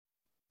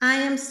I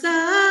am so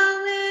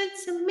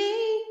into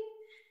me,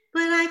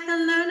 but I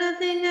can learn a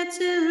thing or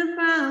two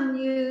from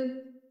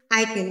you.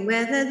 I can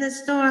weather the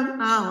storm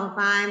all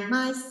by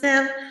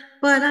myself,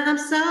 but I'm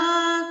so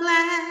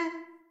glad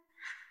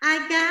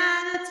I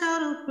got a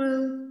total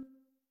crew.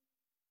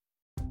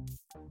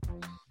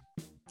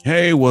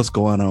 Hey, what's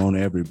going on,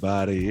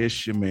 everybody?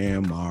 It's your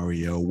man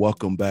Mario.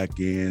 Welcome back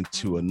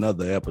into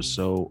another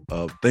episode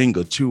of Thing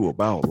or Two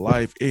About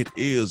Life. It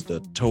is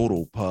the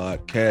Total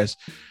Podcast.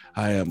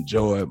 I am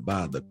joined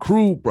by the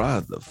crew, by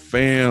the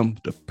fam,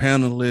 the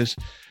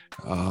panelists,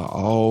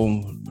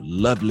 all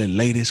lovely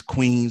ladies,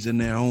 queens in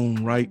their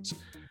own rights.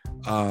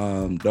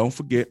 Don't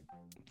forget,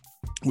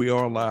 we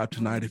are live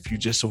tonight. If you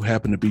just so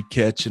happen to be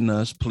catching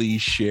us,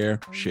 please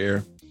share,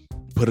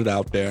 put it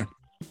out there.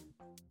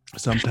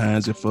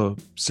 Sometimes if a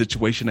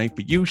situation ain't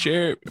for you,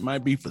 share it. It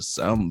might be for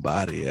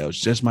somebody else.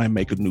 Just might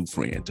make a new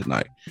friend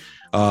tonight.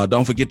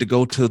 Don't forget to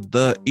go to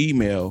the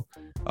email,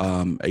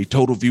 a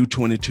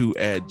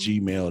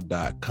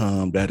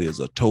totalview22@gmail.com. That is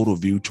a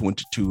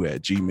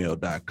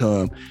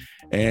totalview22@gmail.com.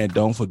 And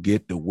don't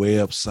forget the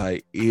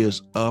website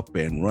is up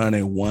and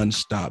running.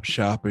 One-stop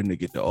shopping to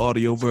get the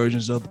audio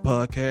versions of the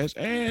podcast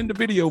and the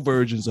video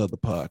versions of the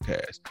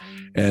podcast.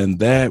 And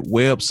that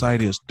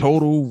website is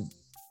Total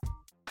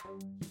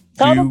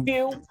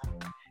View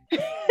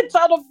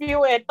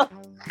at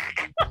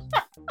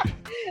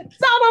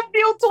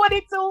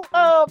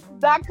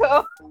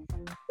totalview22.com.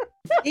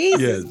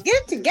 Jesus, Yes. get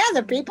it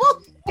together, people.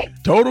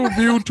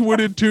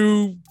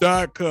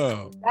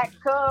 totalview22.com.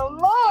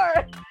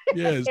 Lord.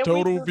 Yes, And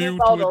we do this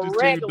on the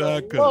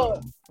regular, totalview22.com.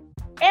 Lord.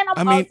 And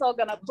I'm also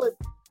gonna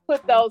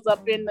put those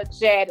up in the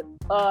chat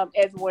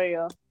as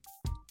well.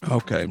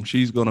 Okay,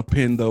 she's gonna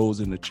pin those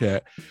in the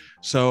chat.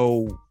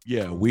 So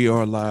yeah, we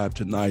are live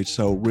tonight.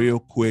 So real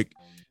quick,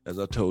 as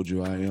I told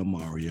you, I am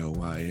Mario.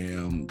 I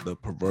am the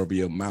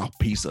proverbial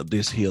mouthpiece of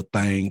this here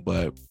thing,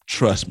 but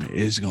trust me,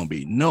 it's gonna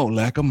be no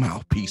lack of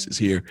mouthpieces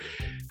here.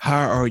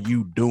 How are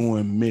you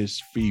doing,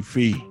 Miss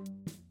Fifi?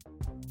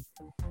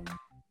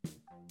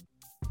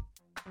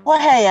 Well,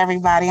 hey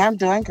everybody, I'm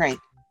doing great.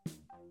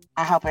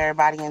 I hope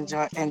everybody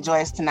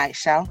enjoys tonight's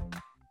show.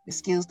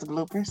 Excuse the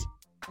bloopers,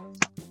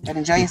 but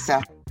enjoy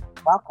yourself.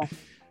 Welcome.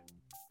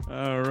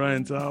 All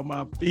right, to all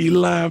my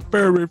feline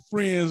furry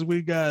friends,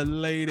 we got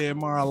Lady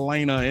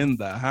Marlena in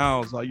the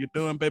house. How you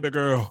doing, baby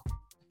girl?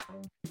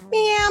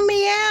 Meow,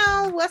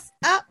 meow. What's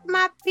up,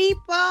 my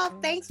people?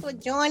 Thanks for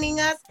joining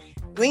us.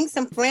 Bring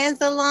some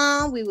friends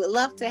along. We would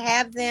love to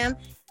have them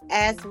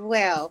as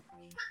well.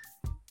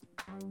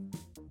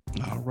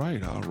 All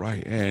right.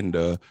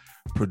 And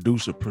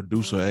producer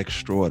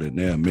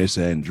extraordinaire, Miss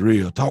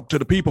Andrea. Talk to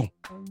the people.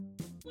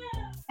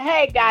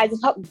 Hey guys,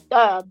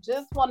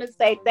 just want to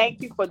say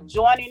thank you for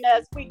joining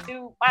us. I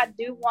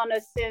do want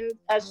to send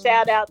a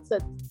shout out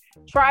to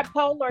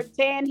Tripolar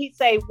 10. He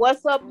say,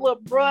 "What's up, little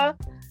bruh?"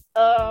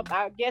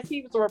 I guess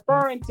he was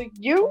referring to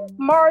you,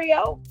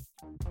 Mario.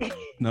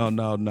 No.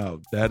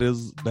 That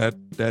is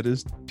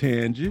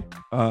Tangy.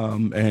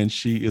 And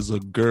she is a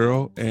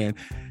girl. And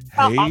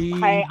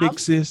hey, big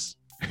sis.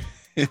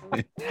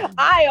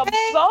 I am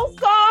so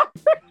sorry.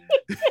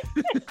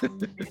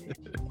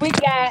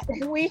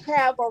 we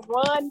have a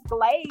Run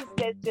Glaze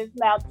that just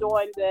now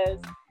joined us.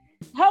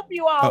 Hope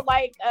you all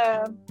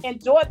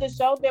enjoy the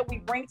show that we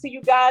bring to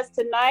you guys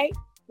tonight.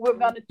 We're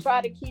going to try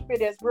to keep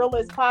it as real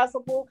as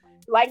possible.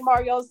 Like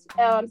Mario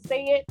said,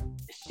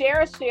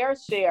 share.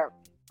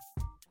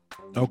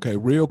 Okay,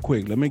 real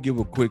quick, let me give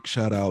a quick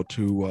shout out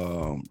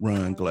to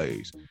Run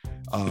Glaze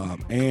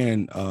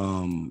and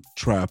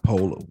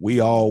Tripolar. We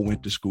all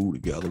went to school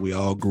together. We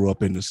all grew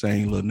up in the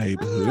same little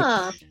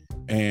neighborhood.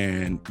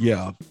 And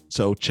yeah,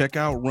 so check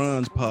out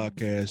Run's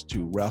podcast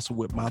to Wrestle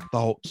With My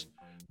Thoughts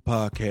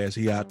podcast.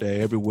 He out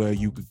there everywhere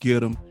you could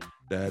get him.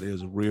 That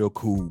is a real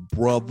cool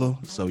brother.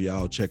 So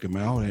y'all check him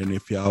out. And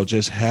if y'all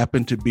just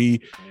happen to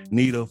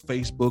need a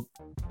Facebook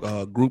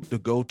group to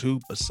go to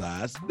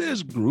besides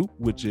this group,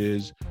 which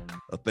is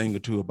a thing or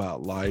two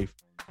about life,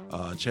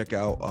 check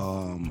out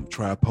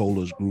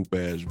Tripolar's group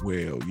as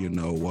well.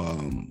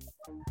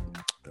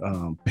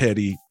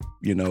 Petty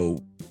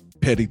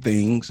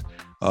things.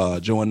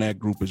 Join that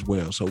group as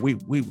well. So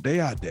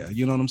they out there.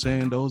 You know what I'm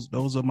saying?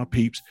 Those are my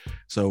peeps.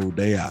 So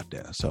they out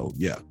there. So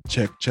yeah,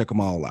 check them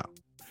all out.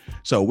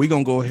 So we're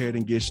gonna go ahead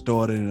and get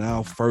started. And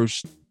our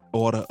first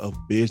order of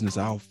business,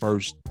 our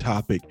first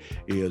topic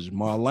is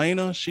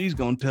Marlena. She's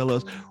gonna tell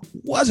us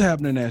what's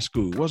happening at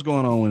school. What's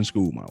going on in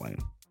school,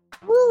 Marlena?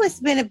 Ooh, it's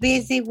been a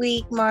busy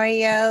week,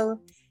 Mario.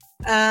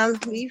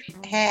 We've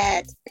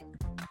had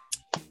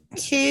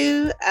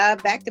 2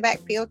 back-to-back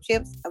field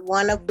trips,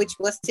 one of which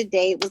was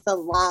today. It was a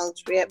long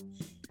trip.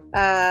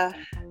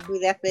 We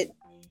left at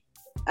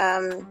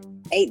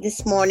 8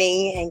 this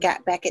morning and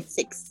got back at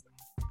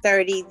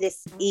 6:30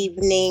 this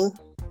evening,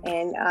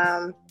 and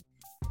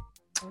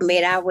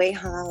made our way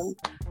home.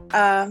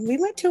 We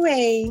went to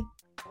a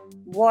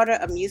water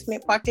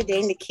amusement park today,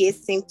 and the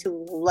kids seemed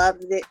to love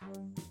it.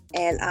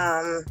 And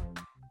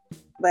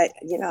but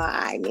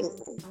I didn't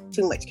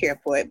too much care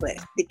for it, but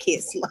the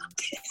kids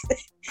loved it.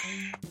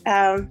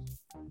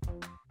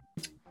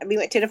 we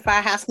went to the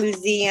Firehouse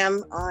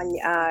Museum on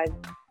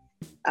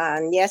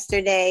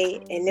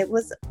yesterday, and it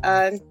was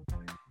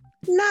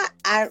not.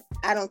 I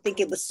don't think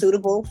it was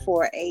suitable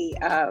for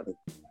a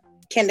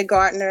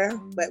kindergartner,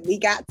 but we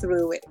got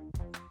through it,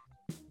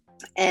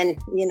 and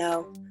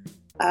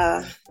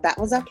that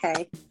was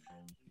okay.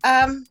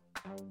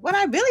 What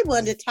I really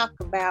wanted to talk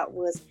about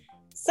was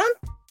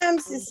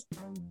sometimes it's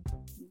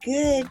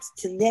good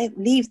to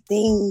leave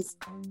things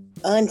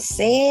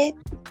unsaid.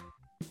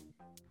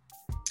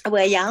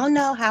 Well, y'all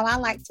know how I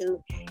like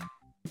to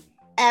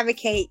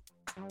advocate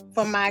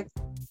for my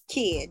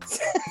kids.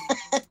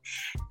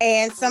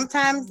 And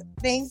sometimes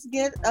things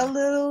get a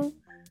little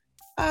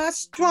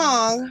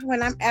strong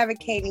when I'm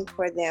advocating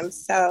for them.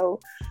 So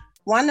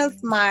one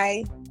of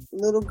my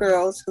little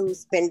girls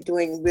who's been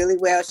doing really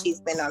well, she's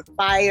been on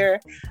fire,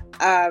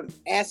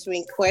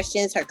 answering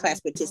questions, her class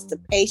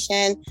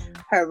participation,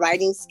 her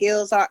writing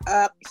skills are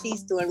up.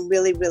 She's doing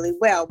really, really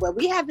well. Well,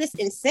 we have this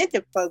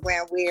incentive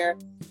program where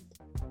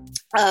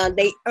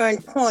they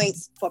earn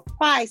points for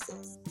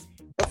prizes.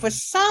 But for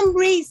some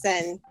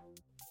reason,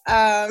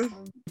 there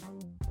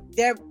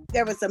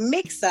was a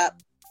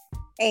mix-up,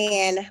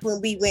 and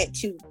when we went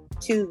to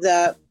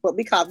the what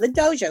we call the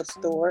dojo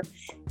store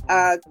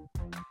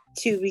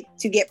to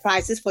get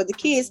prizes for the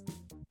kids,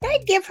 they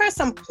give her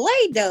some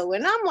Play-Doh,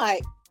 and I'm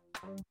like,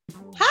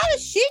 how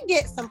does she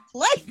get some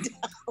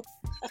Play-Doh?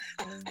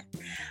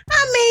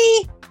 I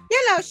mean,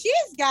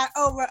 she's got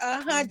over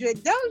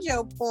 100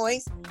 dojo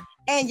points,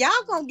 and y'all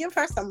gonna give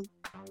her some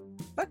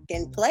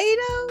fucking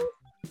Play-Doh?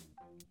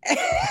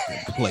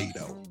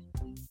 Play-Doh.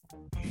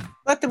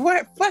 But the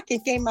word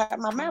fucking came out of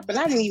my mouth, and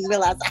I didn't even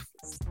realize I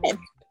said it.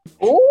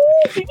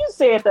 Oh, you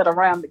said that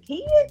around the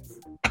kids?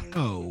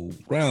 Oh,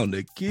 around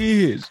the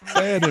kids.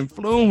 Bad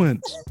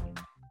influence.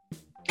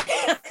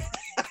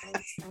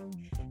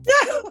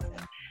 No.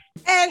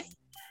 And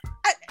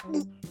I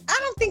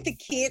don't think the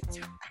kids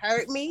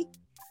hurt me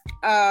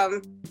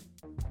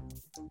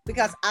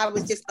because I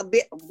was just a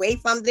bit away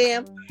from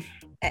them.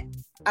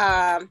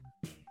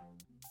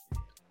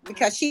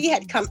 Because she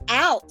had come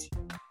out.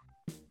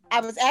 I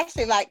was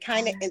actually like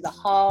kind of in the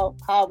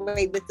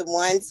hallway with the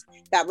ones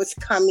that was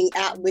coming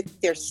out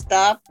with their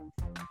stuff,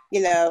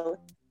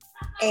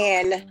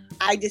 and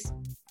I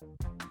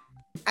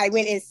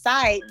went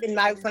inside, and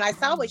when I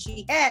saw what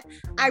she had,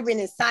 I went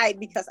inside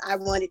because I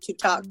wanted to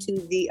talk to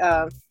the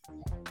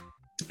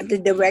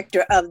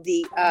director of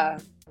the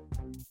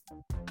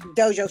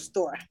dojo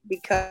store,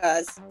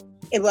 because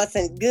it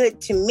wasn't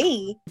good to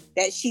me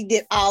that she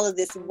did all of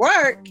this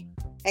work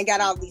and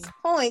got all these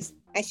points,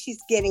 and she's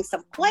getting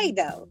some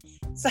Play-Doh.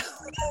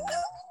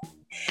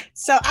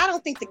 So I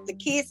don't think that the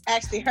kids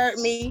actually hurt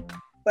me.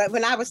 But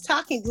when I was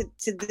talking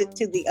to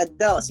the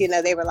adults,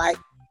 they were like,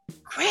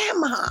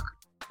 "Grandma,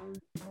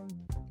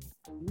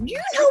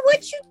 you know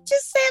what you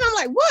just said?" I'm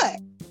like, "What?"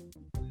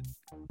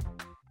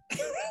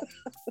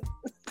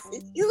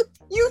 You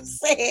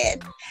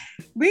said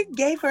we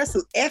gave her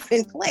some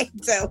effing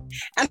Play-Doh.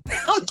 And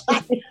I'm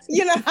like,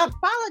 I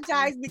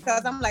apologize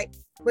because I'm like,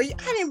 well,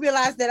 I didn't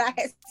realize that I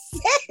had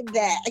said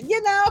that,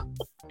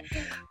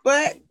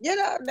 But,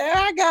 there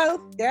I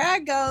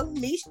go,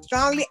 me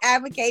strongly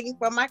advocating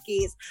for my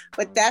kids.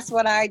 But that's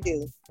what I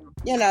do.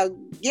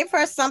 Give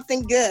her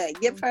something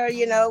good. Give her,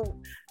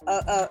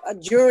 a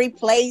jewelry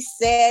play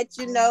set,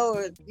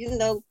 or,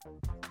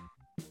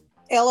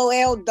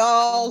 LOL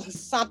doll, or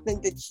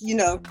something that,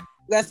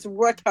 that's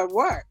worth her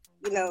work,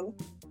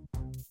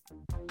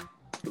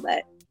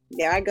 But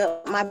there I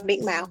go, my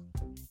big mouth.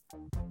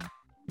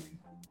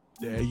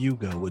 There you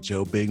go with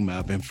your big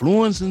mouth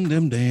influencing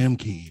them damn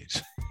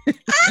kids.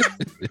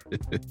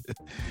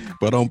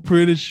 But I'm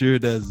pretty sure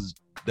that's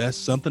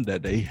something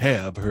that they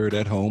have heard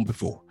at home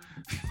before.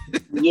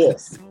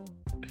 Yes.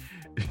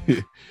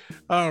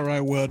 All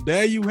right. Well,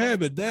 there you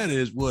have it. That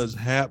is what's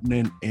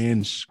happening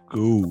in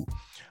school.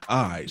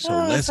 All right. So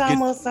let's get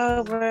almost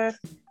over.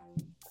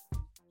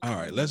 All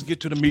right. Let's get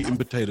to the meat and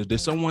potatoes. Did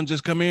someone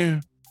just come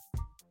in?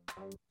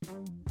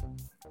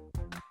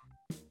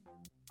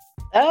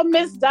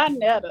 Miss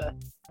Donetta.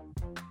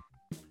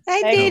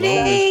 Hey,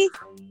 Dee.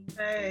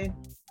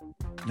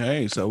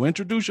 Hey, so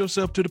introduce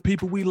yourself to the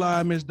people we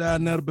live, Miss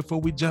Donetta, before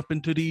we jump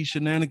into these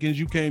shenanigans.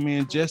 You came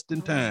in just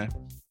in time.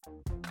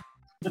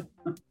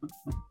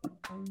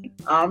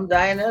 I'm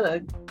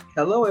Dianetta.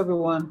 Hello,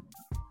 everyone.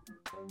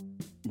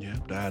 Yeah,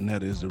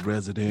 Dianetta is the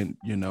resident,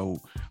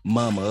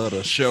 mama of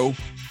the show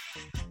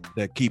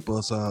that keep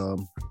us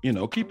all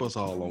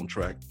on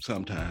track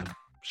sometimes.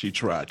 She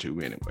tried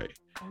to anyway.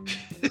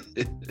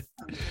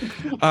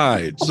 All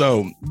right,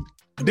 so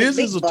this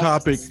is a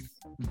topic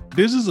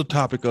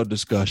of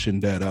discussion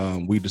that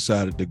we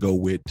decided to go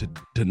with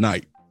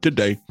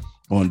today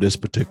on this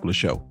particular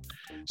show.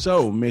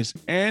 So, Miss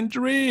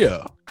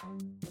Andrea,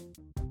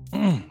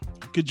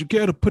 could you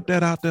care to put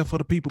that out there for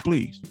the people,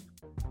 please?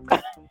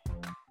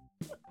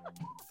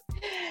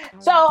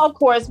 So, of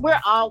course, we're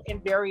all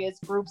in various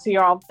groups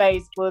here on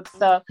Facebook.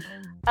 So,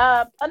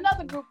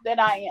 another group that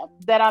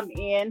I'm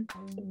in,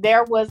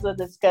 there was a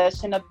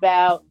discussion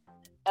about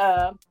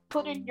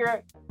putting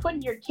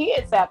your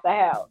kids out the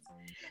house.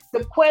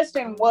 The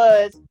question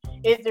was,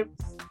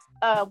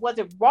 was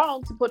it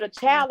wrong to put a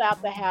child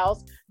out the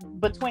house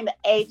between the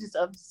ages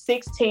of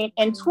 16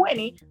 and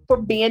 20 for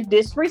being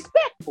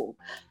disrespectful?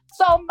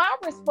 So my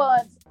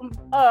response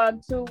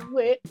to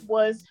it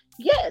was,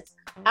 yes,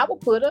 I would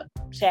put a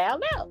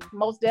child out.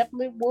 Most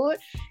definitely would.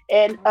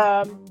 And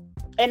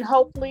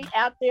hopefully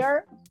out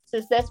there,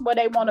 since that's where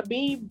they want to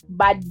be,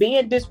 by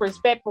being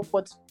disrespectful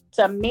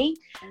to me,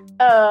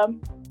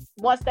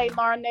 once they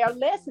learn their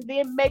lesson,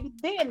 then maybe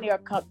they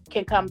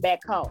can come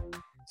back home.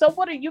 So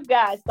what are you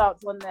guys'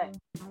 thoughts on that?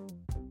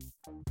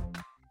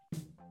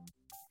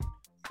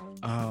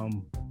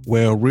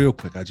 Well, real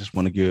quick, I just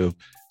want to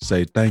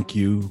say thank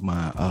you,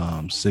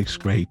 my sixth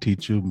grade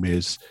teacher,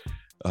 Miss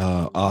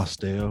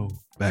Ostel.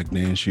 Back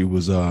then, she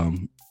was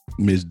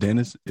Miss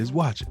Dennis is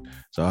watching,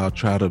 so I'll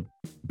try to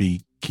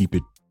keep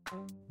it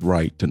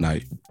right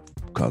tonight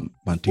because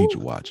my teacher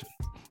watching.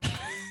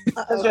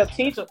 Because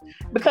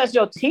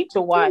your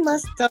teacher watching. She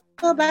must don't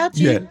know about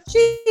you. Yeah.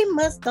 She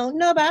must don't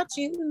know about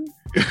you.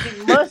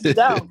 She must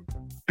don't.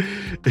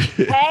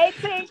 Hey,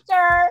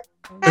 teacher.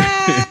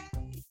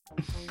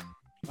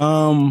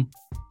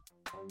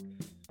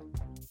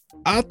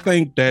 I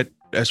think that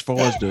as far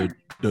as the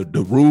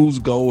rules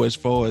go, as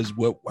far as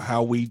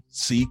how we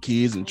see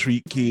kids and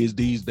treat kids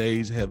these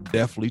days have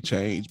definitely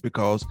changed,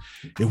 because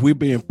if we're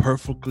being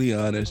perfectly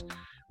honest,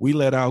 we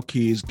let our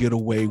kids get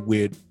away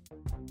with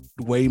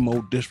way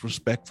more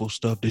disrespectful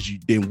stuff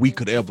than we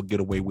could ever get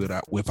away with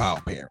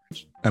our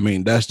parents. I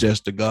mean, that's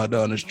just the God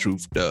honest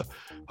truth. The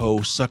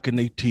whole sucking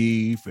their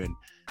teeth and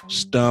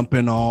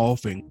stumping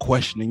off and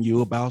questioning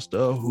you about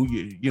stuff, who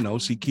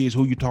see kids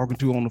who you talking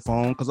to on the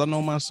phone, because I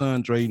know my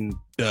son Drayden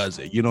does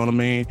it, you know what I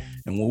mean?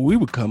 And when we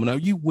were coming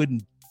up, you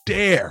wouldn't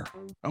dare,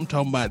 I'm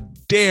talking about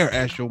dare,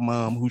 ask your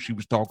mom who she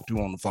was talking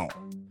to on the phone.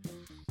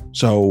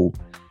 So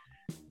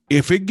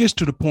if it gets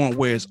to the point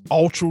where it's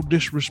ultra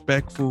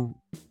disrespectful,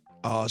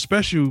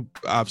 especially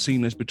I've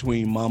seen this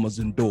between mamas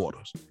and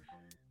daughters,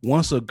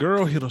 once a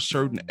girl hit a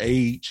certain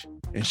age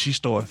and she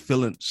started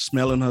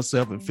smelling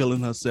herself and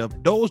feeling herself,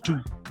 those two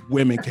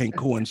women can't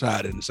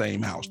coincide in the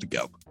same house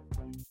together,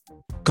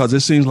 because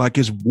it seems like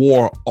it's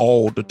war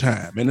all the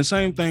time. And the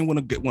same thing when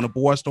a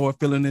boy starts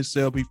feeling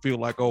himself, he feel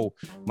like, oh,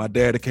 my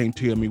daddy can't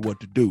tell me what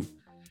to do.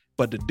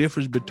 But the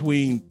difference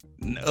between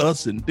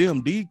us and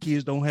them, these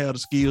kids don't have the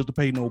skills to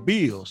pay no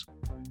bills.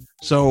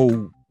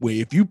 So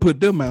if you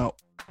put them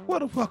out, where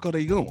the fuck are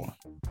they going?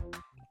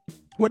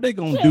 What they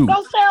gonna do?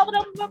 Go stay over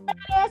them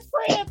badass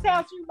friends'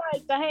 house you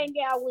like to hang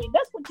out with.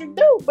 That's what you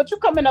do. But you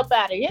coming up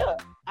out of here.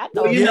 I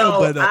know.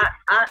 Well, but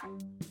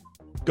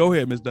go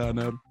ahead, Miss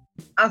Donna.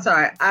 I'm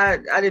sorry. I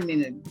didn't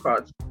mean to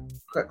cross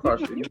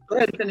you. Go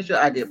ahead and finish your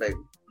idea, baby.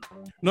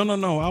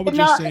 No. I was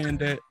just saying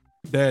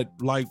that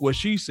like what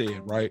she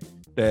said, right?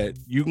 That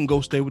you can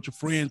go stay with your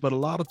friends, but a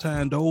lot of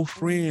times those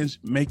friends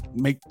make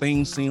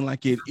things seem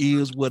like it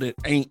is what it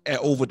ain't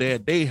over there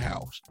at their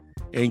house.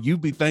 And you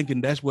be thinking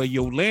that's where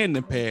your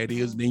landing pad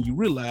is, and then you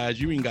realize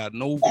you ain't got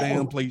no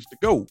damn place to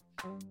go.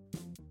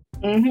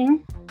 Mm-hmm.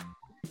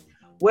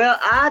 Well,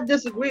 I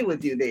disagree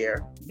with you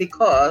there,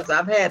 because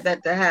I've had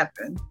that to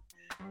happen.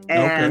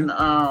 And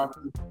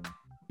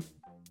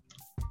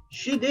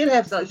she did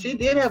have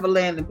a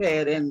landing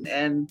pad,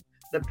 and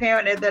the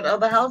parent at that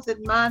other house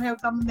didn't mind her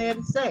coming there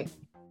to stay.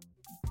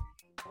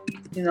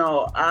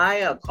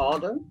 I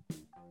called her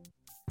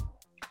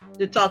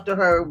to talk to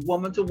her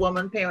woman to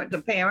woman, parent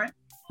to parent.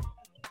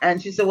 And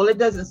she said, well, it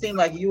doesn't seem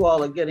like you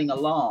all are getting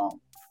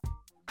along.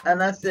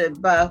 And I said,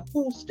 by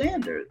whose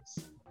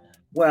standards?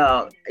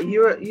 Well,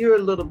 you're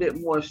a little bit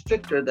more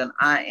stricter than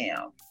I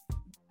am.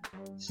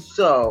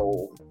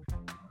 So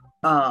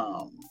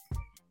I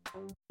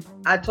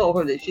told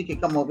her that she could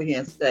come over here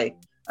and stay.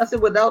 I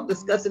said, without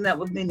discussing that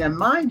with me. Now,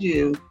 mind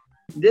you,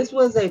 this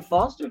was a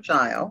foster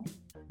child.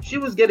 She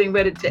was getting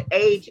ready to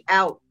age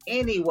out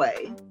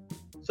anyway.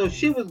 So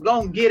she was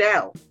going to get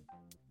out.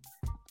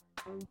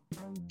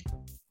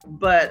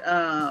 But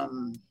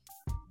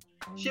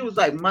she was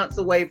like months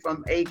away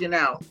from aging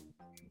out.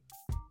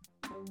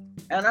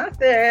 And I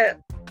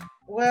said,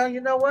 well, you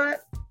know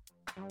what?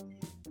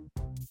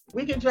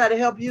 We can try to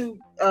help you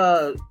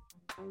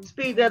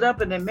speed that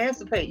up and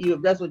emancipate you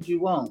if that's what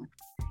you want.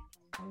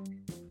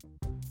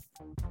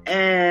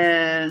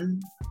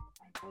 And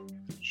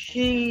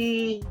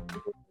she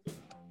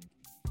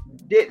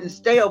didn't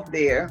stay up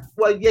there.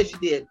 Well, yes, she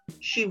did.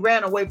 She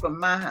ran away from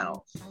my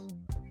house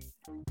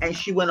and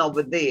she went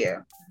over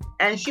there.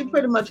 And she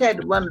pretty much had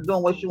to run to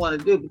doing what she wanted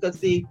to do, because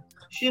see,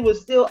 she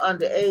was still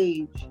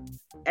underage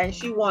and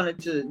she wanted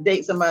to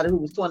date somebody who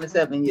was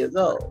 27 years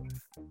old.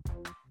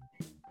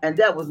 And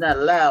that was not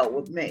allowed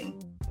with me.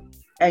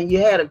 And you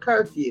had a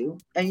curfew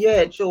and you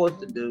had chores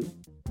to do.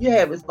 You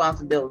had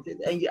responsibilities,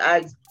 and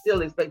I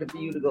still expected for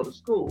you to go to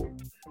school.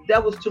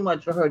 That was too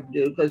much for her to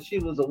do, because she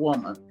was a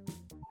woman.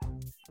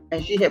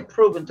 And she had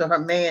proven to her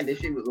man that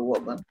she was a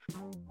woman.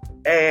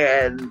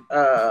 And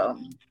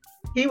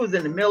he was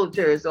in the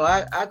military, so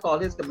I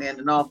called his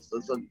commanding officer.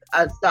 So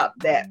I stopped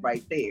that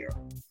right there.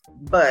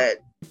 But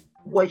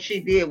what she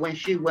did when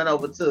she went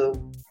over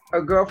to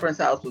her girlfriend's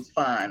house was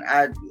fine.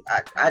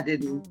 I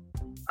didn't.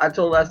 I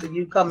told her, I said,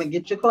 you come and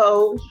get your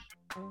clothes,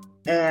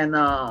 and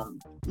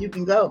you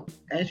can go.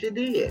 And she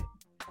did.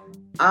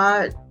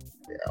 I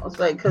was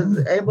like,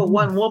 because ain't but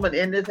one woman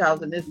in this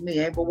house, and it's me.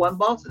 Ain't but one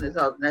boss in this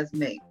house, and that's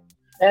me.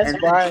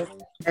 That's right.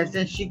 And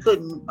since she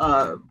couldn't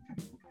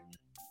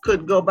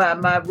go by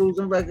my rules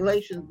and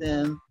regulations,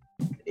 then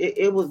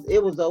it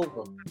was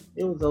over.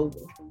 It was over.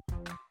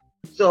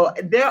 So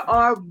there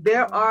are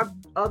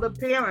other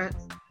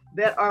parents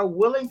that are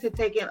willing to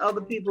take in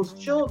other people's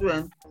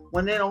children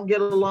when they don't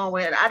get along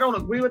with it. I don't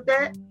agree with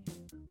that,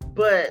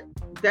 but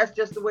that's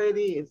just the way it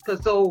is.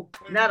 Because so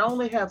not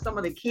only have some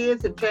of the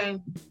kids have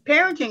changed,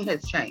 parenting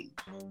has changed.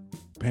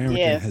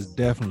 Parenting has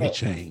definitely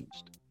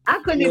changed. I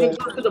couldn't even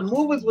go to the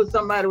movies with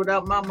somebody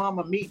without my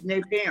mama meeting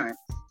their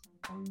parents.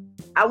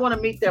 I want to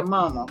meet their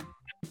mama.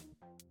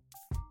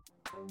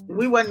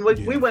 We went,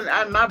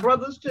 my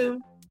brothers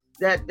too.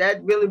 That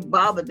really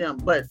bothered them,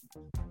 but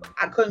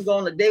I couldn't go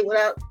on a date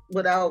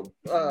without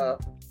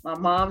my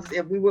mom's.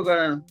 If he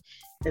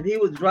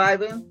was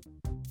driving,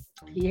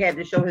 he had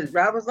to show his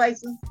driver's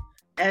license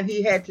and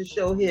he had to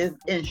show his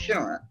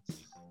insurance.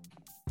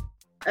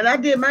 And I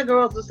did my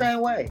girls the same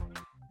way.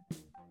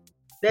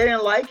 They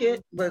didn't like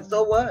it, but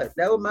so what?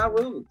 That was my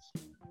rules.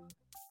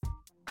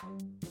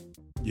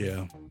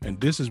 Yeah,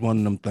 and this is one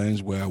of them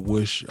things where I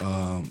wish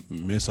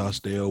Miss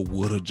Austell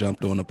would have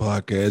jumped on the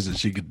podcast, and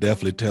she could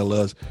definitely tell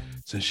us,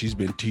 since she's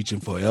been teaching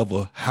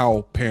forever,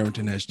 how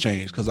parenting has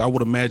changed. Because I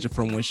would imagine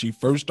from when she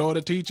first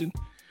started teaching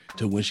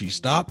to when she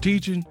stopped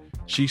teaching,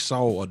 she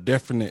saw a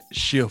definite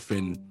shift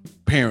in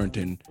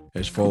parenting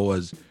as far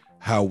as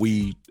how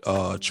we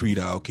treat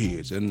our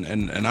kids.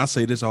 And I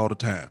say this all the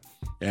time,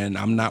 and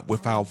I'm not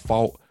without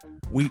fault.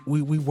 We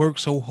work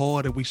so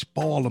hard and we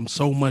spoil them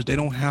so much. They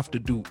don't have to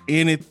do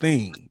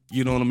anything.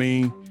 You know what I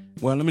mean?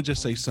 Well, let me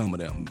just say some of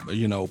them,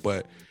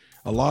 but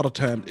a lot of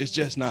times it's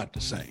just not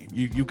the same.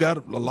 You got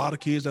a lot of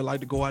kids that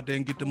like to go out there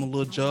and get them a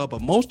little job,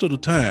 but most of the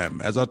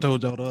time, as I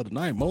told y'all the other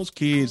night, most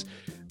kids'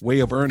 way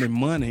of earning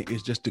money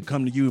is just to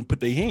come to you and put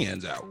their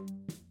hands out.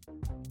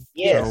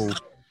 Yes.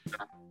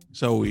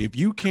 So if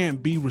you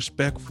can't be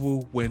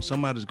respectful when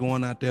somebody's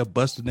going out there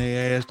busting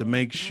their ass to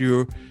make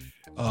sure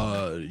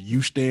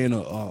you stay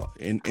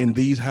in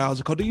these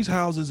houses, because these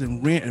houses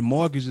and rent and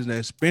mortgages are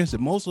expensive.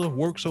 Most of us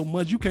work so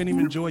much you can't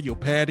even enjoy your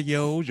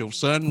patios, your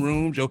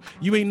sunrooms,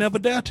 you ain't never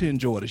there to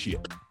enjoy the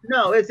shit.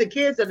 No, it's the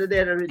kids that are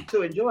there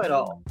to enjoy it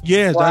all.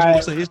 Yes, right.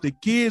 That's what I say. It's the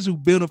kids who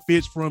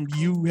benefits from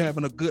you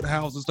having a good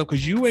house and stuff,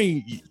 because you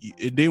ain't.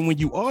 And then when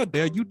you are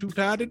there, you too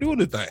tired to do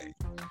anything.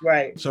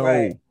 Right. So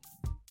right.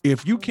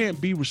 If you can't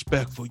be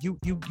respectful, you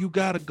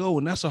gotta go,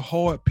 and that's a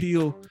hard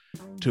pill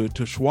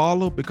to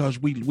swallow, because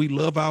we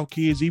love our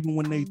kids. Even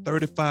when they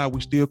 35, we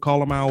still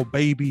call them our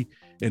baby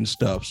and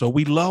stuff. So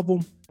we love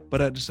them, but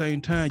at the same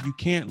time, you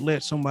can't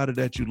let somebody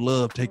that you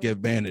love take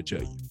advantage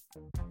of you.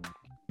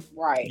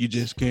 Right. You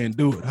just can't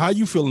do it. How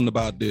you feeling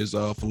about this,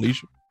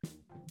 Felicia?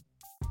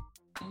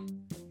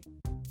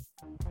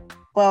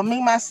 Well,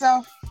 me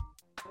myself,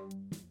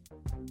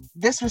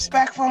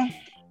 disrespectful.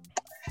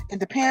 It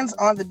depends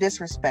on the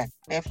disrespect.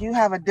 If you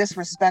have a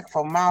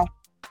disrespectful mouth,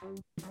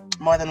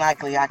 more than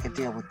likely I could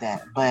deal with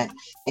that. But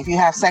if you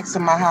have sex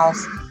in my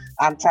house,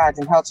 I'm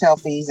charging hotel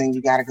fees and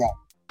you gotta go.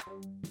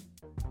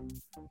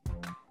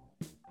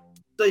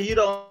 So you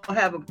don't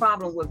have a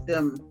problem with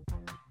them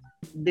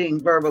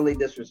being verbally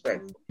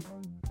disrespectful?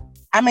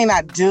 I mean,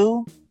 I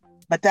do,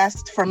 but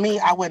that's, for me,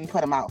 I wouldn't put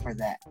them out for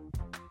that.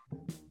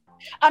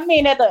 I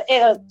mean, at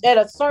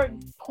a certain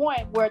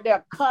point where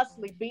they're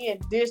constantly being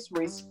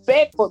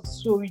disrespectful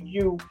to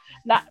you,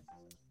 not.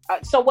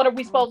 So what are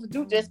we supposed to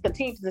do? Just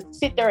continue to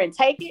sit there and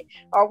take it?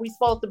 Are we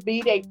supposed to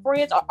be their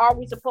friends, or are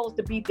we supposed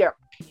to be their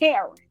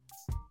parents?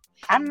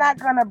 I'm not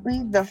gonna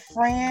be the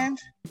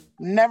friend.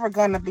 Never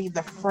gonna be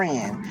the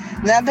friend.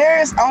 Now there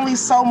is only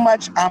so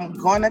much I'm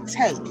gonna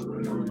take,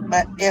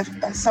 but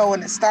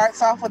when it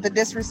starts off with the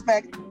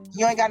disrespect,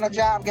 you ain't got no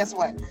job, guess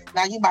what?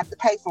 Now you about to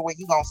pay for where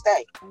you gonna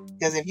stay.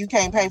 Because if you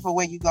can't pay for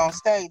where you gonna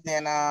stay,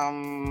 then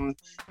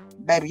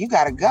baby, you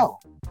gotta go.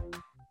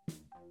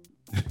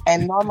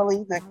 And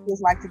normally the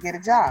kids like to get a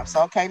job.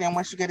 So okay, then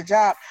once you get a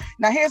job,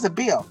 now here's a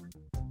bill.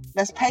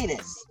 Let's pay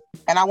this.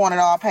 And I want it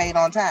all paid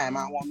on time.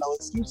 I don't want no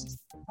excuses.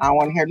 I don't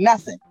want to hear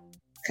nothing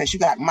because you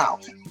got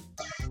mouth.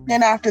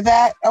 Then after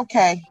that,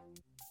 okay,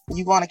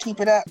 you want to keep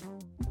it up?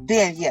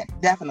 Then yeah,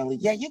 definitely.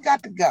 Yeah, you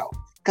got to go.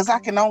 Because I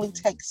can only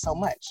take so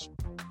much.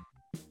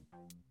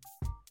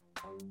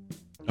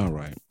 All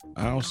right.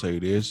 I'll say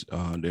this,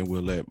 then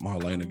we'll let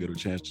Marlena get a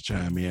chance to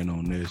chime in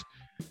on this.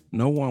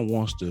 No one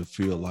wants to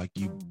feel like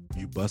you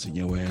busting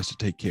your ass to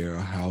take care of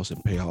a house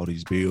and pay all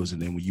these bills,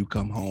 and then when you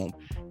come home,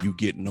 you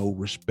get no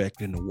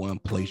respect in the one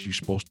place you're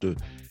supposed to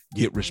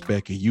get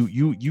respect, and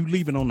you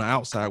leaving on the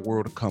outside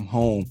world to come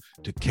home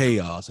to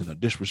chaos and a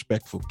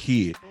disrespectful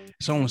kid.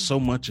 It's only so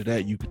much of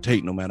that you could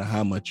take, no matter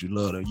how much you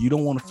love them. You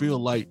don't want to feel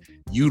like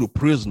you the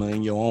prisoner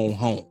in your own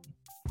home,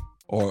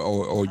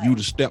 or you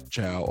the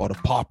stepchild or the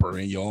pauper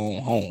in your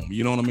own home.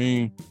 You know what I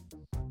mean?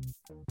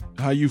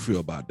 How you feel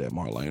about that,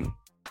 Marlena?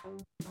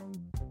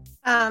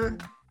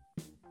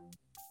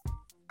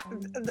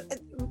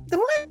 The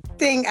one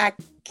thing I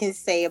can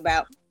say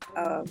about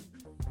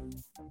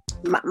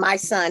my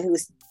son,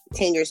 who's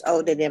 10 years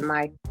older than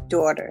my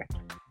daughter,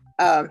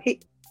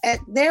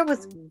 there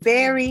was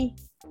very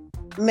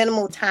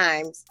minimal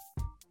times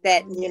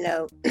that,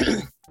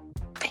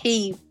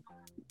 he,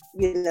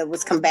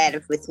 was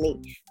combative with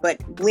me. But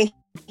when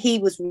he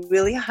was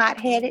really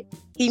hot-headed,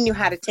 he knew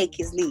how to take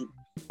his leave.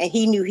 And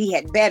he knew he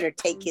had better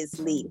take his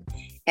leave.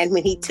 And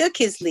when he took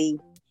his leave,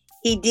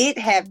 he did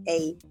have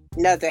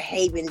another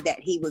haven that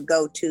he would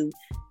go to.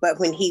 But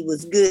when he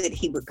was good,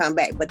 he would come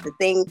back. But the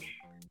thing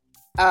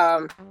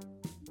about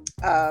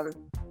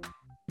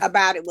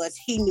it was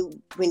he knew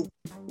when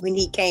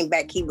he came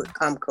back, he would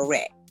come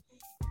correct.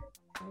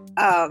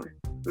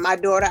 My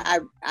daughter, I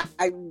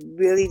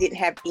really didn't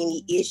have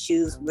any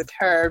issues with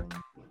her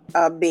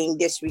being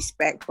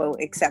disrespectful,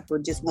 except for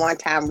just one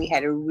time we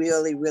had a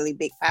really, really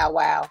big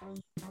powwow.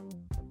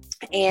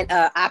 And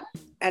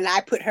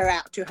I put her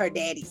out to her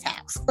daddy's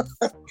house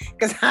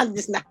because I'm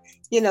just not,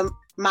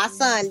 my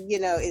son,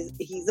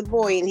 he's a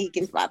boy and he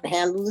can probably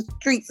handle the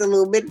streets a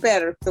little bit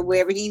better. So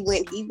wherever he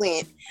went,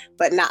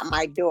 but not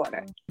my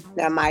daughter.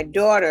 Now, my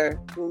daughter,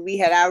 when we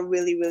had our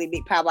really, really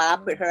big powwow, I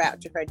put her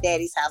out to her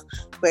daddy's house,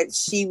 but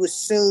she was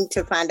soon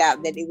to find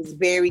out that it was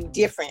very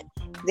different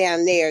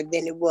down there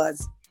than it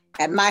was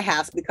at my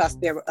house because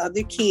there were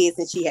other kids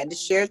and she had to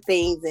share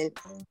things and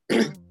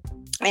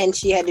and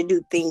she had to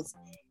do things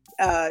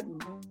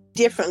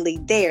differently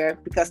there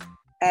because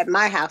at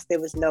my house there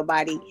was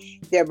nobody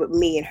there but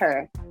me and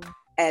her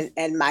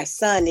and my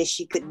son, and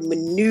she could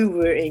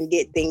maneuver and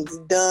get things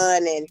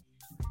done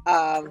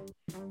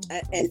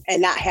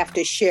and not have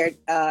to share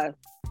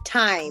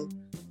time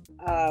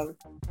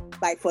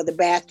like for the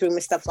bathroom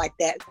and stuff like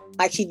that,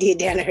 like she did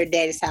down at her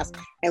daddy's house.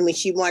 And when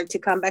she wanted to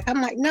come back,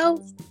 I'm like, no,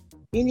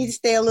 you need to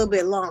stay a little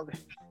bit longer.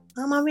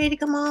 Mom, I'm ready to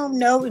come home.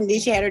 No. And then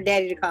she had her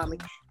daddy to call me.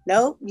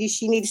 No,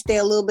 she needs to stay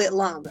a little bit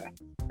longer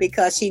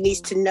because she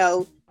needs to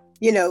know,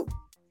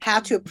 how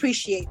to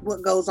appreciate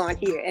what goes on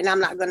here. And I'm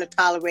not going to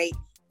tolerate,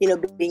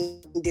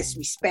 being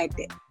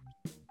disrespected.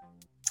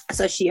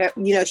 So she hurt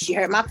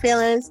my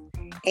feelings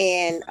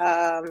and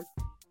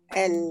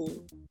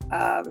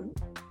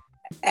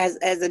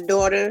as a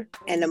daughter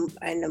and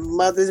a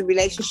mother's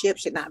relationship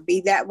should not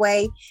be that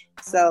way.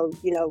 So,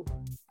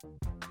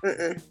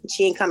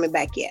 she ain't coming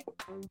back yet.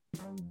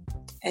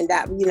 And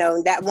that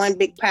one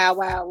big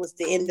powwow was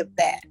the end of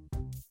that.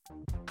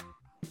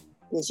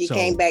 When she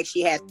came back,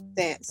 she had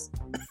sense.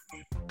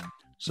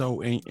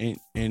 So, in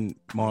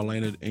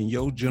Marlena, in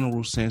your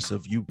general sense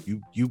of you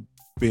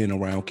being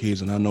around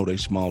kids, and I know they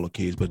smaller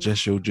kids, but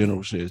just your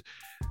general sense,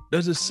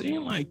 does it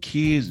seem like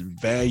kids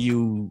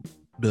value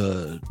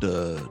the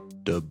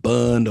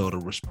bond or the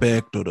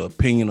respect or the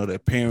opinion of their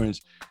parents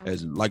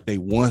as like they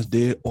once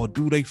did, or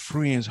do they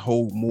friends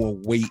hold more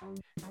weight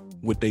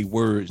with their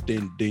words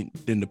than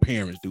the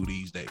parents do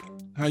these days?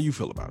 How you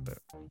feel about that?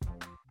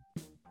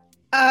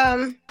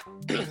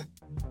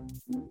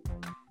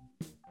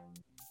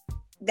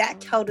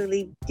 That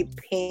totally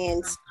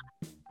depends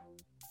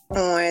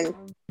on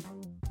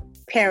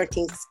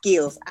parenting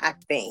skills, I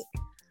think.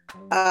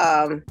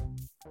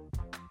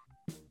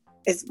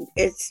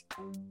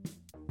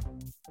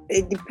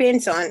 It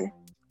depends on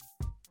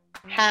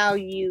how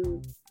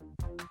you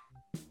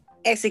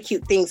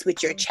execute things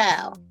with your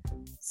child.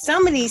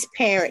 Some of these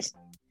parents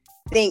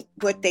think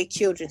what their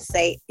children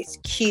say is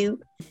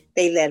cute.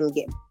 They let them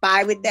get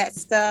by with that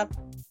stuff.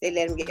 They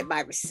let them get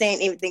by with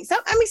saying everything. So,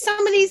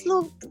 some of these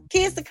little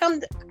kids that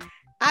come,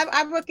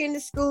 I work in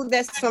the school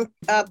that's from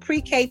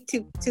pre-K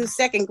to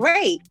second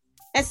grade.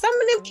 And some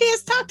of them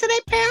kids talk to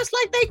their parents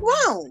like they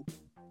grown.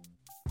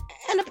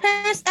 And the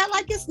parents act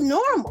like it's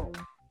normal.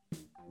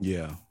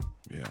 Yeah.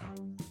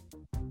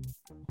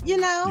 They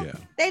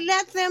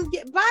let them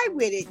get by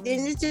with it.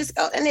 And it's just,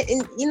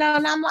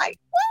 and I'm like,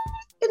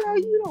 what?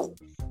 You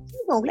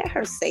don't let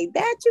her say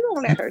that. You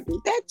don't let her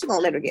do that. You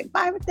don't let her get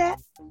by with that.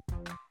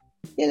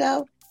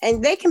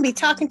 And they can be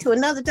talking to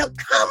another adult.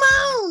 Come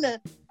on,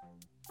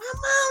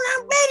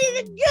 I'm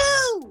ready to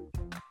go.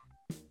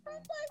 I'm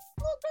like,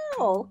 little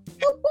girl,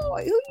 little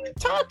boy, who you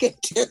talking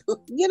to?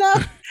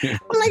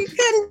 I'm like,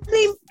 couldn't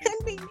be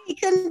me,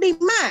 couldn't be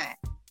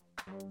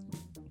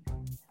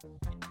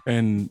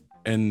mine.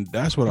 And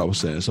that's what I was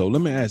saying. So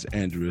let me ask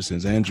Andrea,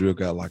 since Andrea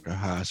got like a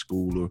high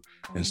schooler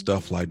and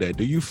stuff like that,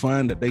 do you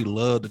find that they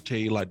love to tell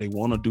you like they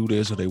want to do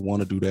this or they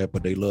want to do that,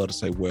 but they love to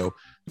say, well,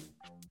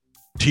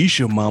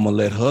 Tisha mama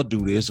let her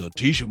do this, or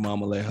Tisha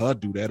mama let her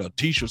do that, or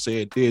Tisha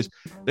said this?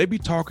 They be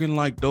talking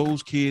like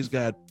those kids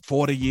got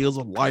 40 years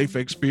of life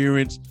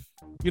experience.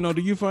 Do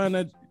you find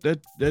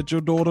that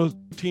your daughter,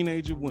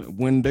 teenager,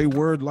 when they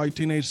were like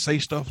teenagers, say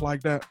stuff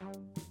like that?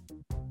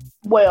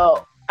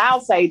 Well,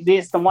 I'll say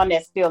this, the one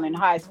that's still in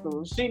high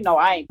school, she know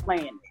I ain't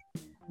playing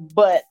it.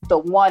 But the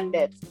one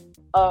that's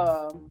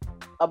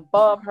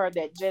above her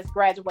that just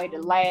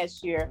graduated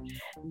last year,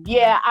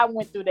 yeah, I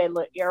went through that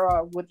little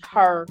era with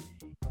her.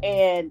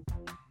 And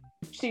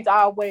she's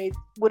always,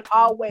 would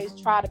always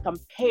try to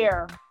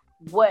compare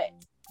what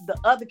the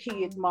other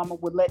kids' mama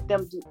would let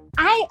them do.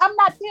 I'm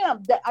not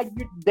them.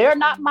 They're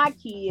not my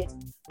kids.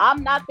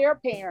 I'm not their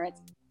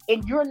parents,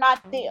 and you're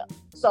not them.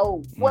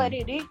 So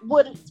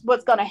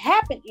what's gonna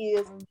happen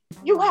is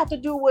you have to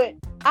do what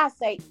I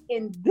say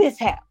in this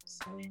house.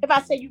 If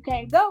I say you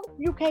can't go,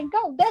 you can't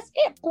go. That's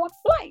it. Point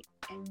blank.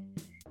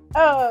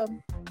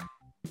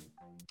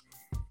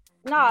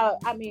 No,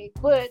 I mean,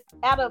 but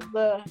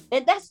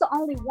and that's the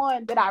only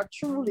one that I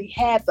truly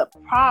had the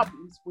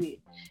problems with.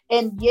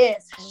 And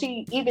yes,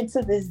 she, even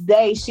to this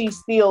day, she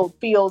still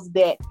feels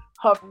that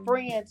her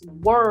friends'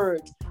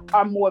 words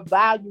are more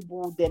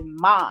valuable than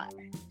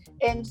mine.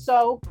 And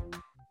so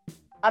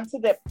I'm to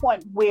that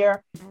point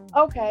where,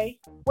 okay,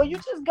 well, you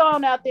just go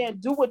on out there and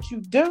do what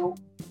you do.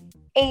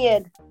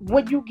 And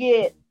when you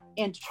get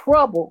in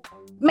trouble,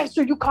 make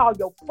sure you call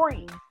your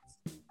friends.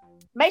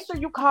 Make sure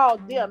you call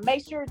them.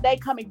 Make sure they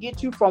come and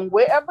get you from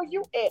wherever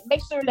you at.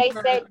 Make sure they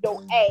save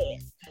your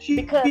ass.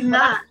 Because when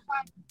I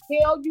try to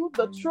tell you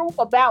the truth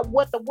about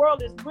what the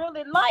world is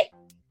really like,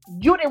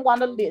 you didn't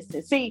want to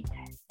listen. See,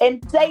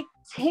 and they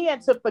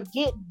tend to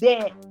forget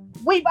that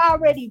we've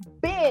already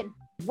been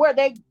where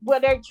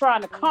they're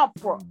trying to come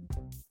from.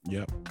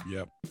 Yep.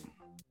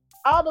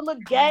 All the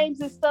little games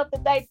and stuff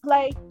that they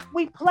play,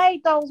 we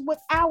played those with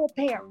our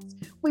parents.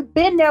 We've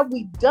been there,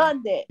 we've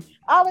done that.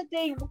 All the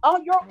things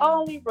on your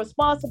only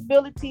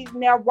responsibilities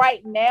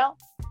right now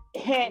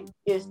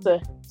is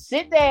to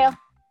sit down,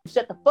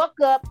 shut the fuck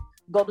up,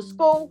 go to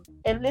school,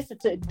 and listen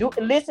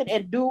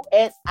and do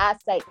as I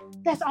say.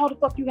 That's all the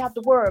fuck you have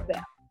to worry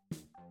about.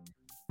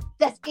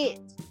 That's it.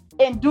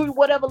 And do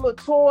whatever little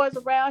chores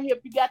around here.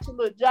 If you got your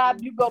little job,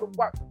 you go to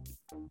work.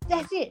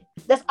 That's it.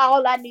 That's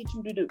all I need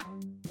you to do.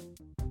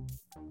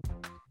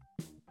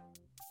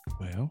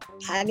 Well,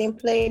 I didn't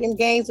play them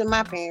games with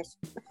my parents.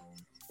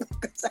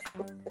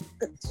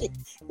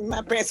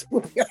 My parents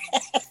whoop your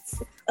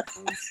ass.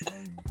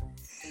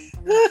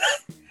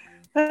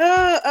 I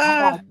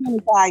got a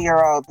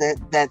 25-year-old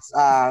that's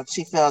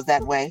she feels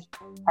that way.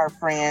 Her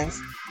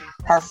friends'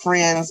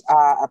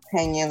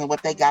 opinions and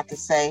what they got to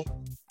say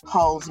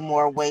holds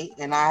more weight.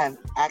 And I have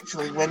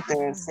actually went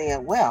there and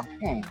said, well,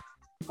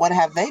 what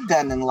have they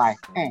done in life?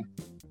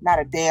 Not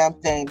a damn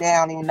thing. They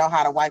don't even know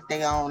how to wipe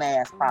their own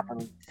ass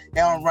properly. They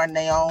don't run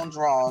their own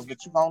drawers,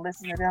 but you gonna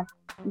listen to them?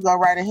 You go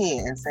right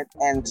ahead.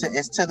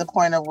 It's to the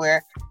point of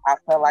where I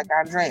felt like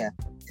Andrea,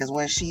 because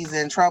when she's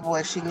in trouble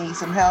and she needs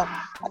some help,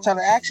 I tell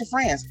her, ask your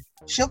friends.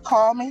 She'll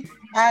call me,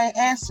 I ain't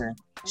answering.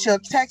 She'll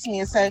text me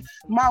and say,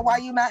 Ma, why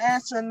you not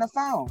answering the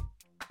phone?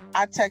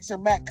 I text her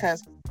back,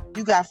 because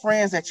you got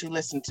friends that you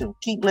listen to.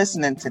 Keep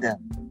listening to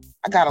them.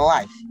 I got a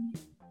life.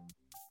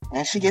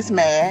 And she gets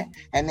mad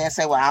and then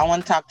say, well, I don't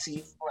want to talk to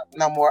you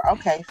no more.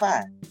 Okay,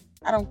 fine.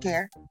 I don't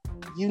care.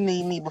 You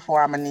need me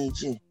before I'm going to need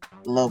you,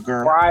 little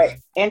girl. Right.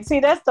 And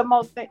see, that's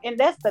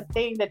the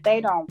thing that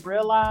they don't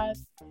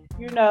realize.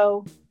 You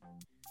know,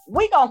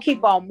 we going to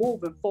keep on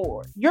moving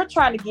forward. You're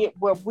trying to get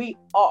where we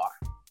are.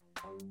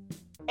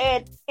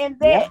 And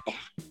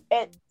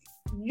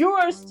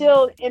you're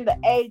still in the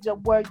age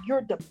of where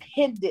you're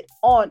dependent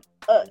on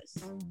us.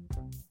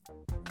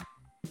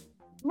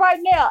 Right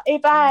now,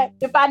 if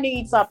I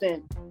need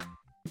something,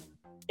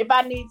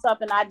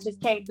 I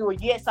just can't do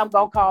it. Yes, I'm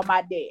gonna call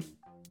my dad.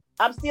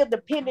 I'm still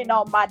dependent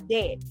on my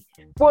dad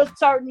for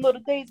certain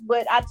little things,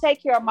 but I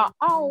take care of my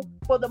own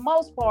for the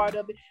most part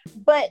of it.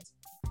 But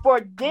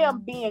for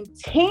them being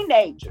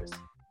teenagers,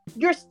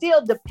 you're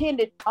still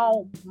dependent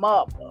on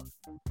mama.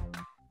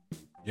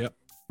 Yep.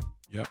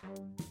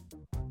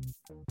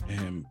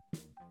 And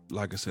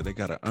like I said, they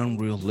got an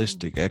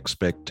unrealistic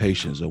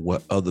expectations of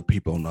what other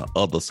people on the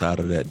other side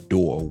of that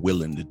door are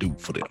willing to do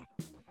for them.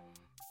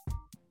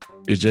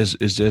 It's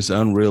just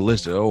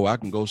unrealistic. Oh, I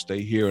can go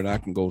stay here and I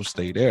can go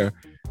stay there.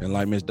 And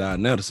like Miss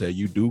Dinetta said,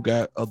 you do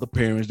got other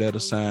parents that'll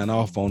sign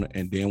off on it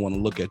and then want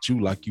to look at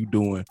you like you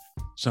doing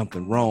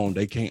something wrong.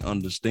 They can't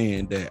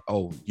understand that,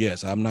 oh,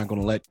 yes, I'm not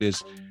going to let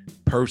this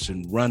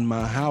person run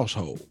my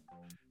household.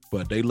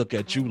 But they look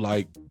at you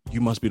like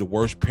you must be the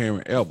worst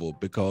parent ever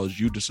because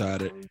you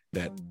decided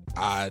that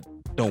I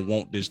don't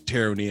want this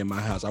tyranny in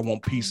my house. I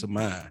want peace of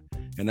mind.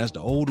 And as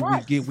the older we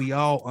get, we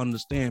all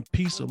understand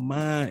peace of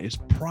mind is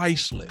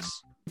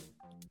priceless.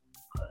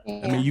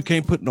 Yeah. I mean, you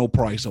can't put no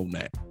price on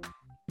that.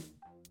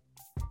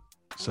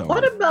 So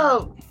what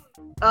about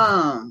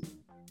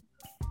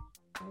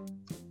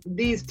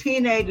these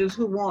teenagers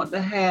who want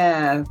to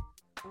have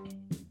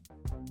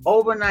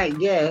overnight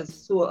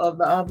guests who are of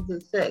the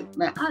opposite sex?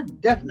 Man, I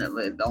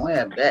definitely don't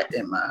have that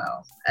in my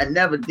house. I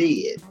never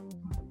did.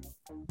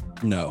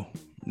 No.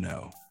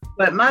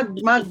 But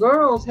my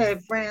girls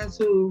had friends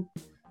who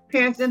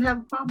parents didn't have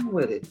a problem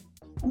with it.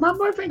 My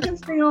boyfriend can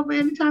stay over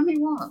anytime he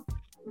wants.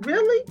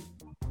 Really?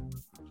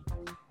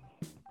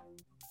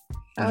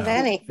 Oh,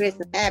 that ain't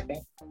Christmas happy.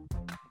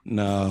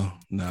 No.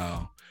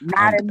 Not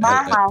in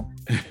my house.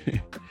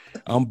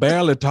 I'm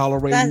barely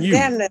tolerating That's you.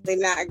 That's definitely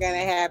not gonna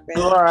happen.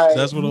 Right.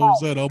 That's what I'm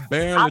saying. I'm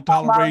barely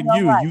tolerating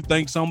you. You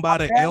think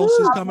somebody else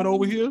is coming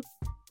over here?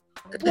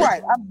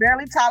 Right. I'm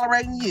barely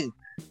tolerating you.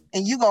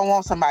 and you gonna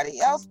want somebody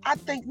else? I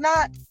think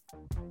not.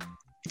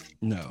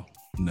 No.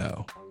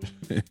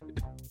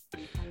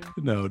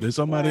 No, did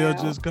somebody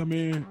else just come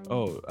in?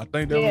 Oh, I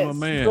think that was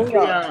my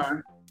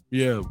man.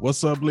 Yeah.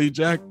 What's up, Lee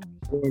Jack?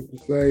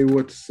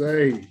 What to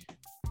say?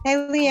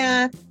 Hey,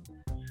 Leon.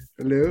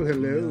 Hello.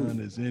 Leon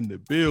is in the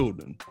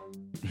building.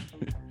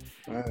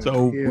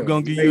 So we're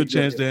gonna give you a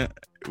chance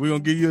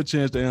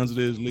to answer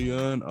this,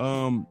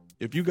 Leon.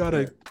 If you got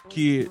a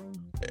kid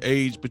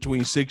aged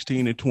between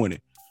 16 and 20,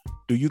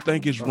 do you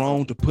think it's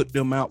wrong to put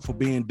them out for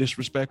being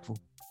disrespectful?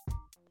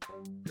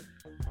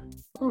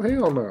 Oh,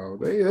 hell no.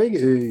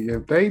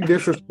 If they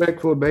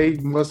disrespectful, they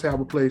must have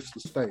a place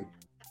to stay.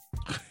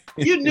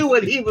 You knew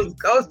what he was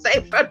going to say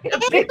from the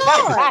beginning.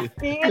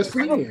 Just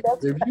saying,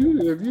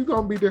 if you're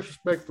going to be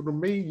disrespectful to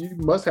me, you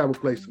must have a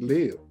place to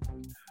live.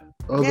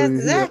 Other than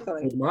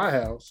Exactly. in my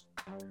house.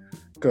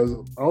 Because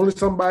only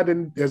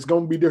somebody that's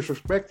going to be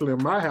disrespectful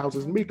in my house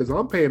is me, because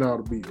I'm paying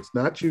all the bills,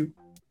 not you.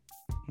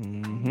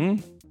 Mm-hmm.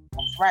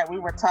 That's right. We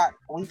were taught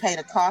we pay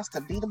the cost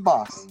to be the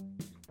boss.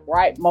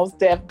 Right, most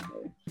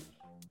definitely.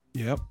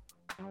 Yep.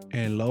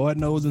 And Lord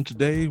knows in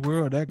today's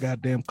world, that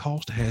goddamn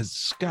cost has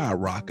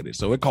skyrocketed.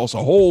 So it costs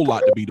a whole lot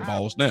to be the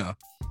boss now.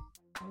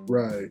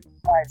 Right.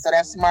 Right. So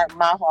that smart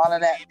mouth, all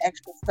of that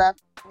extra stuff,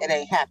 it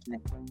ain't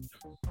happening.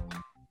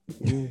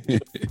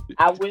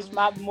 I wish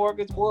my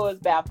mortgage was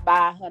about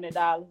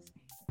 $500.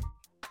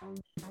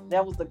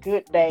 That was the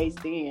good days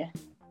then.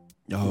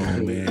 Oh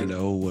man,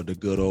 the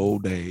good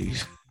old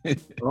days.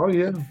 Oh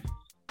yeah.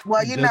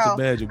 Well, you know,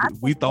 imagine,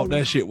 we thought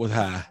that shit was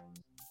high.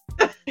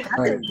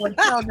 I think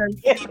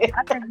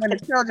when the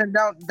children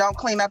don't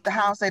clean up the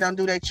house, they don't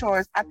do their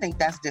chores, I think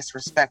that's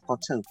disrespectful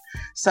too.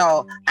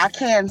 So I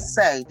can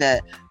say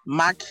that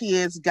my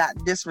kids got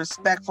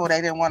disrespectful.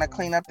 They didn't want to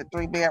clean up the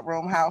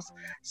 3-bedroom house.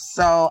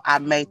 So I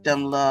made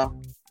them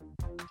little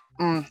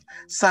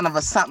son of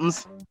a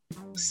something's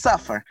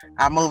suffer.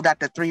 I moved out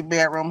the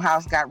 3-bedroom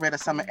house, got rid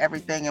of some of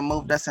everything, and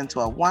moved us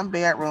into a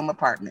 1-bedroom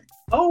apartment.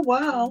 Oh,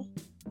 wow.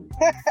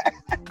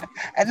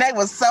 And they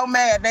was so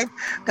mad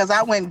because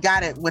I went and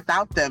got it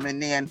without them,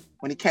 and then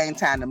when it came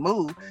time to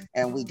move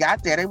and we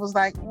got there, they was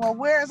like, well,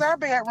 where's our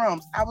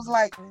bedrooms? I was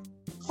like,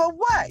 for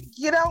what?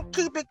 You don't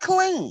keep it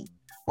clean.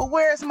 Well,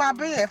 where's my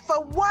bed?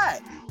 For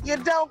what? You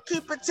don't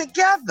keep it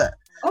together.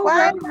 Oh, Why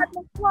wow. ain't got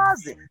no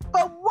closet?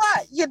 For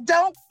what? You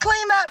don't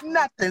clean up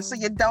nothing, so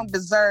you don't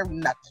deserve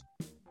nothing.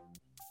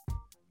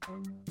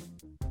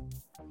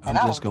 I'm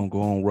just gonna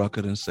go on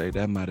record and say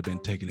that might have been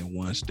taking it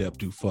one step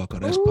too far.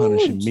 That's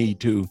punishing me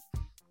too.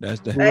 That's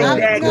the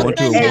going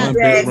to a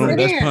 1-bedroom.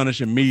 That's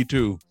punishing me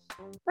too.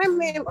 I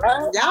mean,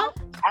 y'all.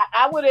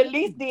 I would at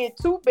least did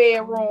 2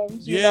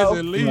 bedrooms. Yes,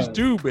 at least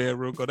 2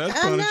 bedrooms, because that's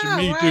punishing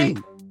me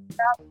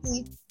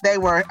too. They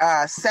were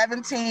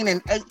 17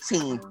 and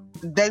 18.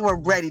 They were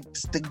ready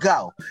to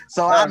go.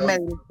 So I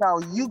made it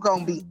so you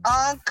gonna be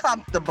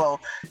uncomfortable.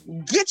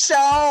 Get your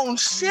own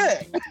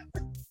shit.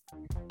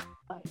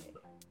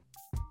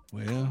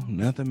 Well,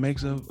 nothing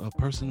makes a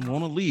person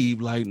want to leave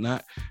like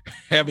not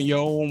having your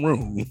own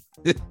room.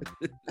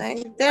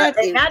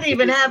 Not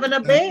even having a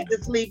bed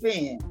to sleep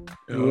in.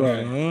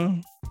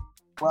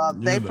 Well,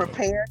 they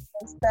prepared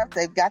and stuff.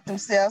 They've got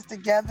themselves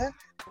together.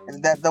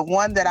 And the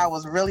one that I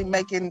was really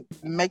making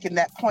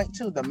that point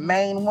to, the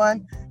main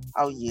one,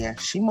 oh yeah,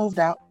 she moved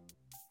out.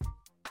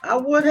 I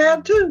would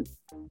have too.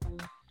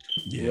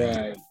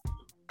 Yeah. Right.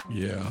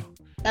 Yeah.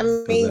 I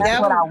mean,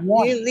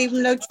 you leave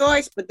them no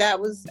choice, but that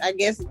was, I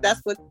guess,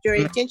 that's what your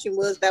intention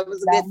was. That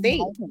was a good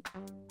thing.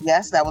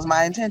 Yes, that was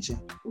my intention.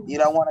 You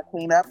don't want to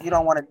clean up. You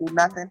don't want to do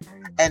nothing.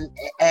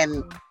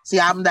 And see,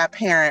 I'm that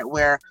parent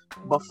where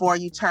before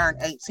you turn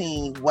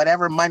 18,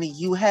 whatever money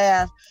you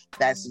have,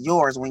 that's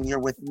yours when you're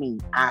with me.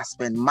 I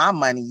spend my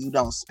money. You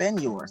don't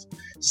spend yours.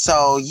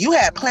 So you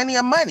had plenty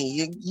of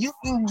money. You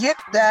can get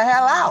the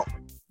hell out.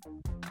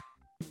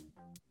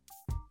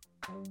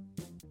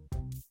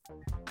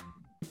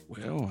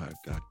 Well,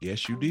 I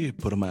guess you did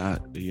put them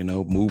out,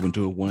 move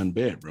into a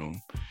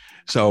 1-bedroom.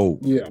 So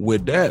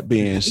with that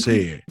being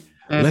said,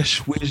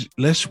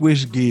 let's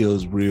switch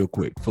gears real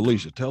quick.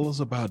 Felicia, tell us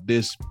about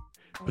this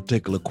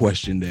particular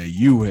question that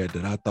you had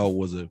that I thought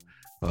was a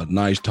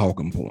nice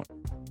talking point.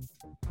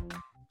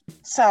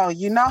 So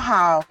you know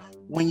how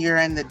when you're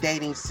in the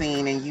dating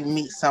scene and you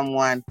meet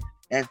someone,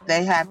 if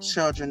they have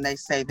children, they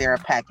say they're a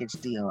package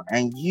deal.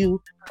 And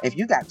if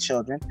you got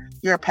children,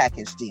 you're a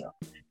package deal.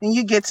 And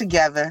you get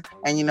together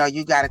and,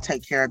 you got to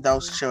take care of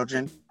those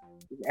children.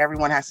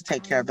 Everyone has to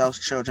take care of those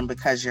children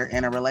because you're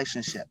in a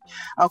relationship.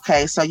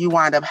 Okay, so you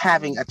wind up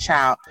having a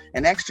child,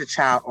 an extra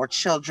child or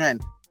children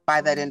by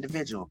that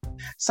individual.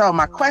 So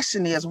my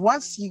question is,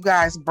 once you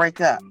guys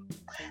break up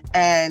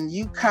and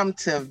you come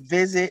to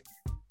visit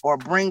or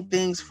bring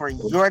things for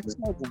your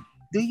children,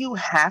 do you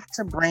have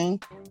to bring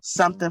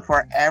something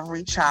for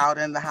every child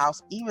in the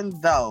house, even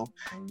though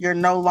you're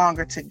no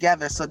longer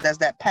together? So does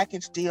that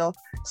package deal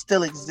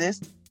still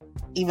exist,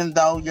 even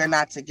though you're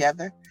not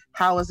together?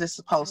 How is this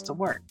supposed to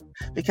work?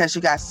 Because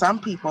you got some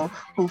people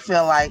who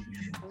feel like,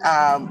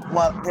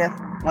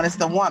 when it's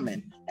the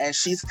woman and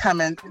she's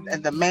coming,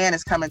 and the man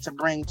is coming to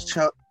bring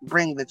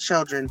the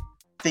children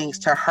things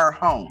to her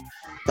home.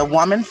 The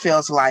woman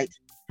feels like,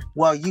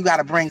 well, you got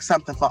to bring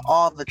something for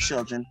all the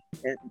children.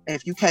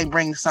 If you can't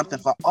bring something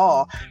for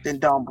all, then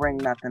don't bring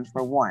nothing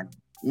for one.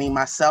 Me,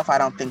 myself, I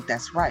don't think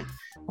that's right.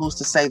 Who's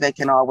to say they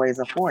can always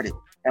afford it?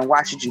 And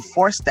why should you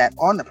force that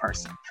on the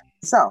person?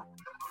 So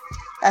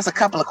that's a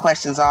couple of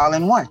questions all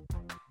in one.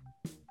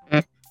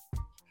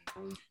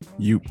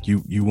 You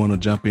want to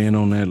jump in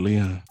on that,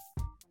 Leon?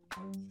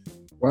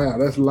 Wow,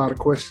 that's a lot of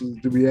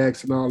questions to be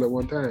asking all at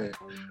one time.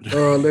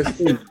 Let's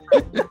see.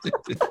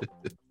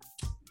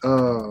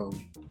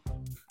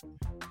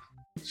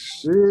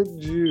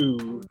 Should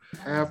you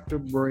have to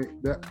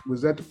bring that?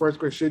 Was that the first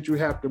question? Should you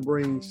have to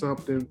bring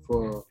something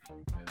for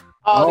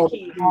all the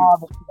kids?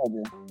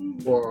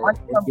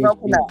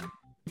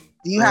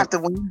 Do you have to,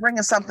 when you're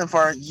bringing something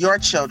for your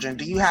children,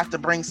 do you have to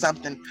bring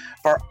something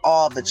for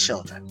all the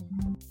children?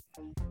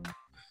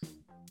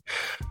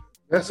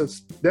 That's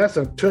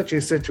a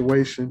touchy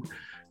situation.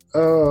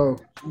 If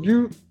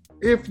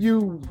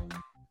you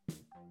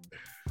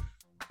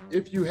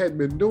had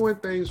been doing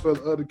things for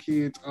the other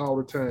kids all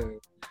the time,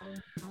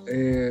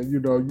 and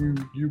you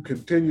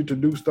continue to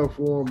do stuff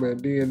for them,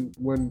 and then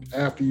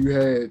after you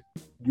had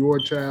your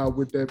child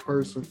with that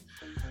person,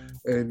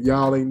 and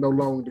y'all ain't no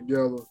longer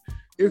together,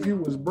 if you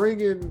was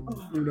bringing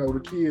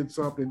the kids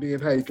something,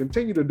 then hey,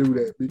 continue to do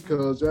that,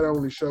 because that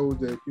only shows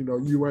that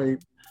you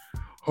ain't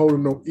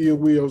holding no ill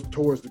wills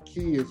towards the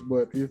kids.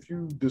 But if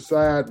you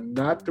decide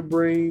not to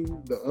bring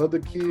the other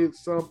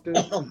kids something,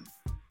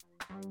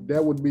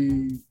 that would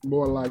be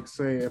more like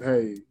saying,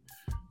 hey,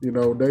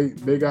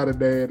 they got a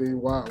daddy.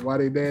 Why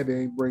they daddy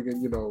ain't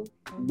bringing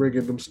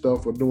them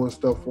stuff or doing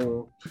stuff for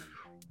them?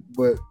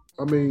 But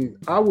I mean,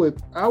 I would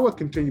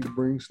continue to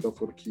bring stuff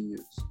for the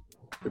kids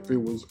if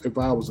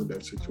I was in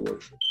that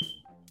situation.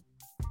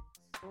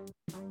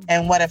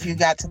 And what if you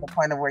got to the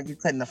point of where you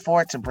couldn't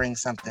afford to bring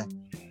something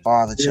for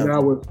all the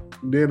children?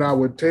 Then I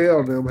would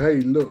tell them,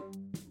 hey, look,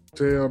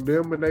 tell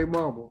them and their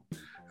mama,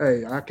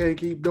 hey, I can't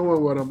keep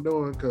doing what I'm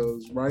doing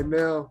because right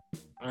now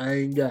I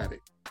ain't got it.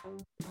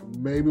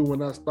 Maybe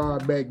when I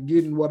start back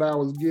getting what I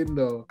was getting,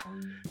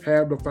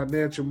 have the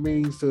financial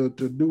means to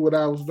do what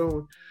I was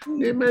doing,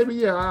 then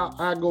maybe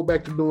I'll go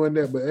back to doing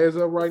that. But as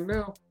of right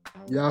now,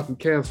 y'all can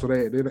cancel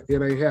that.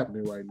 It ain't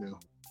happening right now.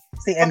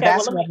 See, and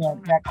that's where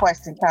that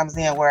question comes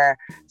in,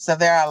 so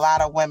there are a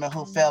lot of women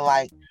who feel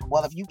like,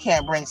 well, if you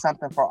can't bring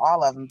something for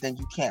all of them, then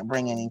you can't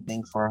bring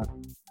anything for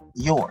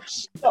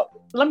yours. So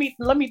let me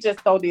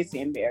just throw this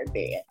in there,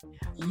 Dad.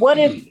 What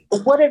if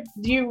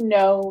you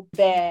know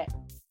that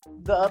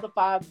the other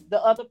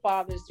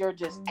fathers, you're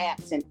just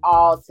absent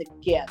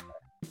altogether,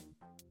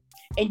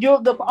 and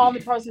you're the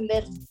only person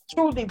that's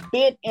truly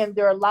been in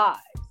their lives?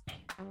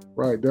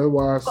 Right. That's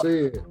why I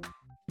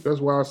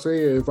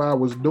said if I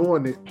was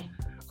doing it,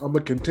 I'm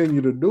gonna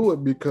continue to do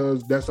it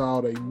because that's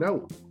all they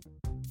know.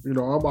 I'm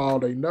all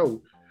they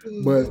know.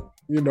 But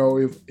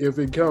if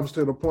it comes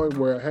to the point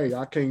where, hey,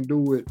 I can't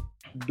do it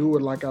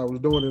like I was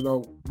doing it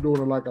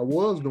like I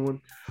was doing,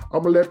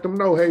 I'm gonna let them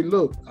know, hey,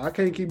 look, I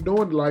can't keep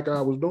doing it like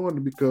I was doing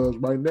it because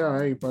right now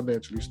I ain't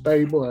financially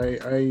stable. I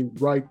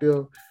ain't right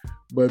there.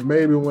 But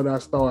maybe when I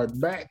start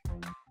back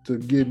to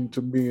getting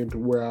to being to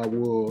where I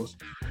was,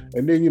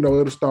 and then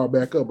it'll start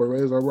back up. But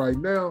as of right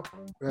now,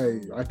 hey,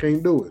 I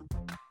can't do it.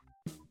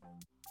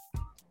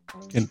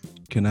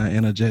 Can I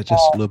interject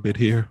just a little bit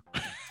here?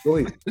 Go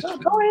ahead.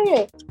 Go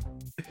ahead.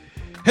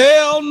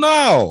 Hell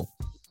no.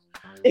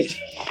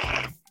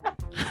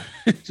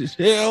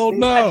 Hell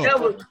no.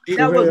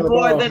 That was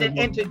more than an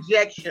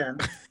interjection.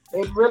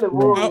 It really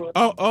was.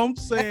 I'm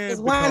saying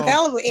it's one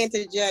hell of an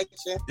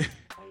interjection.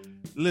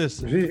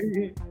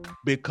 Listen,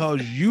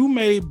 because you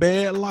made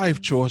bad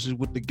life choices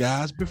with the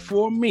guys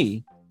before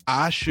me,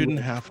 I shouldn't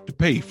have to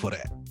pay for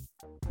that.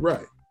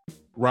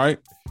 Right?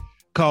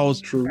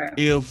 Because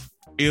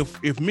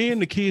if me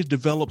and the kids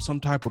develop some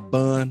type of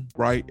bond,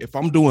 right? If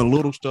I'm doing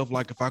little stuff,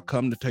 like if I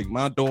come to take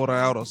my daughter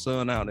out or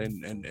son out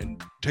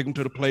and take them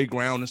to the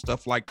playground and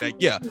stuff like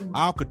that, yeah,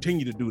 I'll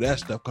continue to do that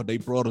stuff because they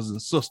brothers and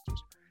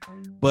sisters.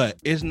 But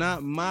it's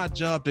not my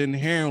job to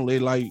inherently,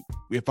 like,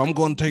 if I'm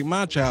going to take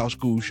my child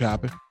school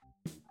shopping,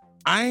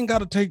 I ain't got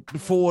to take the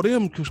four of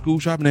them to school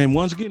shopping. And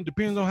once again, it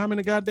depends on how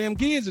many goddamn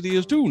kids it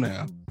is too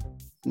now.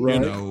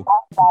 Right. That's what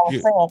I was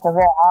saying, because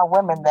there are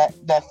women that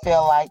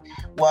feel like,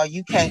 well, if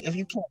you can't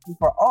do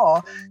for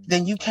all,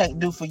 then you can't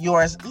do for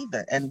yours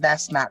either, and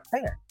that's not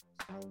fair.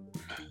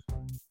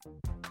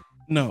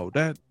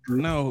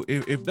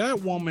 If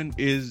that woman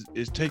is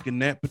taking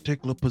that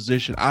particular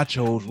position, I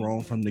chose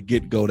wrong from the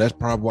get-go. That's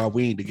probably why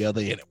we ain't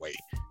together anyway.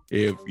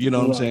 If you know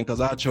what I'm saying,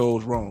 because I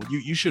chose wrong.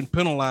 You shouldn't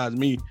penalize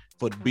me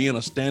for being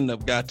a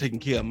stand-up guy taking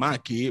care of my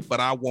kid, but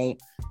I won't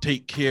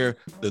take care of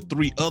the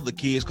three other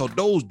kids because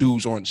those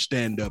dudes aren't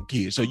stand-up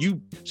kids. So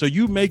you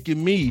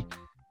making me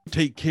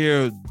take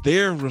care of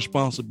their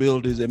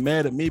responsibilities and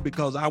mad at me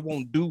because I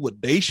won't do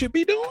what they should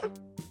be doing?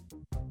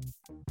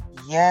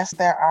 Yes,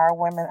 there are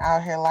women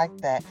out here like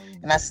that.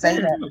 And I say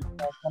that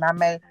because when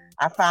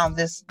I found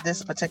this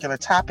particular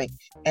topic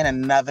in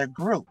another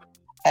group.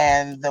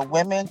 And the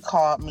women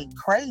called me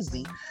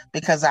crazy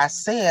because I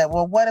said,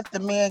 well, what if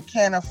the man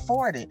can't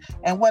afford it?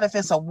 And what if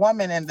it's a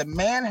woman and the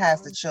man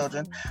has the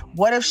children?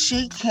 What if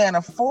she can't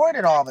afford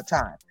it all the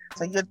time?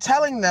 So you're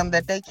telling them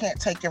that they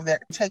can't take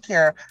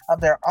care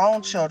of their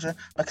own children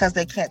because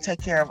they can't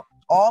take care of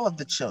all of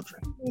the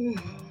children.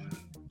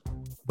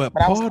 But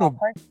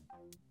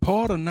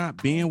part of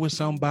not being with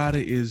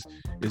somebody is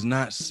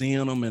not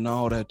seeing them and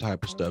all that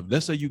type of stuff.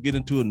 Let's say you get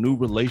into a new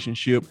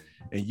relationship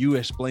and you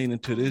explaining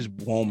to this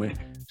woman,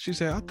 she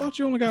said, I thought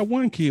you only got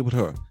one kid with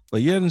her.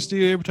 But yet and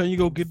still, every time you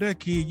go get that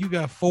kid, you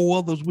got 4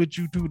 others with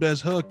you too. That's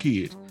her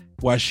kids.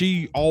 While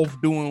she off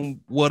doing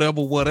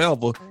whatever,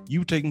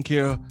 you taking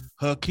care of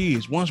her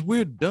kids. Once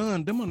we're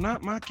done, them are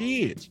not my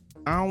kids.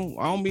 I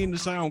don't mean to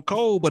sound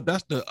cold, but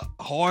that's the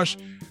harsh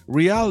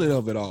reality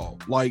of it all.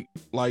 Like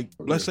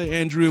let's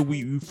say, Andrea,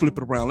 we flip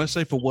it around. Let's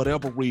say for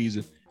whatever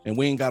reason, and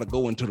we ain't got to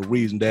go into the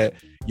reason that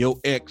your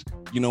ex,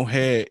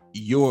 had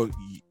your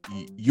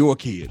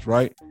kids,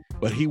 right?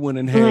 But he went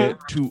and had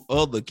 2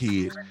 other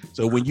kids.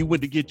 So when you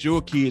went to get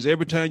your kids,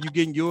 every time you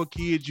getting your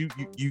kids, you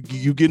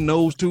getting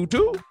those 2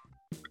 too?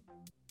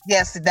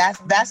 Yes,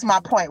 that's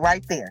my point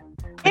right there.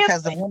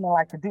 Because the women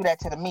like to do that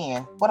to the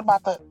men. What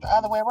about the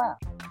other way around?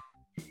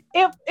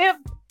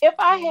 If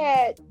I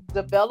had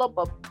developed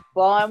a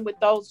bond with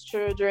those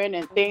children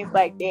and things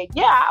like that,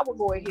 yeah, I would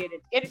go ahead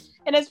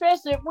and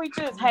especially if we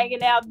just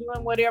hanging out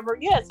doing whatever.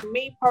 Yes,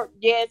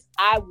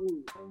 I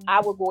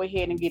would go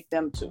ahead and get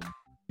them too.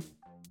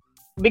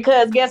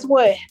 Because guess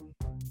what?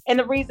 And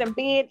the reason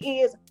being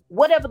is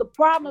whatever the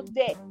problems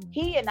that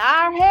he and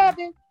I are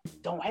having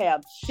don't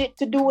have shit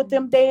to do with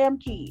them damn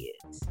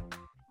kids.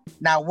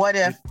 Now, what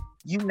if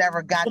you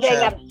never got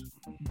to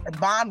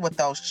bond with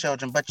those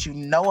children, but you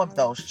know of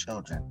those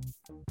children?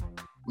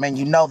 I mean,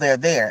 you know they're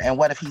there. And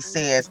what if he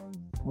says,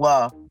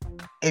 well,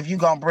 if you're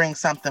going to bring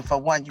something for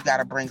one, you got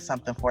to bring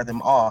something for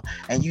them all.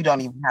 And you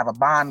don't even have a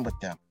bond with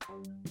them.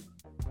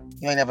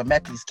 You ain't never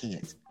met these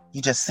kids.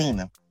 You just seen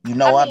them. You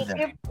know of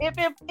them. If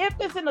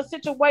it's in a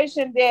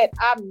situation that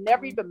I've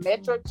never even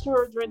met your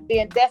children,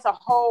 then that's a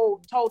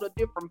whole total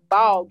different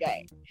ball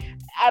game.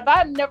 If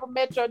I've never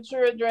met your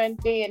children,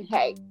 then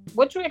hey,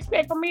 what you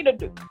expect for me to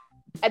do?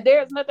 And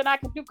there's nothing I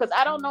can do because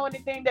I don't know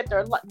anything that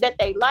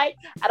they like.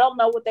 I don't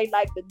know what they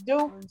like to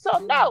do. So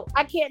no,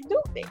 I can't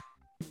do this.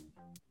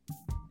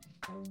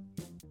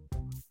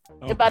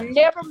 Okay. If I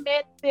never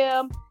met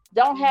them,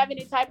 don't have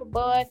any type of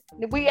bond,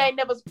 we ain't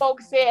never spoke,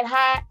 said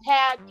hi,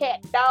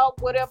 cat, dog,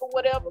 whatever,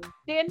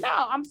 then no,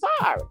 I'm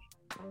sorry.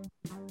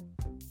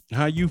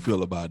 How you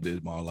feel about this,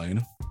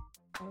 Marlena?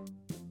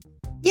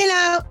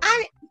 I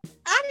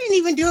didn't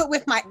even do it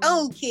with my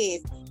own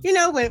kids.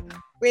 When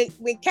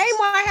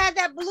Kmart had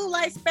that blue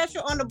light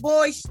special on the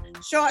boys'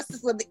 shorts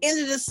for the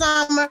end of the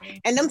summer,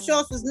 and them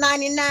shorts was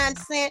 99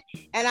 cents,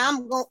 and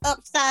I'm going to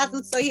upsize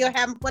them so he'll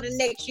have them for the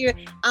next year,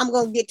 I'm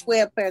going to get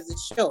 12 pairs of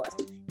shorts,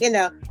 and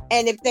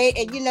if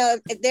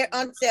they're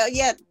on sale,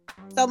 yeah.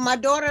 So my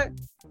daughter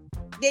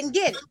didn't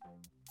get it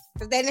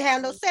because they didn't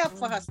have no sale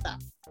for her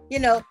stuff,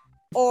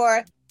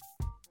 or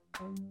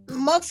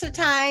most of the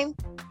time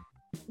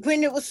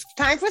when it was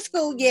time for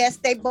school, yes,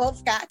 they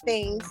both got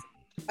things.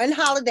 On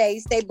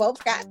holidays, they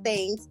both got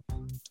things.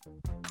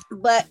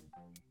 But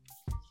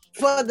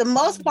for the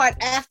most part,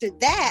 after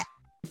that,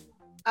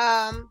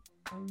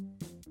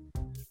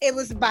 it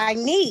was by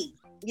need,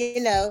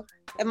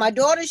 If my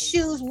daughter's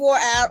shoes wore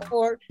out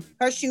or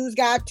her shoes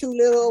got too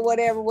little or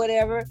whatever,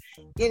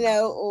 she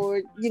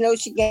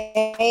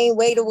gained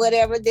weight or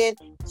whatever, then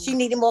she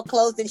needed more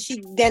clothes then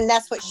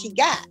that's what she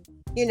got.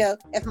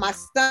 If my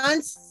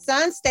son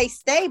stays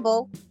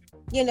stable,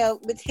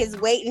 with his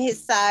weight and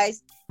his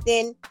size,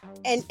 then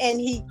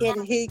and he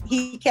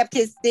kept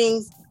his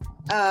things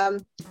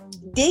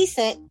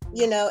decent,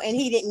 and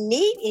he didn't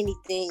need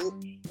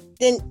anything,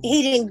 then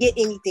he didn't get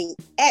anything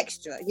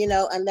extra,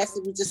 unless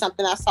it was just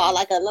something I saw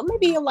like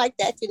maybe he'll like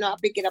that, I'll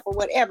pick it up or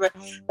whatever.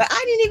 But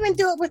I didn't even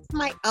do it with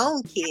my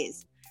own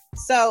kids.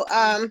 So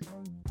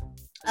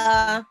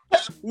no.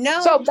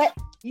 So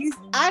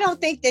I don't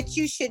think that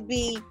you should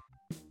be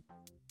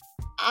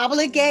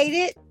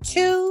obligated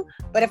to,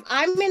 but if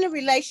I'm in a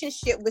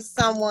relationship with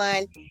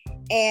someone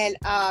and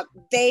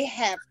they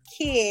have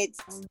kids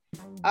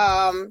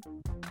that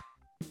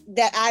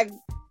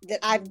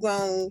I've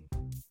grown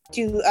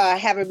to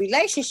have a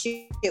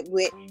relationship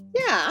with,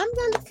 yeah, I'm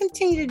going to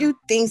continue to do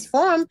things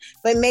for them,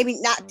 but maybe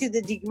not to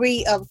the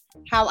degree of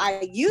how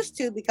I used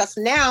to, because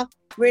now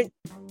we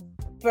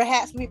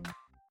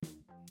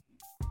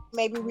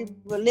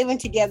were living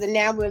together.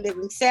 Now we're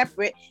living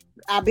separate.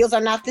 Our bills are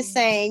not the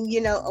same,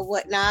 or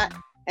whatnot.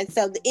 And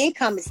so the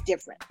income is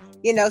different,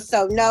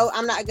 so no,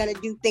 I'm not going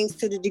to do things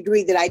to the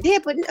degree that I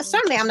did, but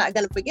certainly I'm not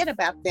going to forget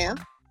about them.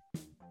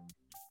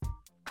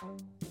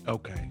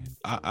 Okay.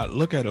 I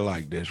look at it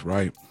like this,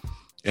 right?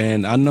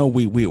 And I know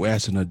we were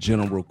asking a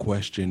general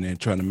question and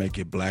trying to make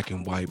it black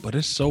and white, but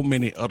there's so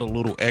many other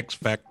little X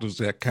factors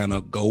that kind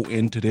of go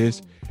into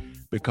this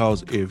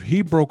Because if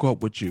he broke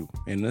up with you,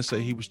 and let's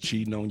say he was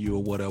cheating on you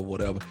or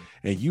whatever,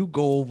 and you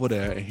go over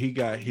there and he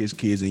got his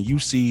kids, and you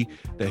see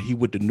that he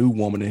with the new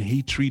woman and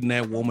he treating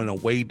that woman a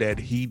way that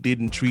he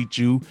didn't treat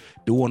you,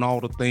 doing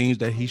all the things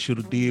that he should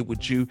have did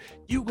with you,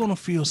 you're gonna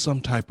feel some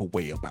type of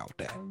way about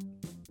that.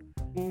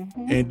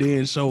 And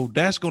then so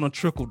that's gonna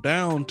trickle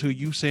down to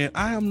you saying,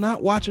 I am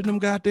not watching them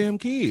goddamn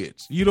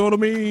kids. You know what I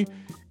mean?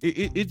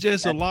 It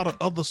just a lot of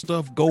other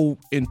stuff go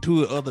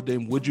into it other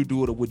than would you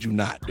do it or would you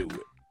not do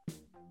it.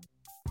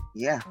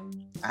 Yeah,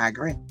 I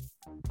agree.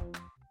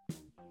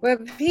 Well,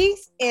 if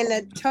he's in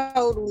a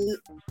total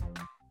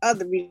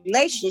other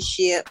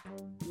relationship,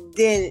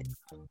 then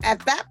at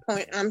that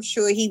point, I'm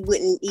sure he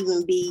wouldn't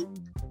even be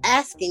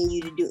asking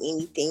you to do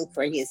anything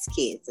for his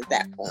kids at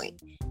that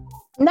point.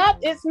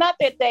 It's not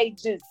that they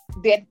just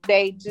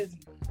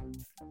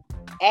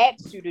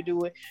ask you to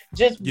do it.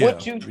 Just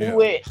what you do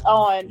it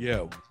on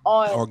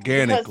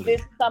organically. Because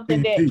it's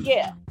something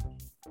that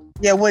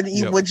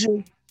Would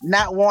you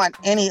not want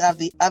any of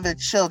the other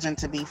children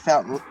to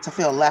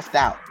feel left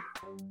out?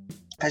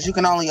 Because you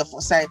can only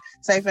afford, say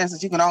for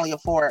instance, you can only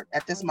afford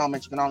at this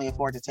moment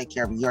to take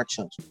care of your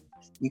children.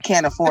 You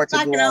can't afford to.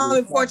 If I can only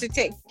afford to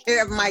take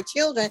care of my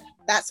children,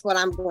 that's what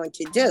I'm going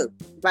to do.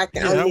 If I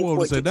can only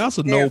afford to that's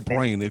a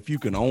no-brainer. If you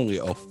can only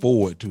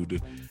afford to do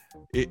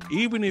it,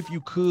 even if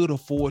you could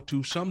afford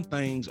to, some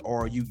things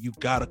are you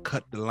gotta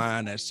cut the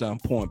line at some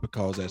point,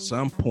 because at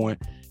some point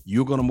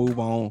you're gonna move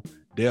on.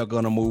 They're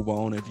gonna move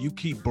on. If you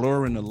keep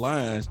blurring the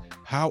lines,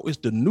 how is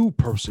the new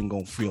person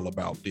gonna feel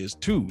about this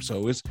too?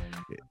 So it's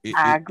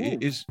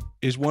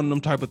one of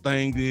them type of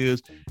things.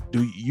 Is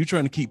do you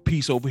trying to keep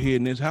peace over here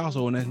in this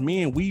household? And as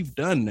men, we've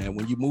done that.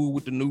 When you move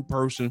with the new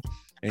person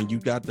and you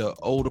got the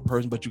older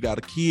person, but you got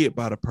a kid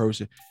by the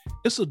person,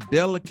 it's a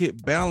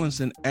delicate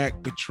balancing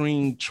act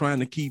between trying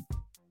to keep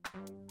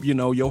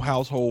your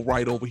household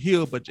right over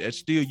here, but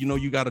still,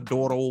 you got a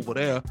daughter over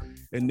there.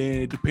 And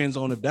then it depends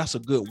on if that's a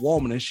good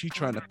woman and she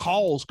trying to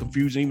cause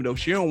confusion, even though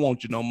she don't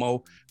want you no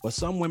more. But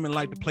some women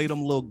like to play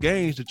them little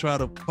games to try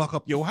to fuck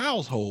up your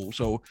household.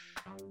 So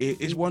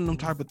it's one of them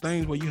type of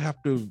things where you have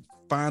to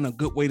find a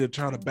good way to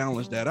try to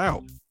balance that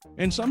out.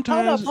 And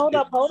sometimes hold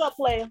up,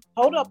 player.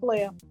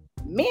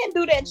 Men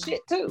do that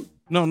shit too.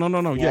 No.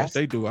 Yes,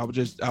 they do. I was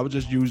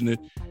just using it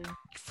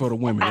for the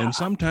women. And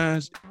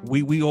sometimes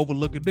we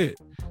overlook it.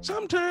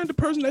 Sometimes the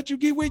person that you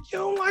get with, you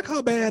don't like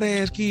her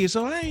badass kids,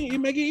 so it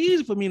make it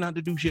easy for me not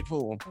to do shit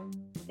for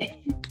them.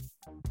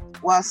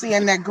 Well, see,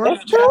 in that group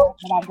that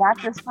I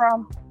got this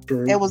from,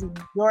 it was a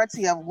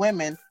majority of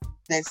women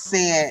that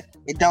said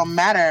it don't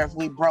matter if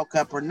we broke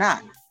up or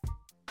not.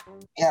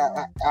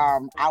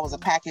 I was a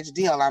package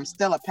deal. I'm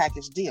still a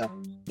package deal.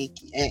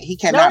 He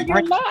cannot. No,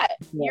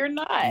 you're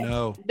not.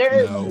 No.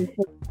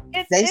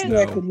 They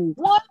said to me,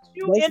 once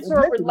you enter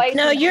a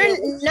relationship.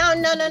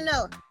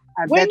 No.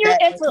 Once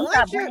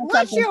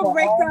you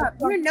break up,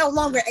 you're no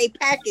longer a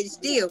package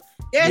deal.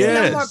 There's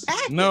no more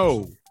package.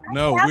 No,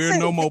 we're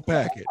no more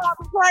package.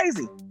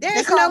 Crazy.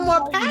 There's no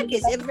more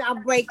package if I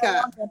break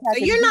up. So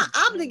you're not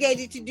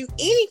obligated to do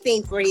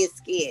anything for his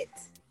kids.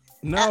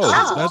 No,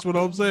 that's what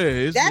I'm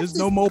saying. It's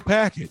no more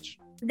package.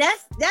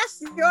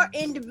 That's your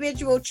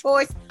individual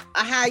choice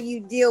of how you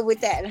deal with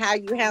that and how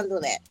you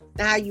handle that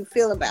and how you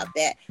feel about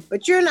that.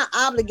 But you're not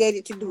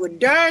obligated to do a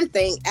darn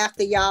thing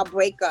after y'all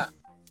break up,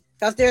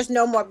 because there's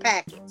no more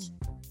package.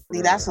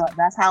 See, that's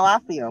how I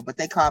feel. But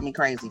they called me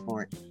crazy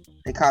for it.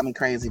 They called me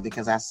crazy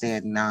because I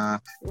said, nah.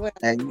 Well,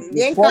 they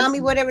can call me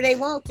whatever they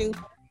want to.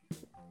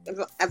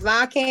 If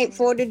I can't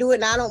afford to do it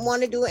and I don't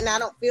want to do it and I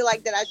don't feel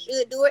like that I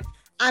should do it,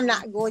 I'm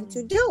not going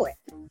to do it.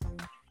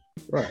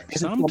 Right.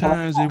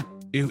 Sometimes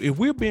if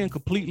we're being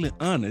completely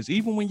honest,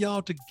 even when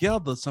y'all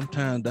together,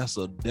 sometimes that's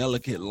a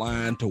delicate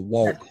line to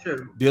walk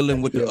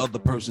dealing with the other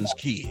person's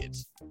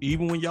kids.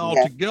 Even when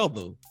y'all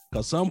together,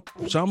 because some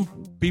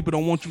people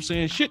don't want you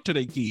saying shit to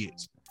their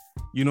kids.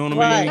 You know what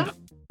I mean?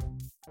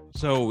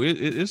 So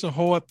it's a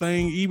hard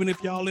thing, even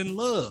if y'all in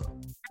love.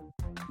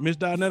 Miss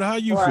Donetta, how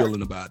you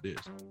feeling about this?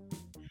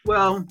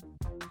 Well,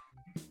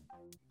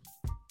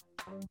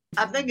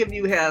 I think if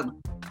you have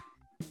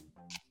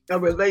a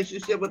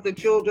relationship with the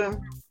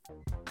children,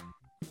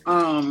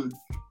 I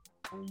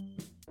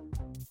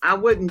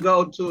wouldn't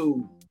go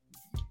to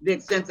the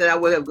extent that I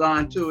would have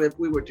gone to if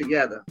we were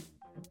together.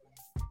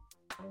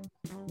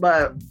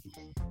 But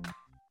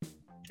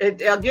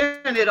it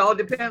all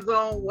depends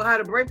on how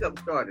the breakup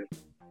started.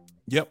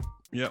 Yep.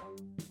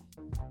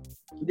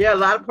 There are a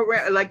lot of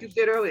like you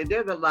said earlier,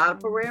 there's a lot of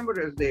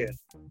parameters there.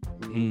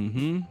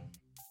 Mm-hmm.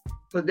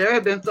 But there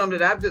have been some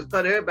that I've just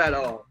cut everybody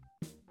off.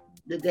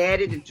 The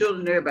daddy, the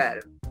children,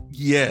 everybody.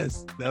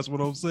 Yes, that's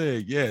what I'm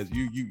saying. Yes,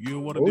 you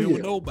don't want to deal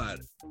with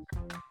nobody.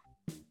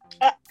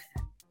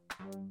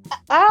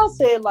 I'll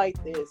say it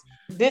like this.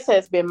 This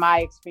has been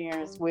my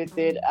experience with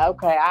it.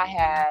 Okay, I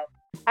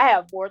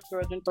have 4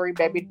 children, 3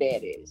 baby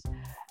daddies.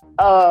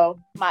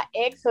 My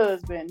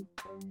ex-husband,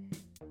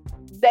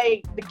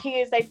 the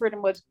kids, they pretty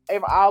much,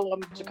 all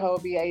of them,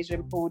 Jacoby,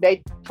 Asian Pooh,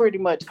 they pretty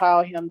much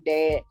call him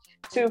dad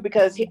too,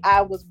 because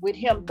I was with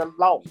him the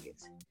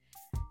longest.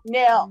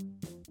 Now,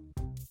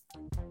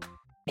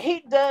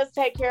 he does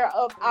take care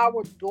of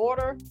our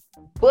daughter,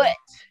 but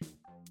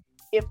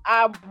if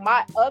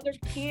my other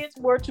kids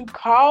were to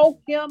call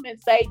him and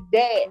say,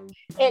 Dad,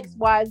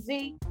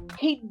 XYZ,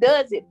 he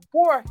does it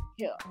for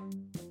them.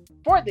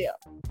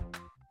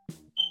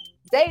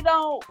 They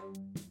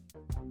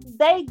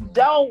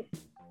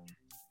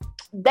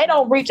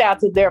don't reach out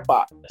to their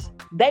fathers.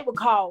 They will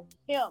call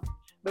him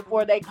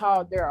before they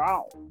call their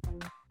own.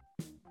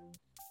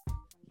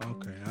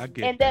 Okay, I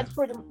get and that.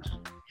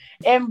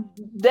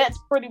 That's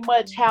pretty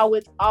much how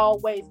it's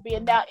always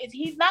been. Now,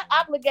 he's not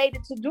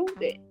obligated to do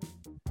that.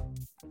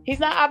 He's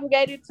not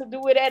obligated to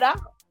do it at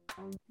all.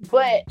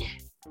 But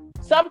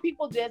some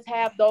people just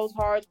have those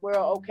hearts where,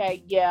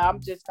 okay, yeah,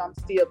 I'm just going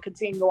to still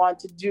continue on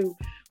to do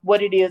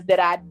what it is that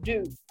I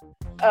do.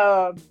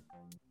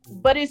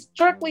 But it's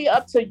strictly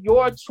up to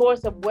your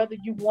choice of whether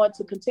you want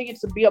to continue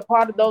to be a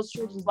part of those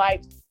children's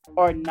lives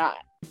or not.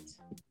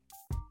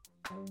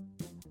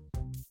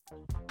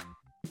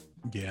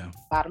 Yeah.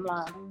 Bottom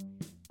line.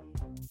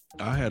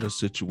 I had a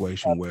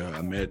situation where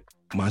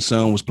my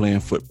son was playing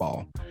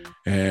football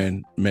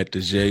and met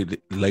this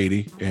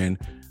lady, and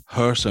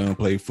her son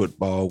played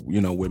football,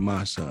 with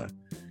my son.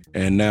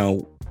 And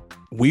now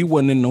we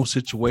wasn't in no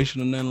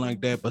situation or nothing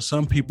like that, but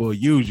some people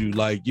use you,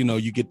 like,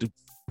 you get to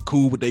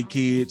cool with their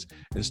kids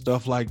and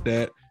stuff like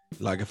that.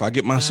 Like if I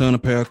get my son a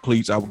pair of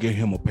cleats, I will get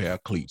him a pair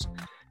of cleats.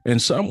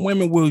 And some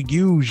women will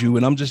use you,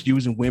 and I'm just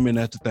using women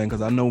as the thing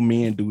because I know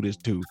men do this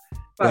too.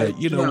 But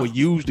will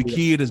use the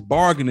kid as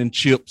bargaining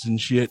chips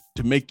and shit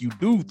to make you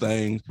do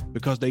things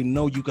because they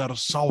know you got a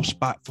soft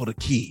spot for the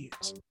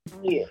kids.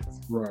 Yes.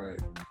 Right.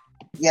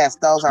 Yes,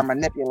 those are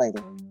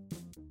manipulated.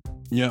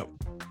 Yep.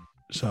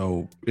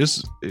 So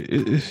it's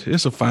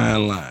a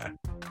fine line.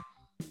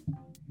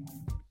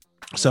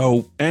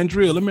 So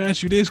Andrea, let me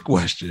ask you this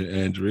question,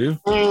 Andrea.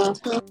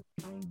 Mm-hmm.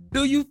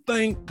 Do you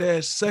think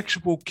that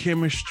sexual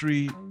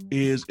chemistry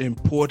is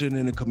important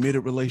in a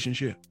committed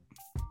relationship?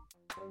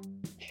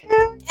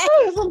 That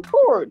is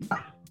important.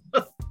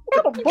 What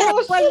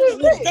bullshit is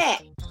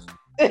that?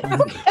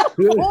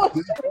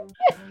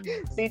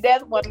 See,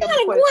 that's one of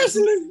the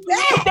questions.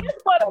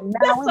 That's what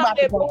now we about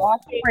to go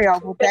off the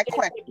rails with that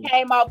question.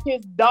 Came off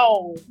his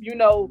dome,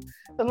 So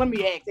let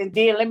me ask, and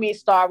then let me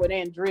start with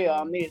Andrea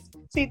on this.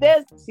 See,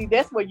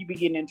 that's where you be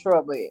getting in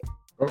trouble at.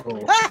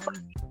 Uh-oh.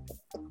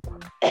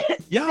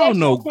 Y'all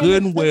know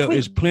good and well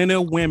there's plenty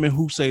of women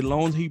who say,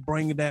 long as he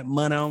bringing that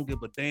money, I don't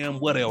give a damn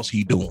what else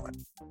he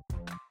doing.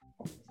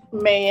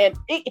 Man,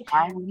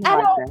 I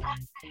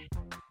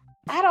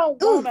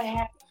don't want to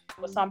have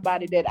with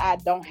somebody that I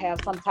don't have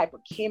some type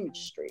of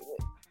chemistry with.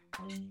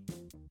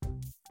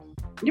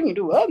 You can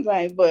do other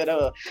things, but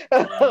that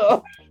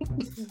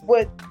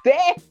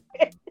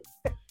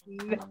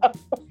no.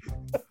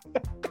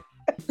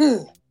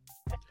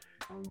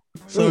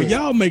 So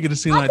y'all making it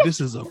seem like this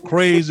is a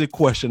crazy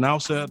question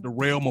outside the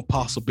realm of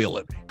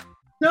possibility.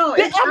 No,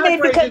 it's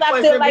because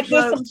I feel like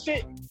there's some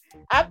shit.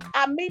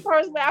 Me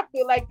personally, I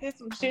feel like there's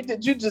some shit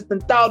that you just done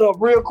thought of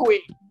real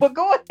quick. But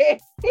go ahead.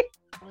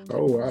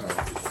 Oh wow!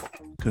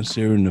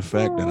 Considering the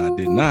fact that I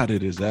did not,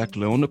 it is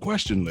actually on the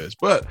question list.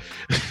 But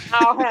I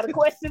don't have the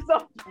questions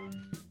on.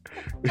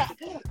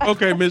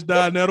 Okay, Miss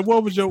Dianetta,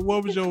 what was your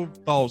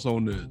thoughts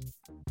on this?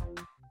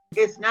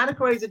 It's not a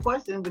crazy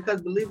question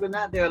because, believe it or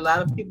not, there are a lot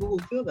of people who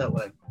feel that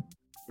way.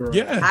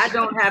 Yeah, I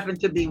don't happen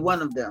to be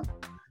one of them.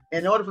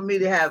 In order for me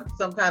to have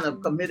some kind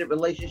of committed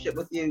relationship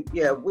with you,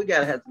 yeah, we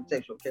gotta have some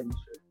sexual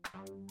chemistry.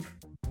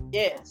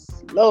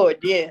 Yes, Lord,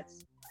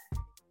 yes.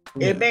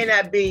 It may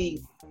not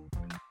be.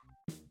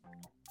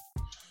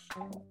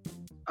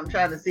 I'm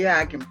trying to see how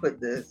I can put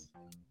this.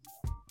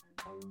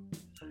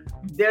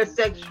 Their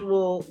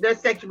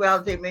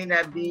sexuality may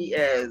not be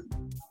as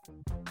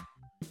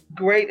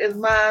great as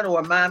mine,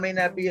 or mine may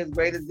not be as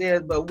great as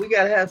theirs, but we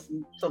gotta have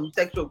some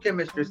sexual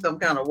chemistry some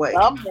kind of way.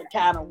 Some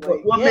kind of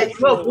way.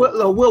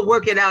 We'll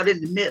work it out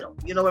in the middle.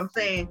 You know what I'm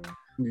saying?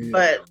 Yeah.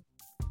 But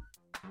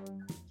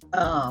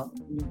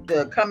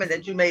the comment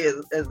that you made,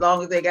 as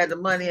long as they got the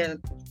money,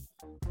 and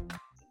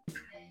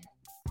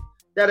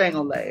that ain't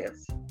gonna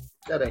last.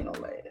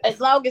 As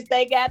long as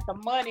they got the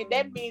money,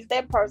 that means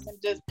that person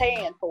just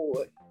paying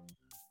for it.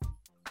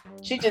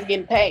 She just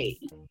getting paid.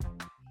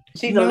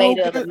 She's a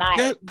lady of the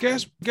night.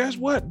 Guess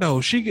what though?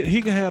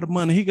 He can have the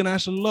money. He can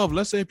actually love.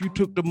 Let's say if you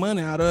took the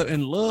money out of it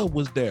and love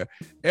was there.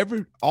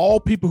 All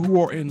people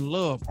who are in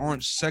love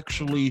aren't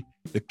sexually.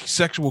 The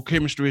sexual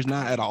chemistry is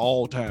not at an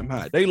all-time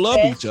high. They love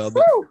each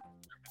other. True.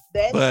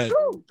 That's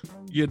true.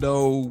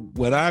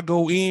 When I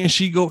go in,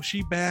 she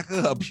back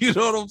up. You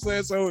know what I'm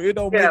saying? So it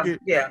don't make it.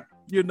 Yeah.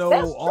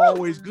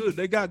 Always good.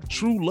 They got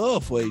true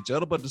love for each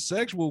other, but the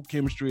sexual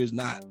chemistry is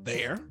not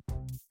there.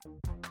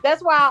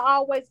 That's why I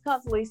always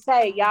constantly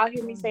say, y'all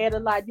hear me say it a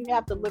lot, you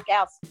have to look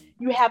out.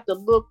 You have to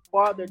look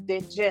farther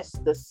than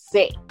just the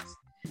sex.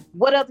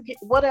 What are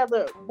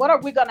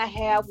we gonna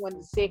have when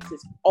the sex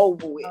is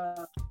over with?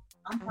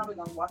 I'm probably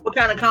gonna watch. What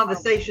kind of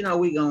conversation are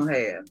we gonna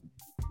have?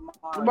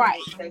 Right.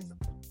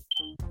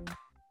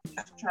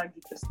 trying to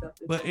get your stuff.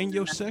 But in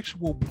your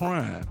sexual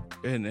prime,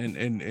 and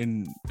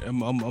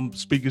I'm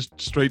speaking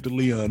straight to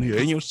Leon here.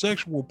 In your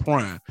sexual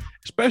prime,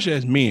 especially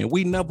as men,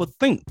 we never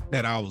think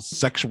that our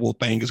sexual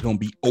thing is gonna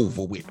be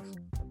over with.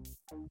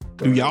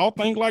 Do y'all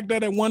think like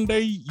that? That one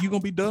day you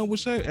gonna be done with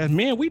sex? As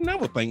men, we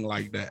never think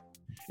like that.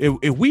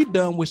 If we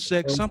done with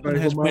sex, something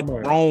has went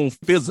wrong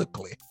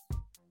physically.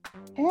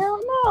 Hell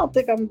no, I don't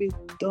think I'm gonna be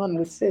done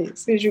with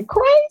sex. Is you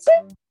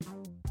crazy?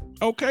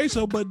 Okay,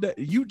 so but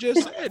you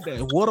just said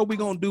that. What are we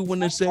gonna do when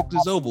the sex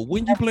is over?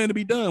 When you plan to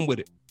be done with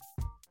it?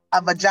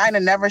 A vagina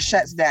never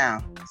shuts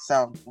down,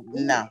 so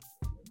no.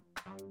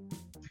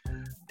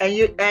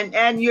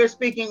 And you're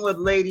speaking with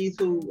ladies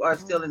who are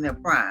still in their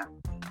prime.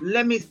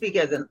 Let me speak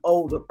as an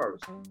older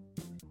person.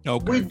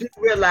 Okay. We do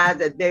realize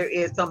that there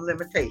is some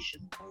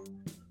limitation,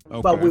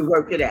 but we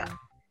work it out.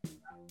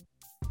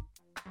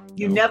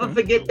 You never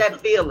forget that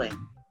feeling.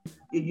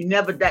 You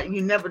don't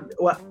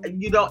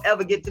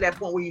ever get to that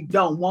point where you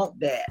don't want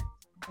that.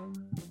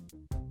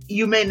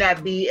 You may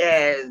not be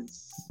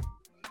as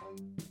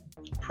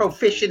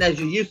proficient as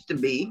you used to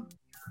be,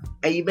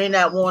 and you may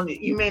not want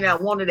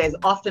it as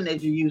often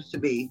as you used to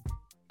be.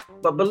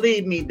 But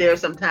believe me, there are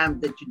some times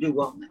that you do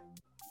want it.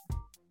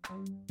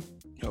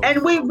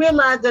 And we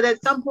realize that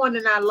at some point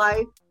in our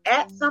life,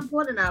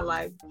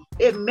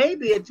 it may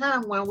be a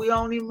time when we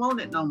don't even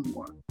want it no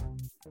more.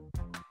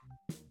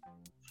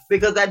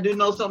 Because I do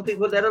know some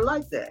people that are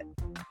like that.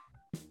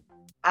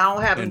 I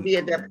don't happen to be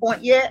at that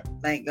point yet,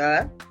 thank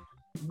God.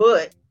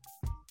 But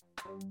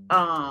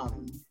I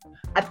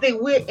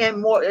think we're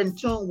more in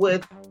tune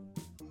with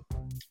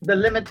the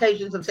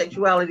limitations of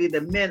sexuality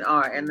than men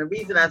are. And the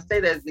reason I say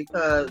that is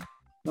because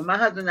when my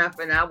husband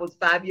and I was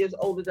 5 years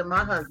older than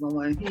my husband,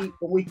 when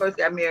we first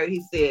got married,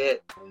 he said,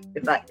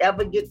 if I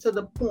ever get to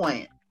the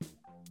point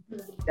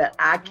that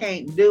I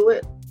can't do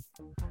it,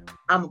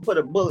 I'm gonna put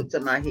a bullet to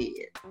my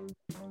head.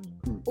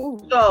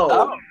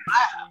 So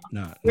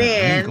I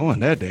ain't going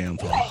that damn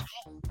far.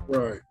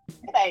 Right.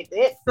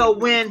 So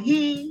when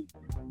he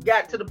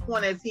got to the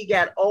point as he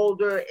got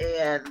older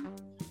and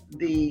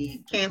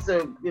the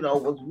cancer,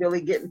 was really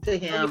getting to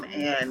him,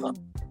 and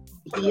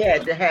he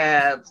had to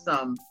have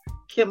some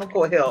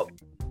chemical help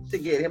to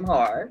get him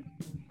hard,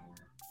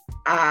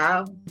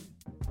 I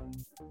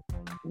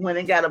went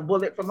and got a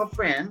bullet from a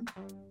friend,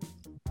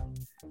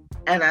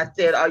 and I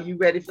said, "Are you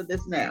ready for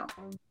this now?"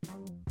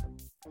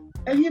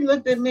 And he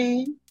looked at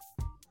me.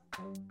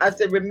 I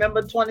said,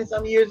 "Remember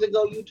 20-some years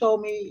ago you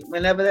told me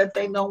whenever that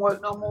thing don't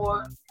work no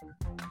more,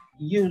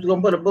 you was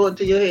gonna put a bullet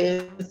to your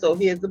head, so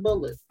here's the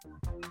bullet."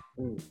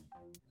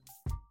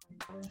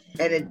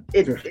 And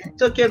it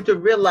took him to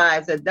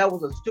realize that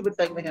was a stupid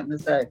thing for him to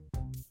say.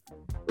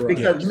 Right.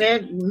 Because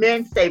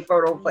men stay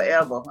fertile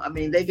forever. I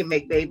mean, they can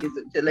make babies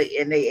until they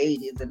in their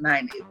 80s and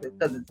 90s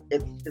because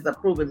it's a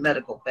proven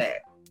medical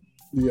fact.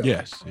 Yeah.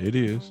 Yes, it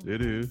is.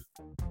 It is.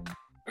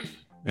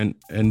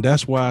 And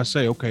that's why I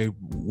say, okay,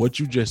 what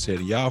you just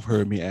said, y'all have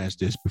heard me ask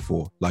this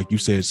before. Like you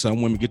said,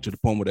 some women get to the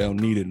point where they don't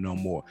need it no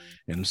more.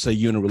 And say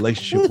you're in a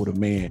relationship with a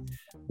man.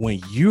 When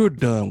you're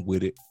done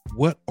with it,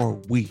 what are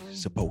we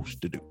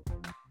supposed to do?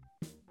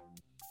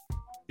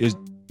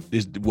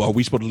 Are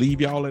we supposed to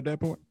leave y'all at that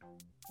point?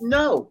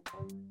 No.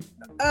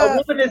 A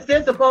woman is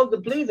still supposed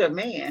to please her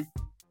man.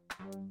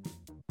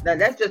 Now,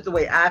 that's just the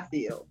way I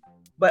feel.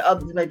 But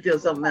others may feel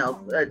something else.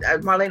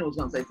 Marlene was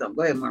going to say something.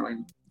 Go ahead,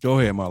 Marlene. Go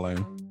ahead,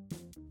 Marlene.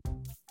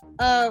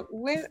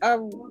 When are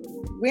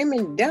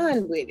women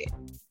done with it?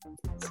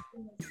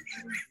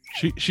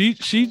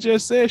 She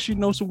just said she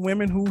knows some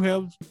women who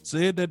have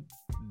said that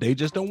they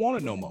just don't want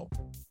it no more.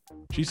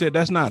 She said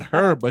that's not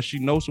her, but she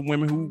knows some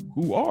women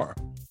who are.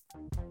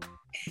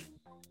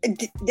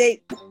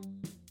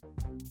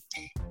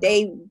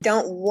 They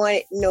don't want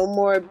it no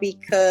more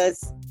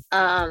because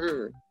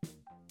of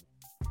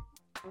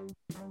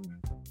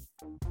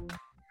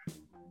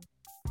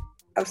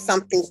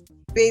something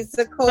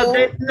physical.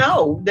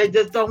 They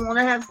just don't want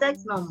to have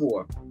sex no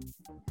more.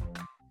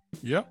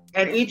 Yeah.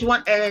 And each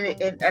one,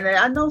 and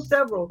I know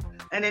several,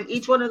 and in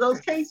each one of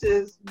those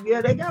cases,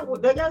 yeah, they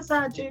got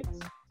side chicks.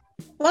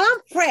 Well,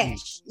 I'm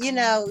fresh,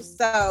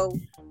 so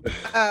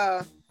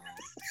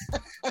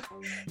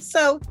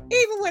so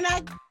even when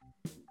I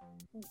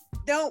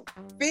don't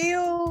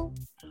feel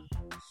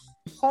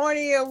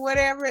horny or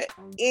whatever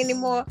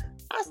anymore,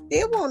 I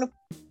still want to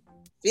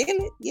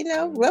feel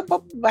it, rub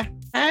up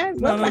behind.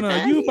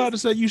 No. You about to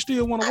say you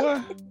still want to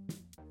what?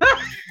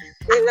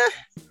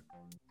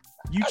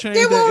 You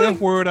changed that F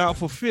word out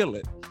for feel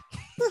it.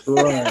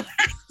 Right.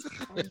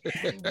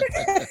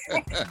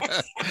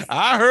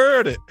 I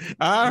heard it.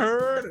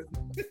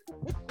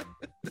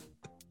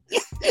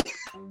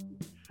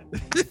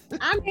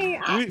 I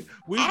mean,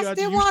 we I got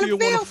still you. want Still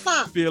to feel want to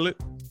something. feel it.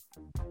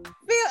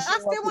 I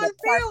still want to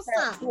feel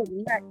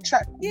something.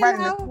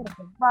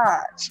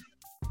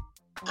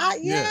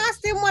 Yes. I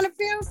still want to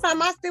feel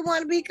something. I still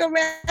want to be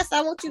caressed.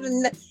 I want you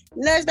to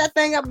nudge that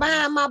thing up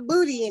behind my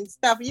booty and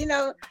stuff. There you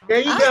go.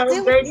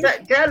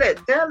 Tell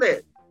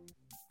it.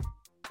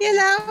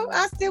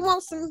 I still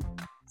want some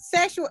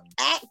sexual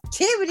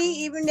activity,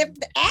 even if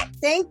the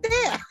act ain't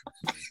there.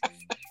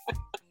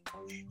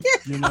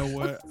 You know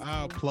what?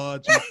 I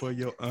applaud you for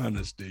your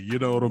honesty. You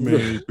know what I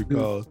mean?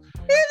 Because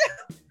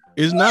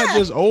it's not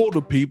just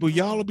older people.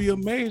 Y'all will be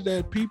amazed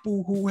that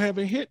people who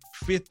haven't hit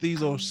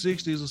 50s or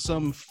 60s or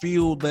something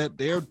feel that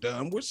they're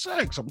done with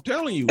sex. I'm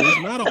telling you,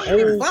 it's not an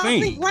old Bump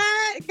and thing.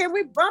 grind? Can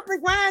we bump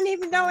and grind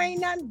even though ain't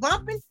nothing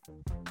bumping?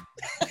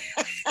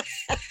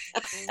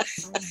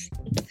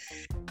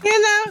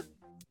 You know?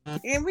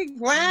 Can we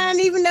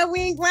grind even though we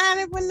ain't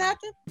grinding for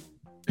nothing?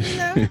 You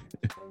know?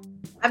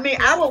 I mean,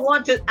 I would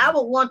want to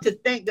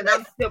think that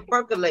I'm still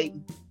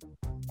percolating.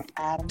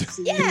 I don't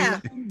see Yeah.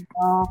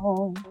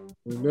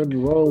 There's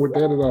nothing wrong with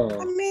that at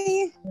all. I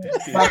mean,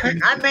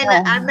 I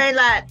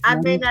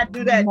may not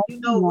do that.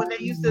 You know, when they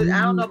used to,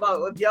 I don't know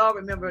about if y'all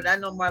remember it. I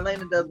know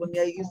Marlena does, when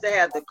they used to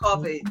have the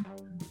coffee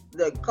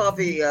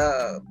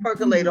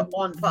percolator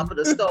on top of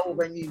the stove,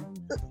 and you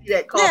see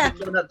that coffee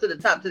going up to the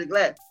top to the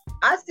glass.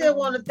 I still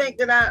want to think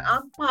that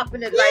I'm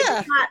popping it like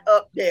it's hot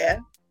up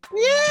there.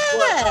 yeah.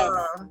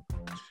 But,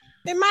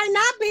 It might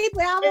not be,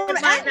 but I want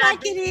to act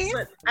like it is.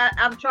 But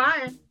I'm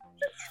trying.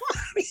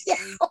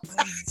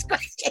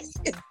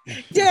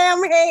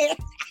 Damn head.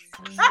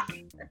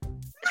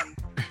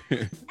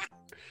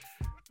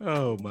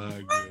 Oh my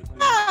goodness.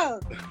 Oh,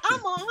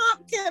 I'm gonna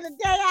hump till the day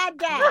I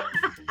die.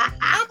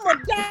 I'm gonna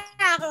die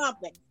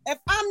humping. If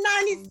I'm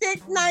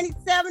 96,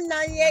 97,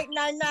 98,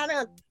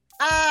 99,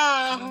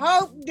 I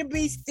hope to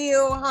be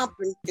still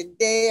humping the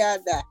day I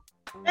die.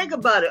 Think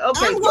about it.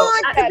 Okay, I'm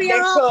going to be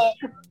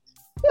humping.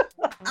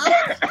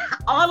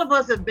 all of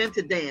us have been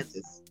to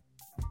dances,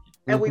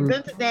 and we've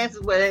been to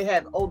dances where they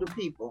have older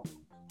people.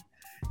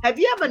 Have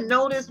you ever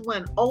noticed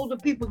when older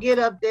people get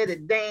up there to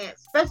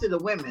dance, especially the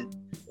women,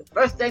 the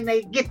first thing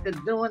they get to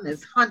doing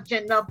is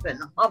hunching up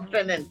and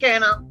humping and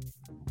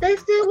they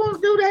still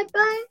won't do that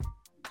thing.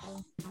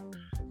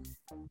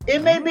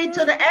 It may be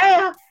to the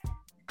air,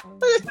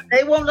 but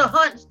they want to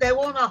hunch, they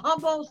want to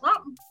hump on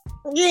something.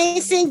 You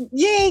ain't seen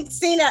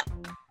that.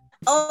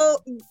 Oh,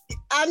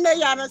 I know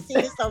y'all done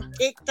seen this on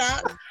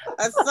TikTok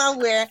or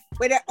somewhere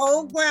where that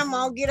old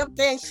grandma get up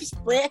there and she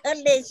spread her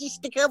legs, she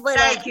stick her butt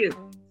out.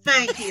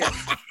 Thank you.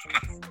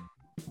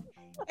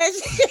 And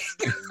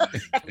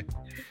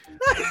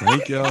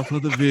Thank y'all for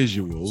the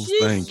visuals.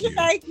 Thank you.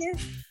 shaking.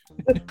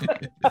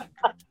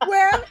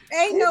 Well,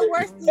 ain't no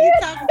worse than you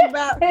talking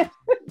about.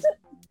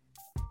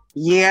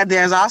 Yeah,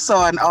 there's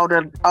also an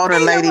older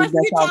Ain't lady no worse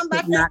than you that's talking on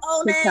about that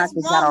old TikTok ass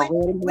that got a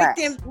woman red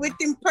and black. with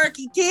them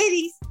perky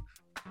titties.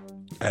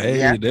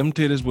 Hey, them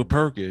titties were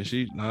perky.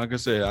 She, like I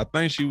said, I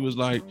think she was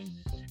like,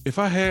 if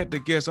I had to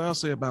guess, I'll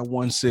say about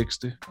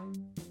 160.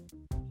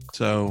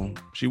 So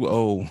she was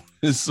old.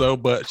 So,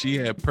 but she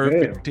had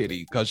perfect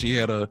titty because she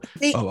had a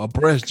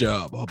breast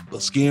job. Her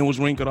skin was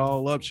wrinkled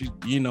all up. She,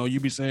 you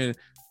be saying,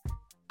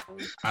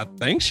 I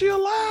think she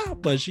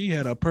alive, but she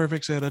had a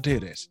perfect set of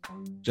titties.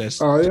 Just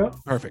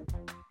perfect.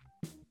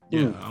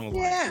 Yeah, I was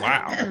like,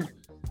 wow.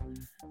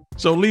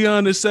 So,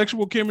 Leon, is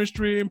sexual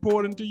chemistry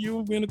important to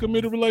you in a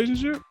committed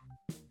relationship?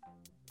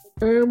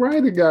 Damn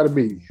right it gotta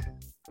be.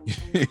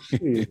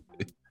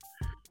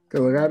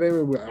 Cause I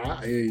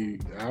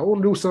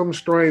want to do something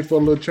strange for a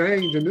little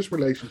change in this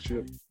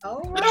relationship.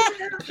 All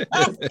right.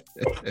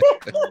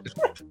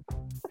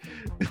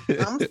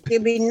 I'm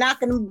still be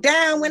knocking them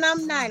down when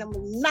I'm not. I'm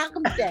gonna knock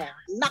them down.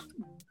 Knock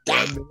them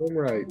down. Damn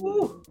right.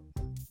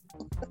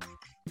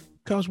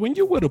 Because when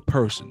you're with a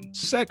person,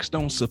 sex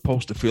don't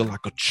supposed to feel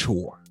like a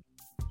chore.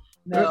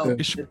 No,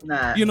 it's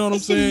not. You know what I'm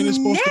saying? It's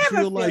supposed to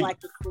feel like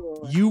a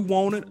chore. You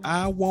want it,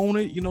 I want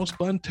it,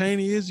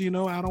 spontaneous. I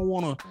don't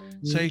want to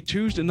say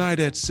Tuesday night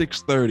at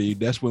 6:30.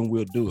 That's when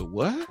we'll do it.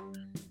 What?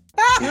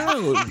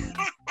 But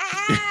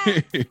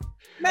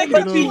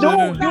you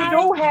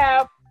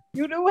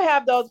do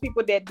have those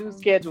people that do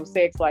schedule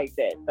sex like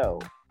that,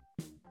 though.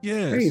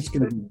 Yes.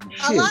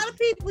 A lot of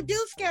people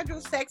do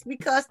schedule sex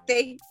because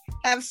they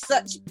have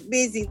such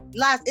busy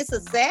lives. It's a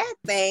sad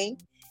thing,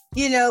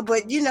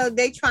 but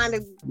they trying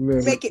to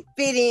make it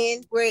fit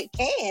in where it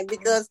can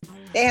because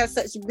they have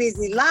such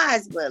busy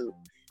lives. But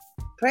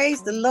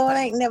praise the Lord,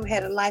 I ain't never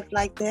had a life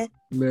like that.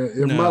 Man,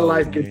 if my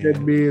life gets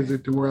that busy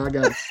to where I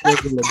got to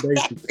schedule a day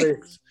for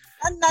sex,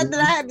 not that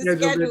I had to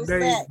schedule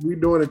sex. We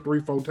doing it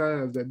 3-4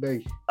 times that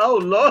day. Oh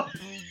Lord.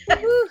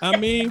 I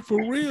mean,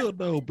 for real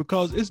though,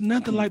 because it's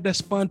nothing like that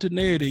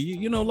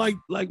spontaneity. Like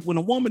when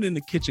a woman in the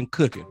kitchen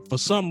cooking, for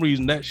some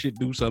reason that shit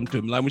do something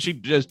to me. Like when she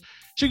could just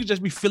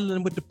be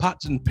fiddling with the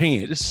pots and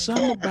pans. There's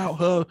something about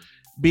her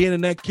being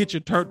in that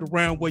kitchen turned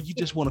around where you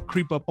just want to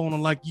creep up on her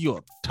like you're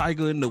a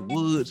tiger in the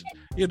woods,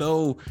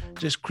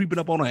 just creeping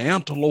up on an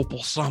antelope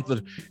or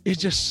something.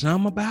 It's just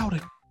something about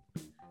it.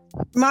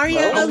 Mario,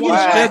 I want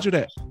to schedule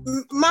that.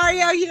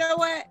 Mario, you know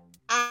what?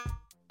 I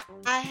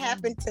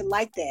happen to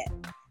like that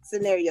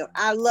scenario.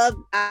 I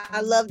loved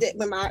it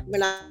when I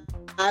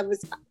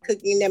was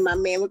cooking and my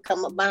man would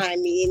come up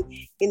behind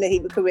me and he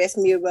would caress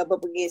me or rub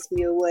up against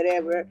me or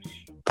whatever.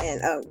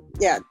 And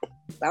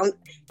I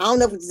don't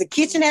know if the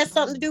kitchen has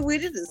something to do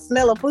with it. The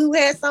smell of food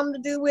has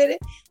something to do with it.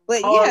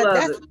 But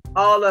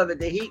all of it.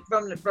 The heat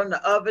from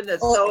the oven, the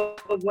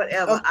stove,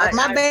 whatever.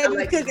 My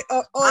baby cooking,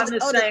 or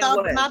the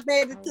thought way. My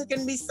baby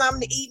cooking me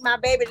something to eat. My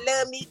baby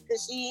love me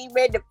because she ain't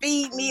ready to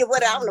feed me or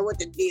whatever. I don't know what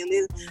the deal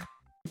is.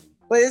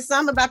 But it's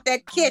something about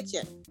that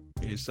kitchen.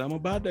 It's something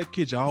about that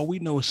kitchen. All we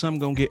know is something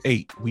gonna get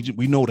ate.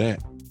 We know that.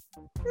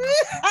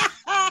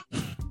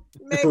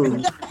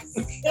 Maybe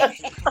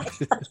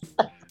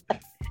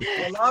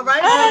well, all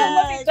right.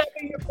 Let me jump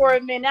in here for a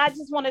minute. I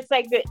just want to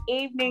say good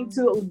evening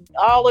to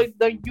all of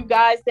you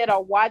guys that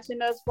are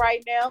watching us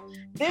right now.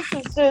 This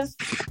is just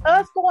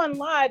us going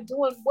live,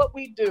 doing what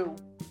we do.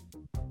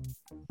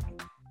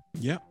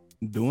 Yep,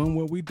 doing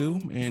what we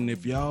do. And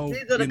if y'all,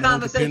 these are the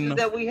conversations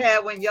that we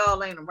have when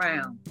y'all ain't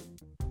around.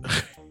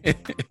 And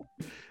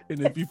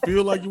if you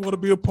feel like you want to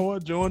be a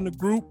part, join the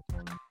group.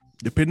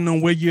 Depending on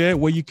where you're at,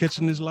 where you're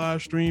catching this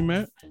live stream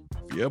at.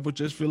 If you ever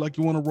just feel like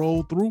you want to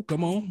roll through,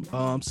 come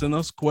on. Send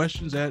us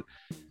questions at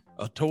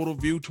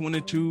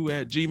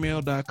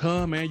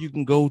totalview22@gmail.com, and you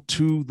can go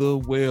to the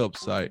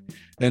website.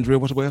 Andrea,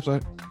 what's the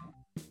website?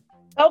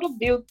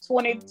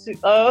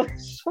 Totalview22.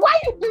 Why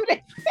you do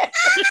that?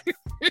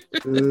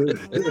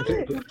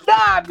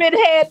 I've been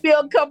had me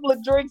a couple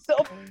of drinks. So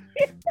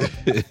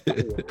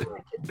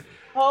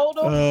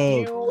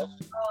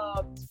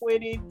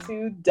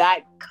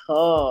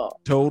totalview22.com.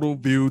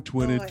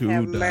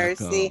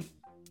 Totalview22.com.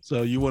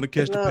 So you want to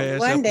catch the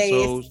past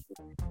episodes?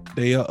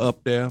 They are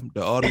up there,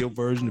 the audio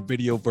version, the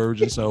video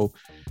version. So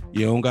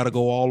you don't got to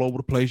go all over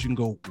the place. You can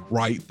go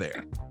right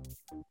there.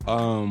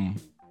 And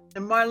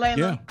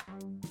Marlena,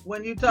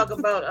 when you talk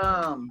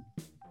about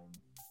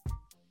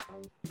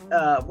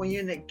when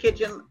you're in the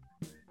kitchen,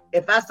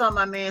 if I saw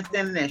my man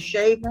standing there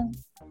shaving,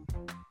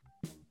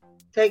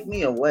 take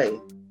me away.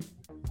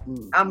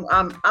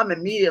 I'm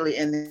immediately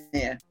in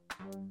there.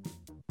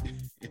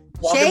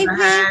 Walking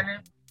behind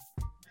him.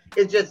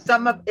 It's just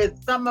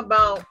something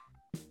about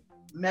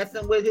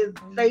messing with his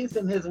face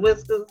and his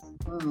whiskers.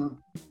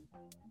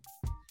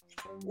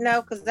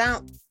 No, because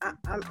I'm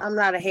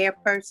not a hair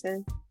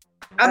person.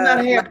 I'm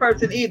not a hair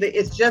person either.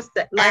 It's just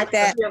the act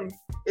of him.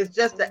 It's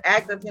just the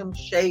act of him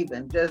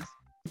shaving just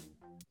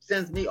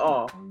sends me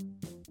off.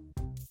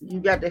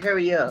 You got to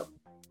hurry up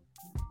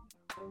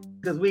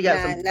because we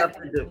got some stuff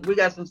to do. We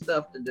got some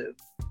stuff to do.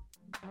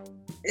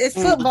 It's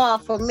football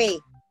for me.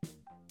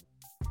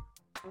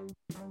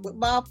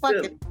 Football,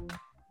 fucking.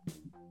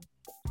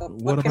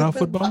 What about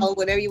football?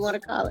 Whatever you want to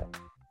call it.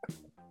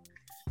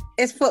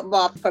 It's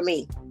football for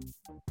me.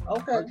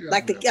 Okay.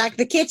 Like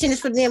the kitchen is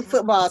for them.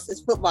 Footballs.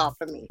 It's football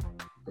for me.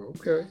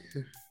 Okay.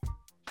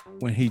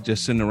 When he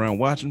just sitting around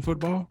watching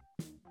football?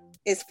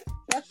 It's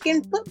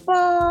fucking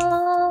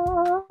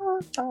football.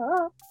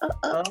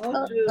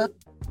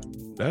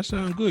 That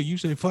sounds good. You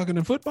say fucking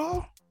in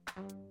football?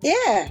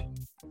 Yeah.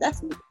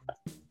 That's, man,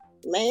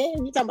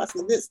 you talking about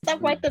some good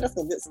stuff right there. That's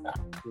some good stuff.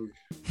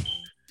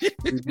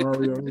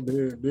 Mario,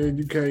 then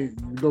you can't,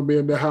 you're gonna be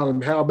in there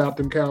hollering, how about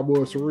them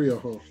Cowboys for real,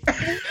 huh?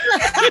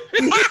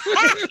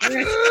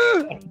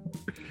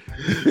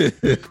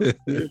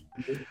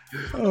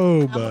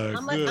 Oh my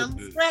I'm a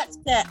scratch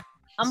cat.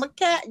 I'm a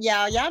cat,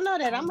 y'all. Y'all know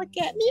that. I'm a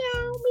cat.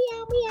 Meow,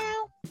 meow,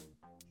 meow.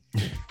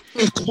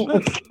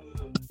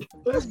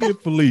 Let's get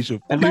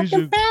Felicia. What about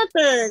the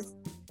Panthers?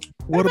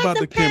 What about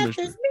the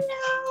chemistry?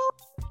 Meow.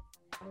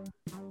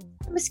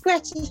 I'm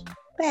scratching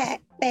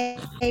back,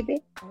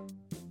 baby.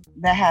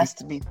 There has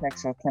to be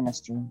sexual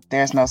chemistry.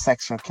 There's no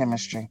sexual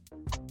chemistry.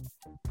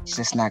 It's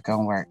just not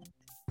gonna work.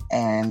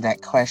 And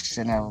that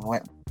question of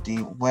what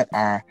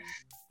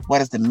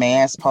is the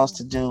man supposed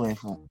to do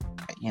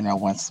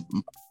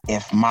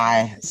if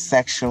my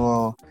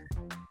sexual,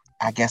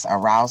 I guess,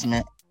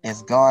 arousement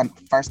is gone?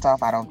 First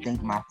off, I don't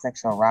think my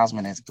sexual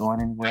arousement is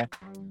going anywhere.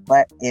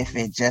 But if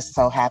it just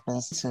so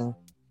happens to,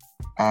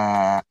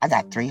 I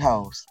got 3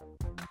 hoes.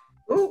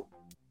 Ooh.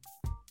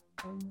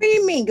 What do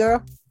you mean,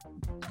 girl?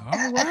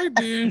 All right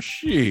then,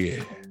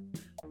 shit.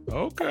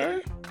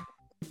 Okay.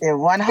 If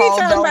one hole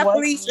don't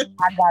work,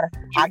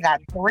 I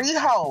got 3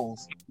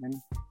 holes.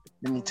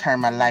 Let me turn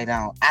my light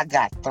on. I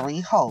got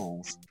 3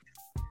 holes.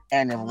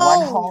 And if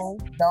one hole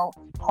don't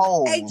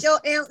hold.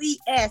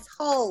 HOLES,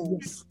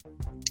 holes.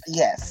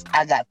 Yes,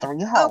 I got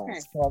 3 holes.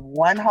 Okay. So if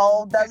one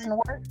hole doesn't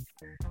work,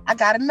 I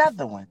got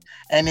another one.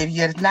 And if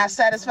you're not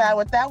satisfied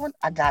with that one,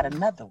 I got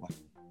another one.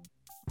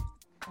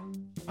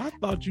 I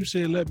thought you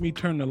said let me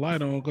turn the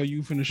light on because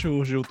you finna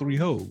show us your 3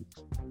 holes.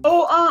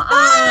 Oh,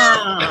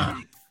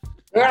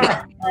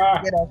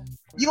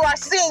 you are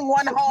seeing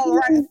one hole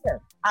right here.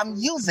 I'm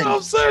using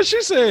it. Sir,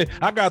 she said,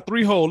 I got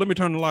 3 holes. Let me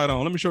turn the light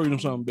on. Let me show you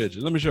something,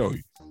 bitches. Let me show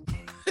you.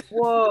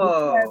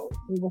 Whoa.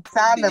 It was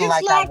sounding Did you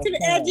like slide to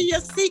the edge of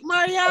your seat,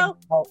 Mario?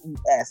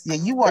 Yes. Yeah,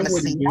 you want to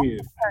see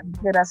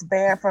get us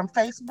banned from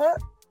Facebook?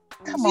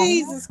 Come on.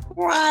 Jesus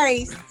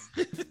Christ.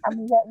 I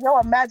mean, your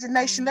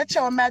imagination, let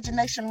your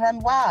imagination run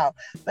wild.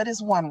 But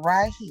it's one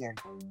right here.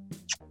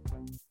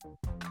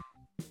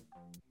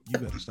 You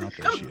better stop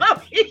that shit.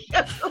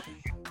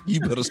 You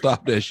better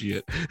stop that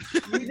shit.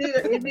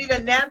 You need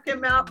a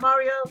napkin,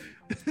 Mario?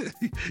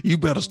 You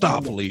better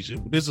stop, Felicia.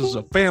 This is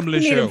a family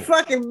He need show. a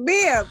fucking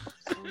bib.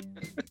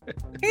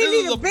 He This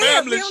need is a a bib.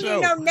 family He don't show.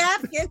 need no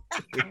napkin.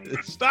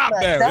 Stop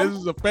that. This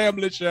is a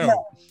family show.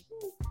 No.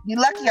 You're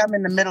lucky I'm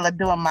in the middle of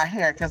doing my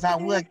hair because I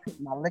would pick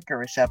my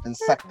licorice up and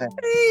suck the.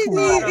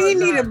 He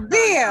need a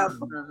bib.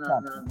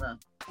 No.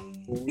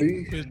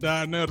 It's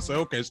down there to say,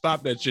 okay,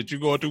 stop that shit. You're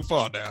going too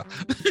far now.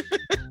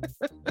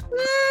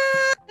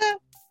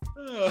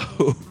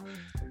 Oh.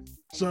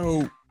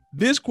 So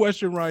this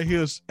question right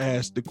here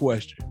asks the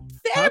question.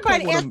 Did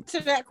everybody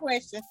answer that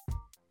question?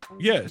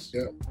 Yes.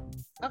 Yeah.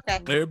 Okay.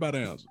 Everybody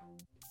answer.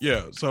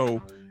 Yeah.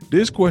 So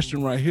this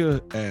question right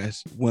here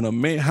asks,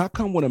 how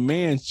come when a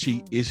man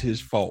cheat, it's his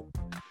fault?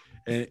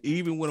 And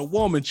even when a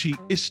woman cheat,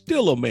 it's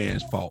still a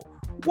man's fault.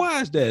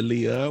 Why is that,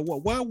 Leah?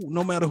 Why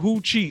no matter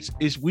who cheats,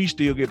 we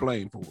still get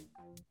blamed for it?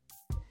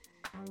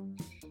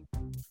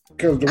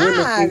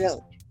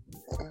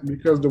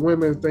 Because the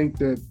women think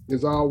that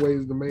it's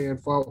always the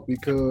man's fault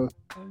because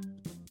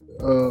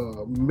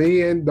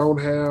men don't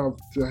have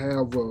to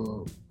have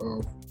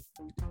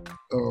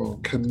a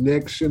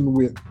connection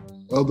with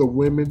other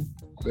women.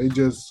 They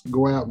just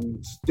go out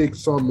and stick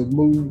something and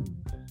move.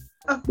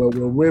 But with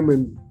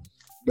women,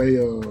 they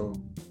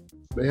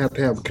have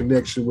to have a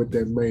connection with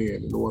that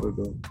man in order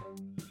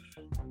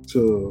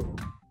to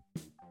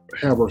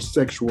have a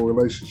sexual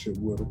relationship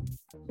with him.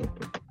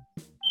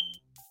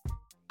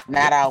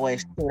 Not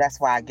always true. That's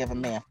why I give a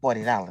man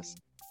 $40.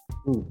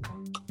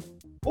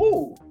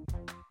 Ooh.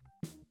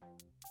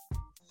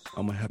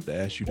 I'm gonna have to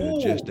ask you to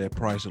adjust that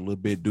price a little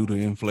bit due to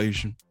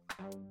inflation.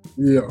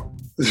 Yeah.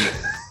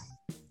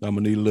 I'm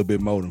gonna need a little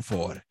bit more than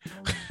 40.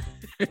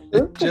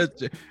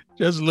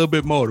 just a little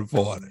bit more than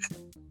 40.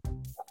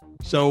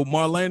 So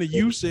Marlena,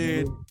 you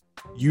said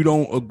you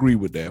don't agree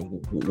with that.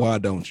 Why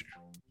don't you?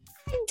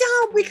 I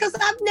don't, because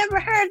I've never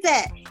heard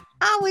that.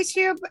 I always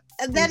hear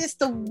that it's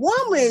the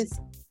woman's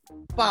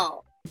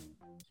fault.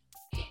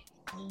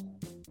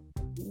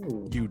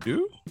 You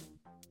do?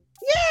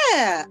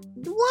 Yeah.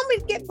 The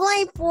woman get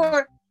blamed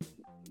for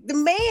the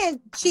man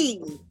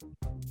cheating.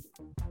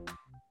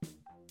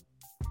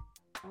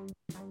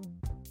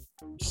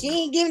 She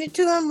ain't giving it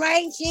to him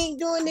right. She ain't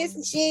doing this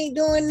and she ain't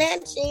doing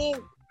that. She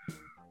ain't,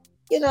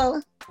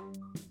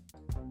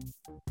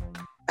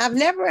 I've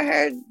never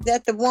heard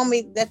that the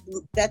woman, that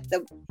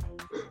the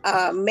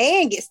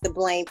man gets the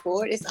blame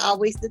for it. It's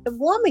always that the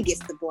woman gets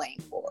the blame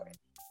for it.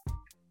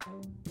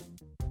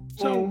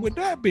 So with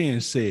that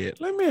being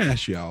said, let me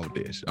ask you all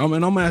this. I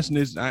mean, I'm asking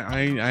this. I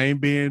ain't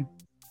being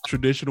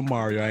traditional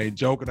Mario. I ain't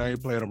joking. I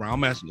ain't playing around.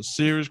 I'm asking a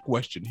serious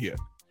question here.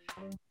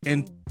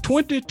 In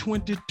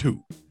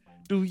 2022,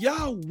 do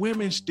y'all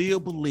women still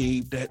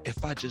believe that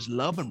if I just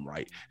love him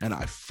right and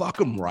I fuck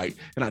him right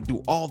and I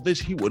do all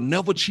this, he will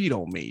never cheat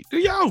on me? Do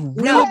y'all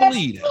really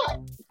believe that?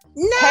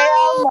 No.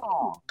 Hell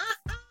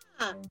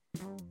no.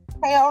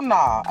 Hell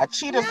no. A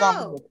cheater's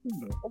gonna be a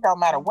cheater. It don't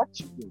matter what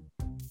you do.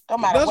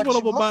 That's what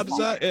I'm about to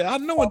say. I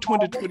know in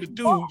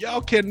 2022,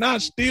 y'all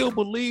cannot still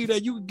believe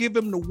that you could give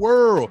him the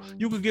world.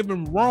 You could give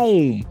him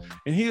Rome,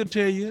 and he'll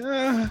tell you,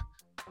 I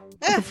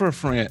prefer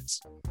France.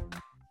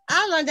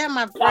 I learned that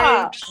my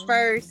very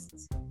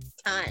first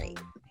time.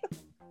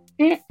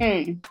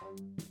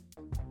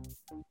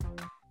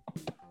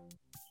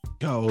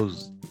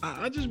 Cause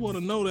I just want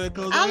to know that,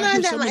 because I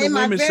learned that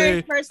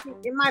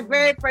in my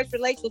very first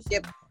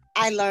relationship.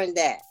 I learned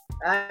that.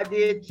 I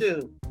did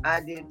too.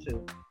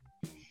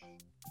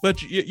 But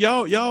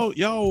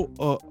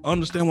y'all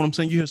understand what I'm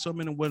saying? You hear so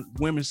many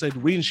women say the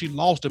reason she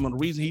lost him and the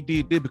reason he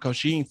did this because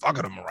she ain't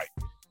fucking him right.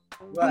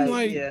 I'm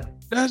like,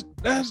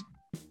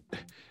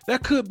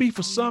 that could be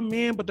for some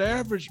men, but the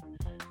average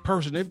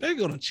person, if they're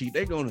gonna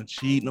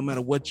cheat no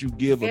matter what you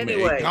give them.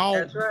 Anyway,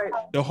 that's right.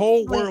 The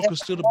whole world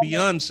consider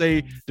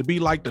Beyonce to be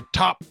like the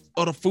top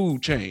of the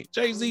food chain.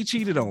 Jay-Z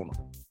cheated on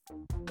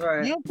her.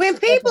 Right. When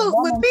people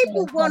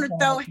want to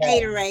throw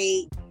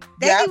haterade,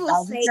 they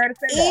will say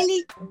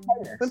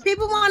when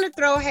people want to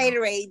throw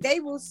haterade, they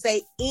will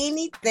say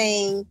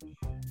anything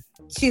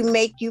to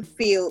make you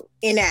feel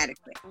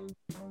inadequate.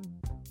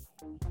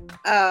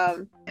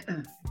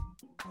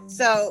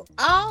 So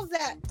all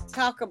that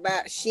talk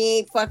about she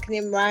ain't fucking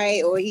him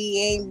right or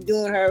he ain't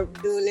doing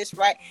this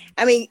right.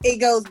 I mean, it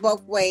goes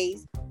both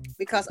ways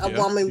because a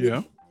woman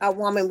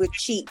would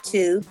cheat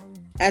too,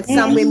 and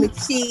some women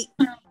cheat.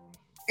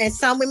 And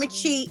some women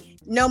cheat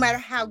no matter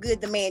how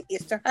good the man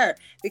is to her.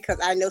 Because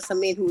I know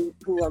some men who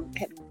have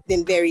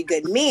been very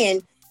good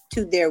men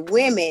to their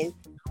women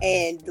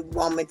and the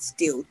woman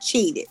still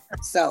cheated.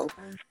 So,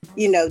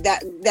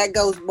 that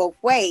goes both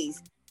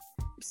ways.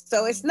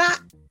 So it's not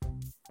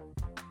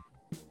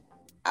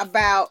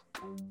about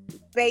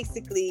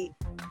basically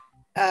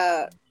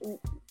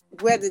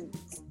whether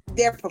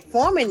they're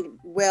performing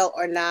well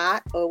or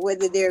not, or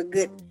whether they're a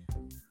good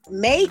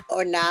mate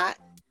or not.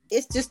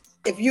 It's just,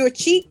 if you're a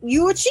cheat,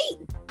 you're a cheat.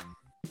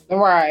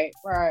 Right.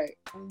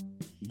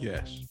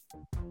 Yes.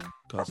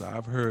 Because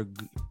I've heard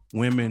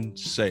women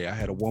say. I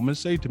had a woman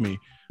say to me,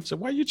 I said,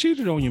 why you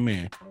cheated on your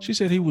man? She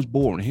said he was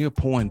boring. He a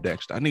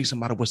Poindexter. I need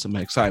somebody with some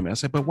excitement. I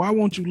said, but why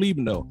won't you leave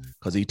him though?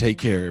 Because he take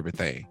care of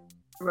everything.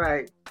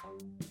 Right.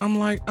 I'm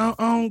like, I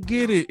don't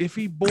get it. If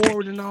he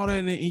bored and all that,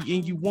 and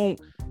you won't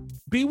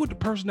be with the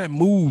person that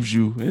moves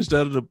you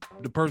instead of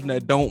the person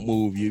that don't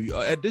move you.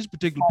 At this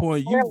particular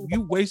point,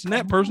 you wasting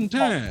that person's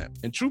time.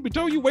 And truth be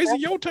told, you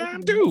wasting your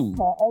time too.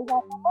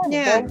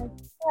 Yeah.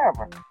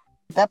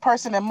 That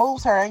person that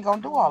moves her ain't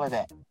gonna do all of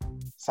that.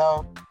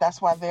 So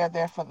that's why they're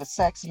there for the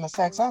sex and the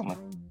sex only.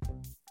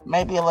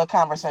 Maybe a little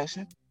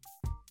conversation.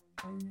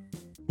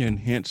 And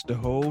hence the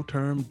whole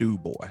term "do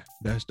boy."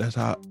 That's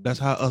how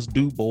us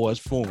do boys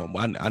form.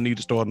 I need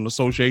to start an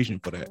association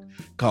for that.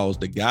 Cause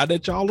the guy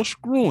that y'all are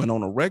screwing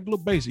on a regular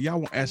basis, y'all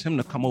won't ask him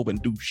to come over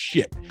and do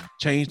shit.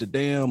 Change the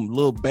damn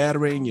little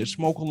battery in your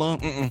smoke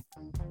alarm.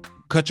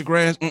 Cut your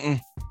grass.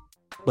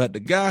 But the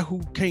guy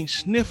who can't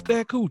sniff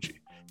that coochie,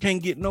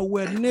 can't get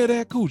nowhere near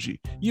that coochie,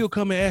 you'll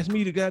come and ask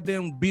me to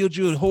goddamn build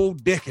you a whole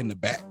deck in the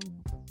back.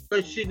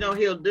 But she know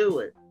he'll do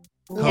it.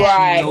 Cause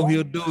she know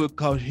he'll do it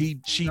because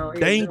she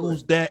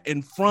dangles that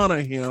in front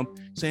of him,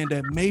 saying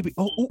that maybe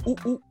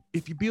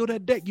if you build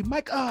that deck, you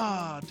might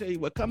tell you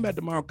what, come back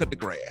tomorrow, cut the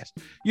grass.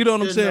 You know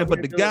what I'm saying?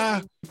 But the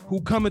guy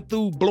who coming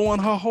through blowing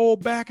her whole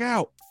back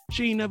out,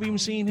 she ain't never even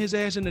seen his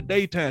ass in the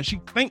daytime.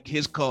 She think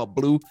his car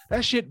blue.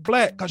 That shit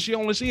black because she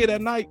only see it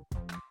at night.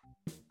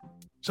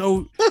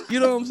 So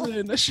you know what I'm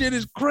saying? That shit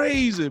is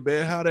crazy,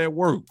 man, how that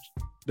works.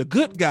 The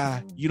good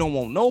guy, you don't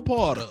want no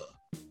part of.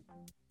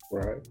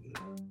 Right.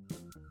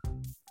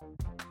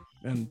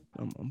 And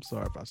I'm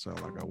sorry if I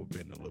sound like I was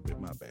bending a little bit.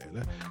 My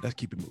bad. Let's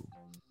keep it moving.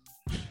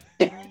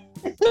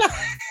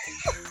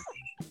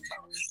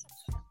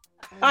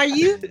 Are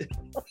you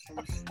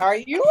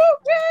okay?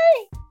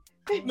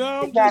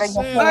 No, I'm just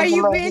saying. Are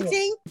you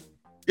venting?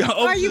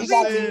 Are you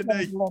saying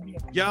that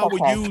y'all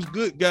would use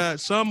good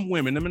guys? Some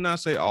women, let me not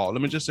say all,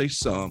 let me just say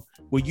some,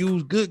 will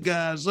use good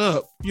guys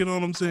up. You know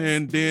what I'm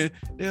saying? Then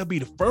they'll be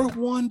the first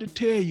one to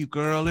tell you,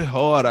 girl, it's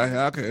hard.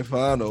 I can't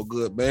find no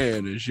good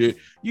man and shit.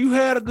 You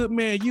had a good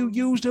man. You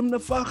used him to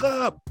fuck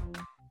up.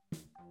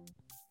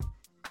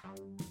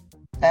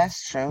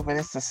 That's true, but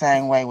it's the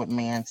same way with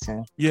men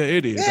too. Yeah,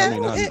 it is. Yeah,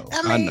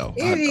 I know.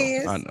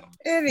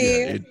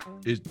 It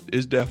is.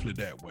 It's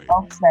definitely that way.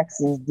 Both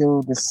sexes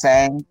do the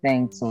same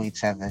thing to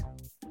each other.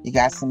 You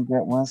got some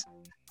good ones.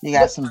 You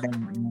got some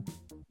bad ones.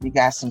 You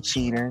got some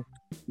cheaters.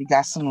 You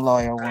got some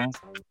loyal ones.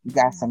 You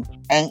got some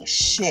ain't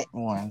shit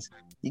ones.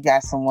 You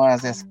got some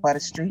ones that's for the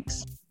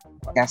streets.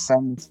 You got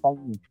some that's for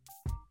you.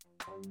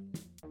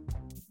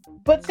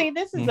 But see,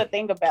 this is the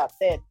thing about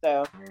that,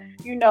 though.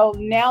 You know,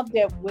 now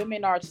that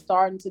women are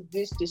starting to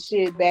dish the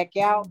shit back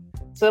out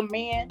to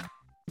men,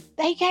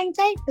 they can't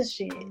take the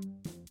shit.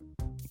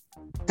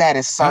 That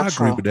is so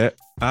true.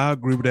 I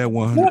agree with that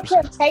 100%. You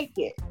can't take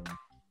it.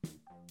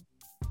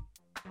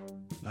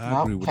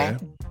 I agree with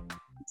that.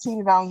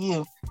 Cheated on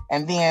you,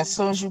 and then as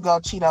soon as you go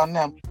cheat on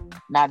them,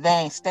 now they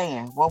ain't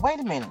staying. Well, wait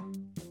a minute.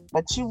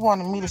 But you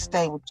wanted me to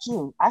stay with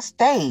you. I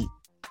stayed.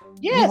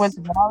 Yes. You went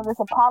through all this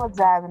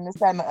apologizing, this,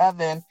 that, and the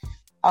other. And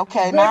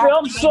okay, baby, now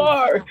I'm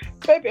sorry.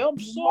 Baby, I'm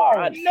sorry.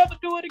 I'd never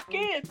do it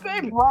again,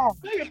 baby. Right.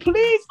 Baby,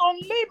 please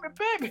don't leave me,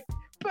 baby.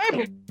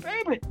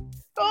 Baby.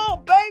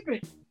 Oh,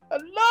 baby. I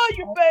love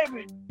you,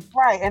 baby.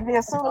 Right. And then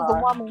as soon as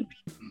the woman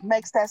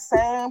makes that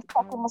same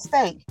fucking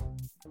mistake,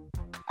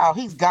 oh,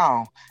 he's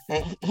gone.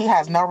 He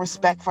has no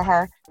respect for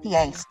her. He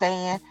ain't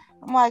staying.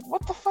 I'm like,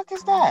 what the fuck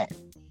is that?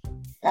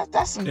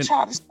 That's some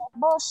childish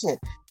bullshit.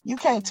 You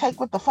can't take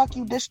what the fuck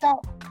you dished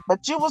out.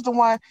 But you was the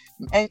one,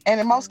 and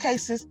in most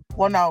cases,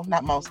 well, no,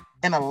 not most.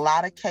 In a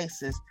lot of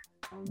cases,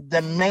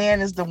 the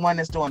man is the one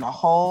that's doing a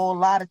whole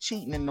lot of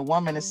cheating, and the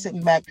woman is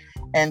sitting back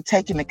and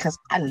taking it because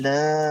I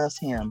love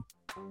him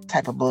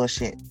type of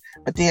bullshit.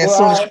 But then as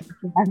soon as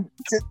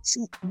she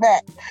cheat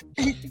back,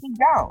 he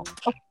gone.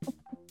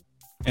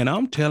 And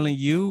I'm telling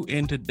you,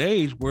 in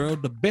today's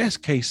world, the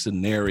best case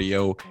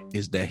scenario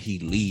is that he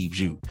leaves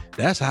you.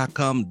 That's how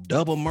come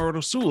double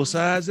murder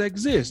suicides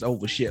exist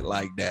over shit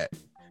like that.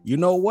 You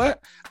know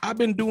what? I've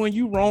been doing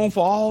you wrong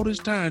for all this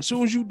time. As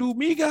soon as you do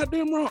me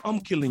goddamn wrong, I'm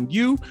killing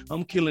you.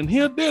 I'm killing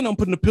him. Then I'm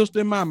putting a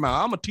pistol in my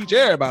mouth. I'm going to teach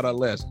everybody a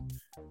lesson.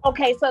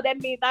 Okay, so that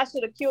means I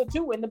should have killed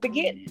you in the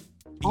beginning.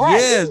 Right.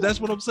 Yes,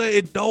 that's what I'm saying.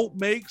 It don't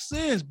make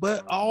sense,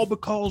 but all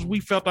because we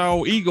felt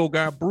our ego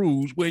got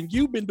bruised when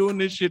you've been doing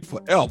this shit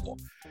forever.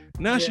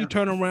 Now she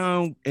turn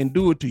around and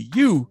do it to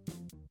you.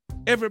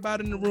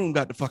 Everybody in the room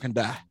got to fucking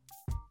die.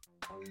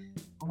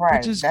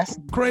 Right. Which is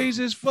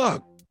crazy as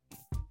fuck.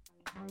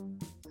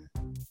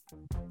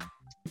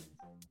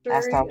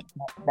 That's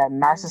that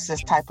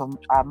narcissist type of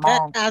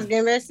mind. I was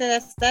gonna say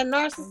that's that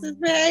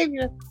narcissist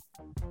behavior.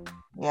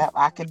 Yeah,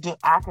 I could do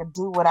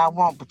what I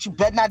want, but you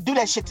better not do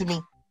that shit to me.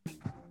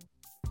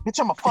 Bitch,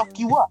 I'm gonna fuck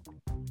you up.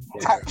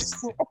 Type of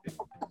shit.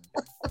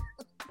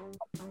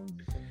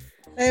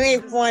 It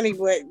ain't funny,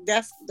 but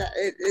it's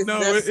so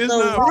not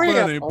real.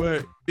 Funny,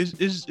 but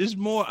it's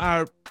more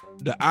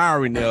the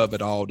irony of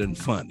it all than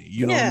funny.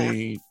 You know what I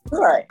mean?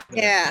 Right.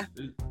 Yeah.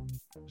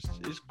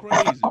 It's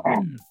crazy.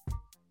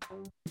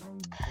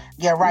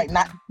 Yeah, right.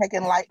 Not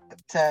taking light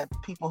to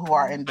people who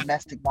are in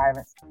domestic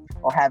violence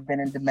or have been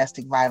in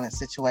domestic violence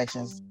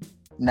situations.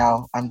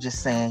 No, I'm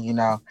just saying, you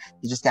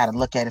just got to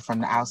look at it from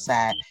the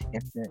outside.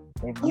 If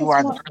you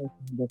are the person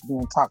that's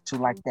being talked to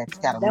like that,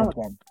 you got to look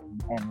at it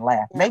and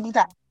laugh. Maybe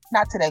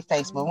not to their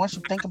face, but once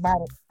you think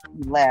about it,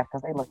 you laugh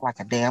because they look like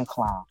a damn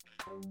clown.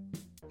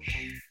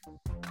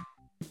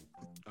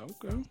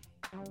 Okay.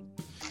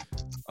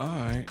 All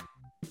right.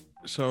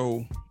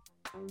 So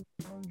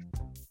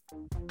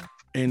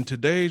in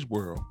today's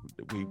world,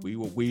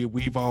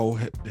 we've all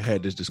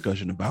had this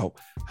discussion about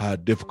how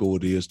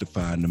difficult it is to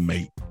find a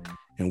mate,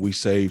 and we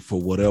say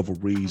for whatever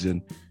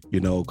reason,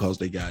 because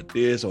they got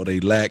this or they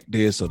lack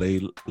this or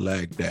they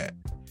lack that.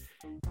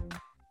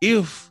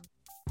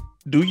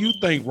 Do you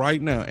think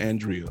right now,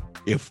 Andrea,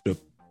 if the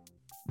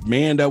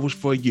man that was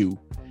for you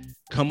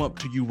come up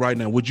to you right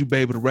now, would you be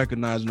able to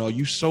recognize, are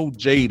you so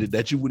jaded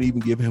that you wouldn't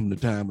even give him the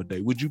time of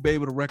day? Would you be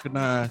able to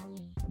recognize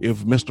if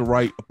Mr.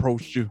 Right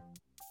approached you?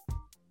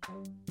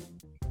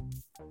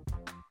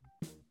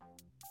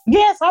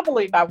 Yes, I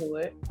believe I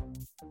would.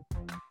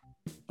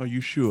 Are you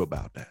sure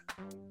about that?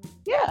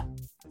 Yeah.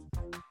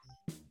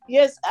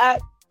 Yes, I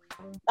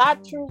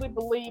truly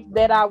believe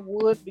that I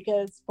would,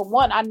 because for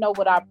one, I know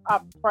what I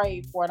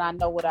prayed for and I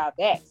know what I've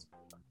asked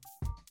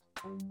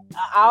for.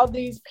 All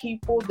these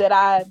people that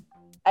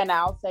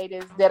I'll say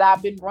this, that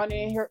I've been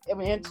running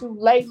into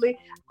lately,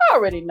 I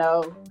already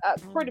know. I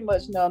pretty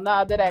much know.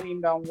 Nah, that ain't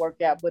even gonna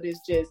work out, but it's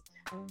just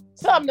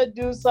something to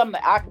do,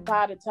 something to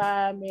occupy the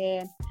time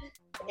in,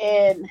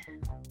 and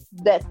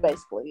that's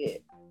basically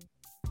it.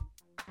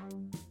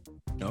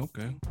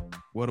 Okay.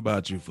 What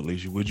about you,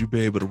 Felicia? Would you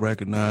be able to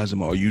recognize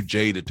him, or are you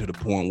jaded to the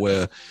point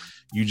where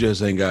you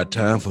just ain't got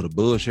time for the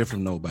bullshit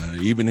from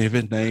nobody? Even if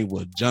his name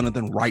was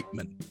Jonathan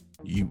Reitman,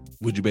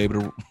 would you be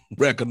able to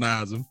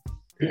recognize him?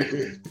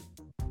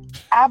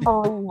 I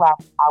believe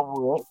I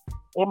would.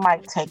 It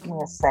might take me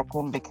a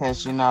second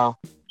because, of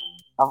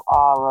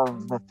all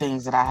of the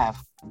things that I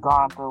have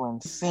gone through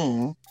and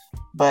seen,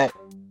 but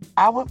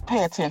I would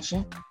pay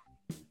attention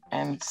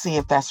and see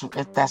if that's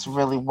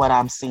really what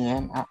I'm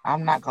seeing.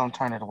 I'm not going to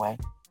turn it away.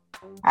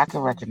 I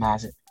can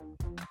recognize it.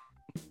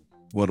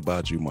 What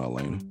about you,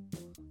 Marlena?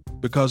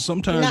 Because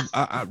sometimes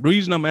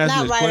reason I'm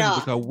asking this question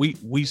because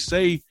we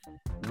say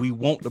we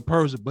want the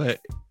person, but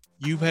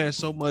you've had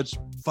so much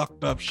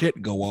fucked up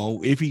shit go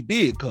on. If he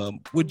did come,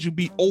 would you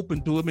be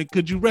open to him and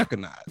could you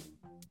recognize?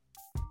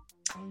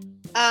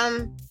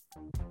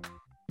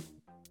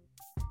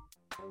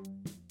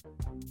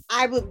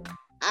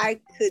 I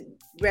could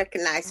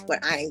recognize what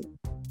I'm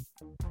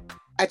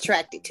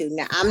attracted to.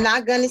 Now, I'm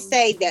not going to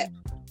say that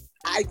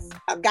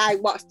a guy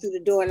walks through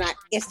the door and I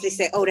instantly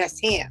say, oh, that's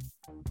him.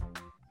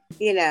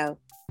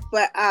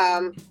 But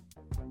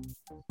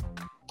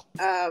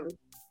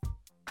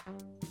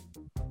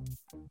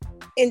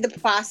in the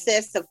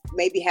process of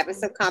maybe having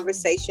some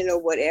conversation or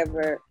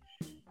whatever,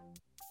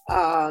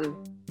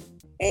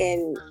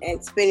 and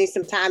spending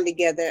some time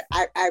together,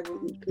 I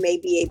may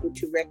be able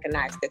to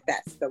recognize that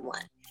that's the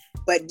one.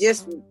 But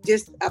just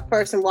a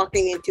person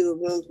walking into a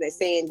room and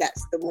saying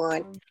that's the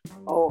one,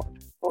 or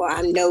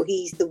I know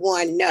he's the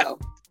one, no,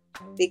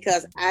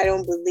 because I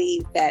don't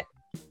believe that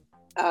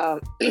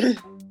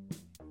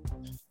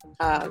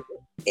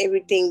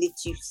everything that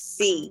you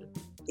see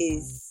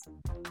is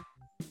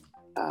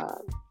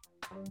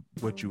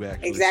what you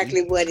actually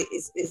exactly see. What it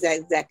is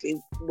exactly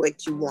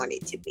what you want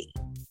it to be.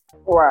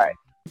 Right.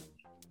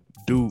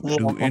 Do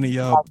any of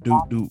y'all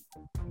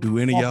do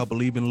any of y'all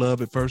believe in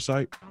love at first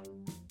sight?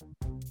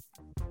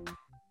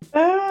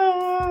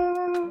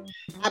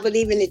 I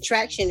believe in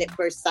attraction at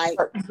first sight.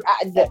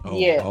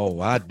 Yeah. Oh,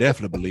 I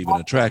definitely believe in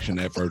attraction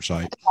at first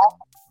sight.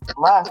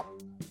 Love.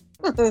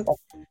 But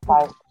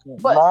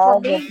for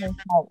me,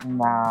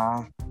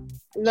 nah.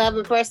 Love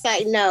at first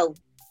sight, no.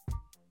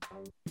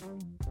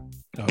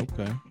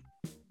 Okay.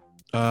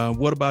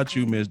 What about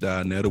you, Ms.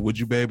 Dionetta? Would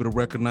you be able to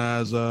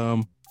recognize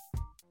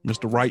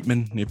Mr.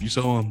 Reitman if you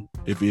saw him?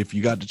 If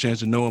you got the chance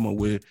to know him,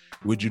 or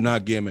would you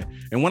not give him?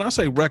 And when I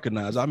say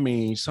recognize, I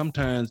mean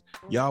sometimes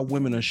y'all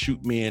women will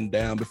shoot men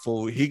down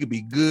before he could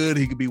be good,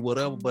 he could be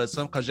whatever, but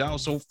some because y'all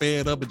so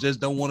fed up and just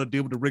don't want to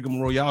deal with the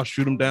rigmarole, y'all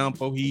shoot him down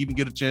before he even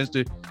get a chance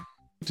to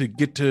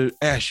get to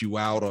ask you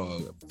out or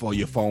for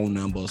your phone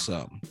number or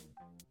something.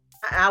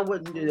 I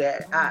wouldn't do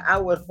that. I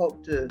would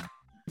hope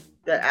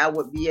that I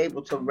would be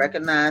able to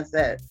recognize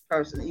that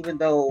person, even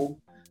though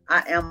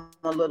I am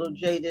a little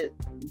jaded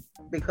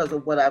because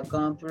of what I've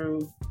gone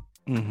through.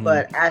 Mm-hmm.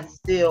 But I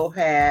still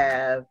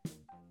have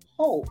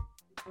hope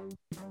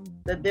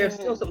that there's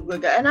still some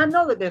good guys. And I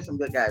know that there's some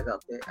good guys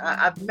out there.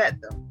 I've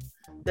met them.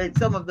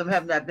 Some of them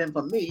have not been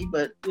for me,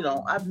 but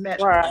I've met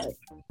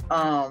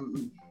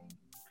them.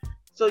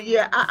 So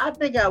yeah, I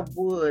think I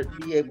would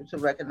be able to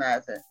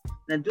recognize it.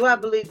 Now, do I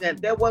believe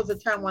that there was a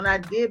time when I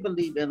did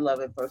believe in love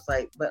at first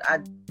sight, but I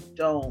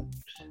don't.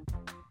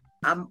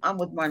 I'm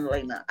with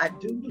Marlena. I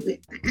do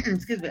believe,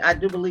 excuse me, I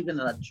do believe in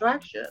an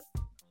attraction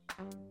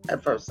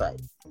at first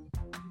sight.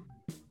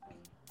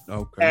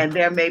 Okay. And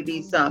there may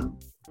be some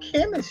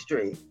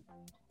chemistry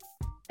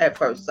at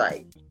first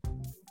sight.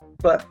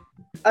 But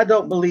I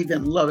don't believe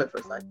in love at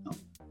first sight. No.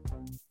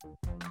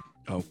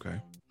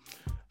 Okay.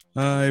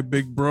 All right,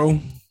 big bro.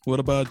 What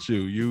about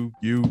you?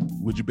 You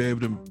would you be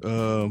able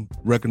to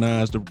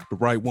recognize the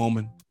right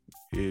woman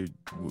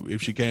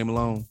if she came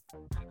along?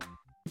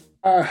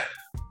 I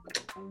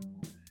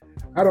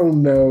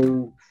don't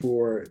know,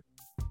 for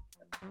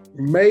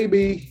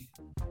maybe,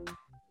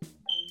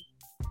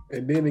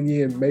 and then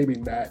again maybe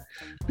not,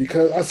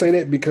 because I say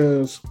that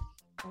because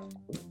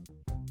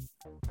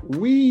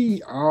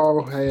we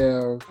all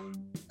have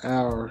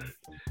our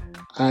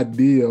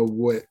idea of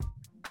what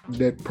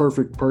that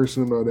perfect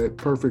person or that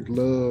perfect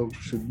love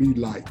should be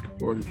like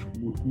or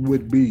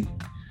would be.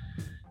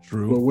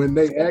 True. But when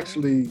they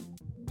actually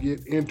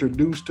get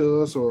introduced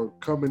to us or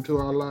come into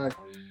our life,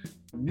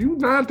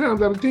 9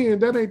 times out of 10,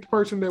 that ain't the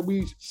person that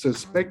we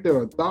suspected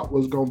or thought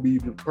was gonna be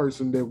the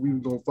person that we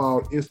was gonna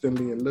fall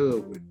instantly in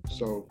love with.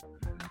 So,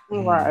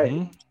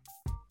 Right.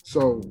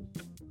 So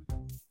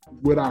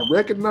would I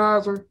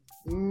recognize her?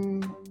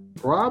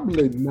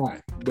 Probably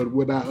not. But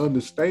would I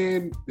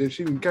understand that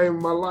she came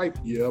in my life?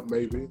 Yeah,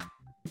 maybe.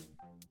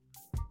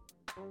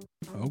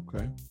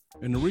 Okay.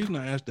 And the reason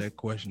I asked that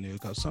question is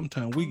because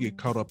sometimes we get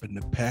caught up in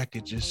the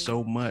packages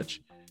so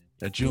much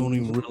that you don't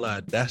even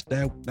realize that's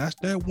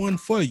that one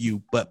for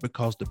you. But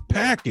because the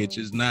package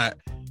is not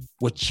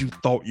what you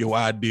thought your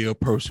ideal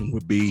person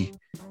would be,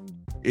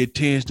 it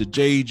tends to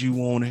jade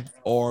you on it,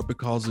 or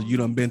because you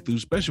done been through,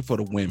 especially for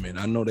the women.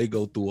 I know they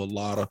go through a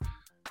lot of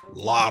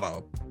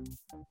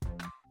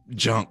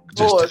junk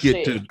just to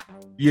get to,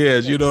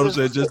 yes, you know what I'm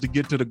saying, just to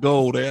get to the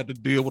goal. They have to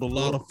deal with a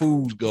lot of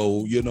fool's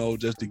gold,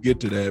 just to get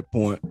to that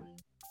point.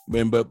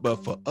 Man, but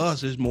for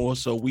us, it's more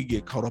so we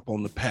get caught up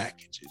on the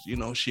packages.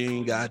 She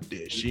ain't got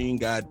this, she ain't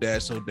got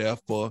that, so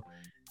therefore,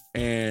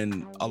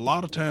 and a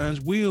lot of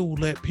times we'll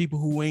let people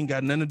who ain't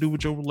got nothing to do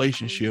with your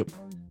relationship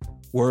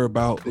worry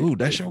about, ooh,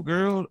 that's your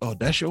girl or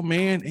that's your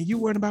man, and you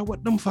worried about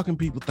what them fucking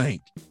people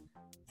think.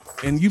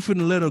 And you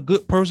finna let a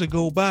good person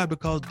go by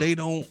because they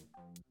don't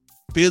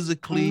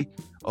physically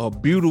or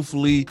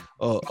beautifully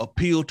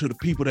appeal to the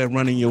people that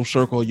run in your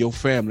circle or your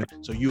family,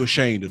 so you're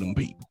ashamed of them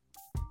people.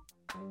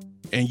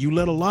 And you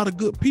let a lot of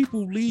good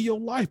people lead your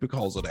life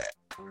because of that.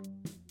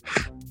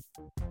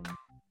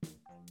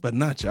 But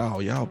not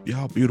y'all. Y'all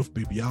beautiful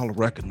people. Y'all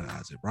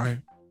recognize it, right?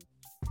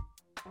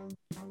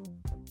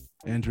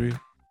 Andrea?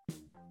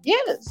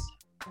 Yes.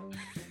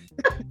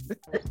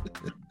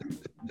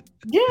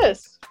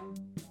 Yes.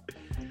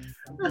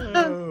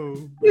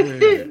 Oh,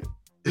 man.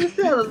 You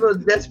sound a little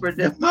desperate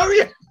there,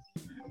 Maria.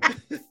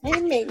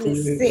 That made me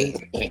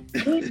sick.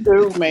 You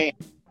do, man.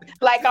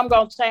 Like I'm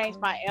gonna change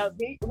my answer.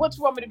 What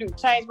you want me to do?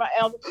 Change my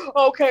answer?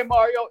 Okay,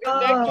 Mario. In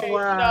that case,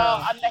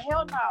 wow. no. The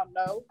hell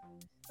no.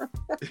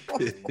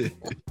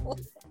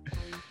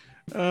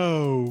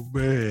 Oh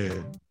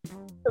man.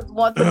 Because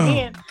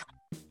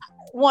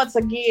once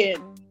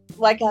again,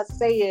 like I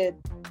said,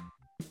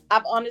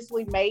 I've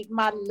honestly made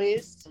my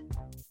list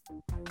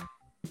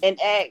and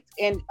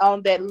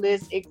on that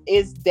list it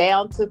is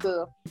down to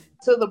the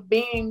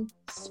being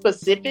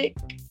specific.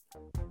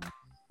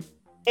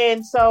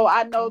 And so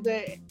I know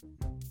that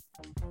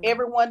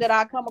everyone that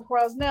I come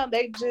across now,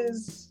 they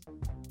just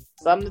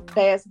something to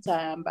pass the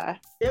time by.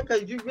 Yeah,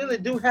 because you really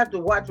do have to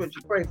watch what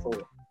you pray for.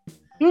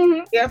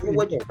 Mm-hmm. Careful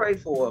what you pray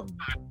for.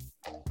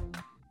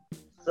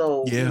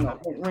 So yeah,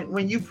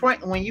 when you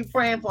praying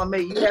for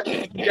me, you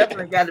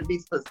definitely got to be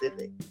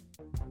specific.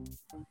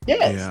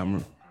 Yes. Yeah,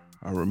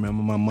 I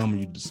remember my mama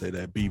used to say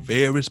that. Be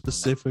very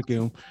specific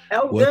in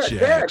what you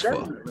ask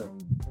for.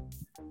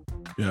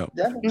 Yeah.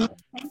 Definitely.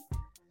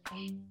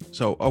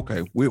 So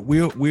okay,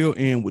 we'll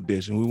end with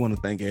this, and we want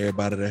to thank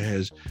everybody that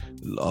has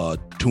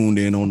tuned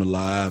in on the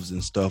lives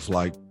and stuff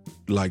like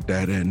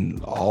that,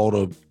 and all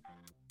the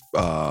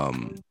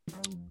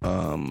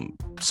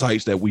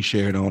sites that we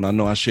shared on. I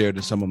know I shared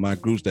in some of my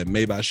groups that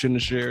maybe I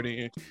shouldn't have shared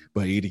in,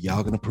 but either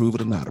y'all can approve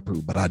it or not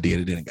approve. But I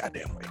did it in a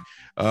goddamn way.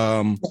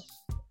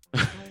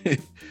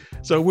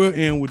 So we'll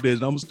end with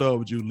this. I'm gonna start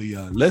with you,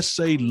 Leon. Let's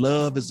say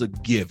love is a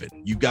given.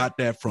 You got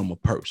that from a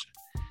person.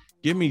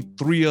 Give me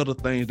 3 other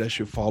things that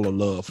should follow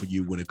love for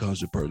you when it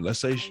comes to a person. Let's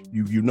say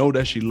you know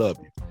that she loves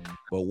you,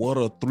 but what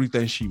are 3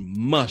 things she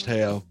must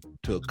have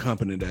to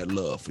accompany that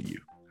love for you?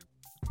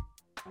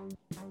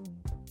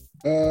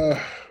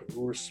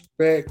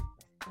 Respect,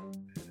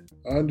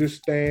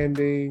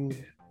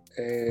 understanding,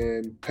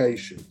 and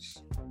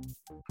patience.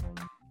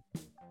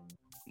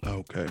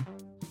 Okay.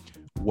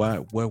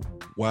 Why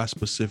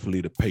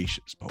specifically the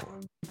patience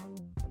part?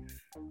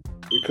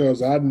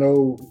 Because I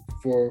know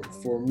for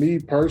me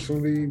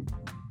personally,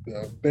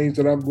 the things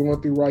that I'm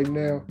going through right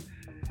now,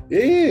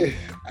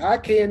 I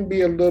can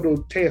be a little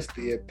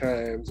testy at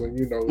times, and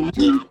I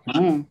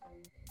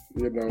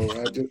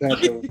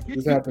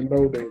just have to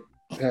know that,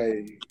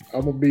 hey,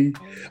 I'm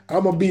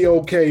gonna be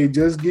okay.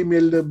 Just give me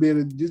a little bit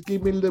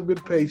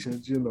of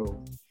patience,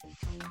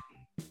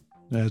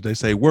 As they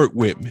say, work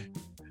with me.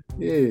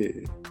 Yeah.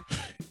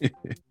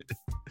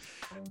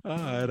 All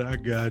right, I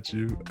got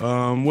you.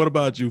 What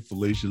about you,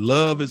 Felicia?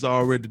 Love is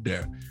already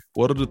there.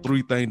 what are the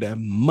three things that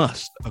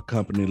must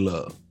accompany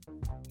love?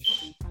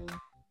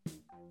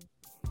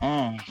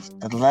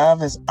 The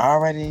love is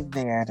already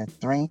there. The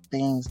three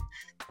things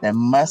that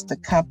must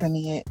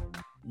accompany it: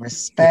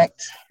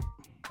 respect,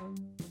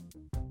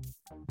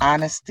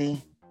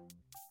 honesty,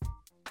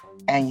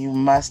 and you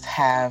must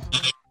have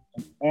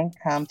an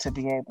income to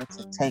be able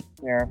to take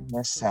care of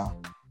yourself.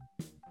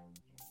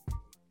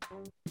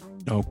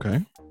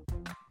 Okay.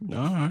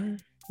 All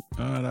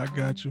right, I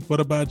got you.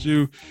 What about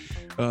you,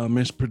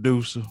 Miss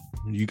Producer?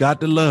 You got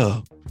the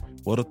love.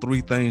 What are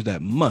three things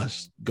that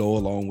must go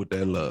along with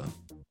that love?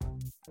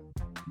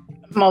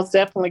 Most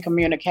definitely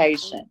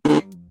communication.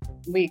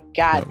 We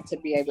got to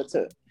be able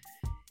to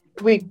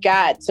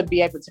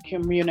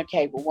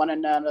communicate with one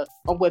another.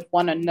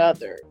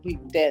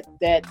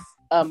 That's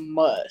a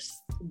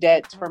must.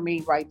 That for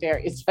me right there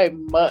is a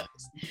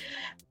must.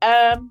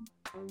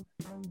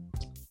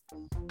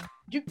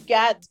 You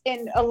got,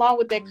 and along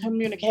with that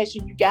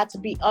communication, you got to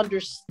be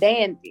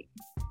understanding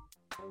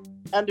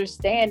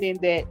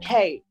that,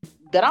 hey,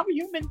 that I'm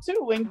human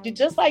too, and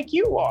just like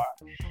you are.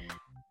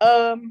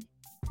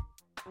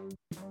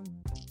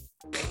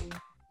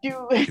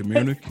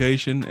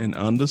 Communication and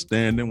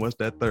understanding. What's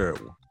that third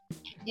one?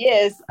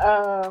 Yes.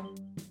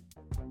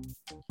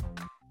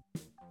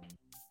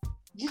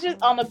 You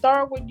just, on the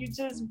third one, you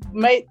just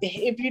make,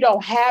 if you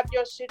don't have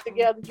your shit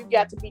together, you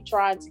got to be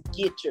trying to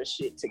get your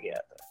shit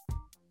together.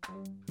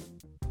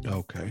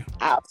 Okay.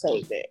 I'll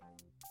say that.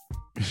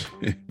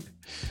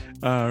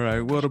 All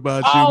right. What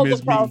about All you, Miss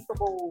across Me? the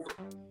board.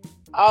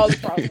 All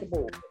across the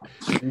board.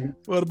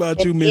 What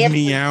about you, Miss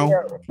Meow?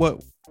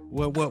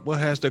 What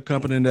has to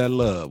accompany that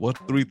love? What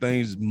three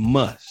things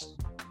must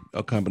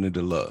accompany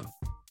the love?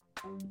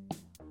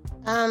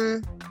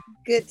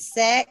 Good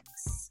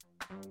sex.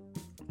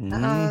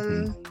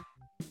 Mm-hmm.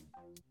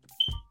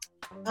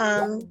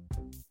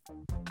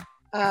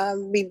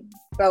 We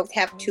both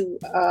have to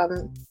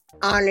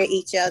honor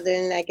each other,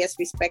 and I guess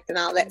respect and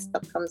all that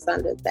stuff comes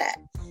under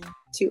that.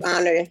 To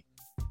honor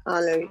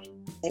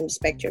and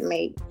respect your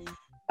mate.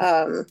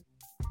 I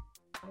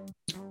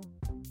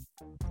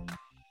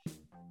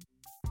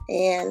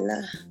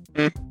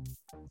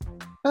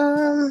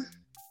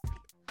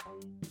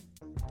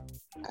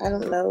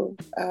don't know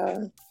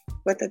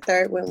what the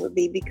third one would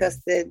be, because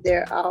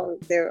they're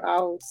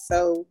all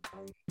so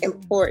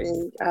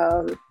important.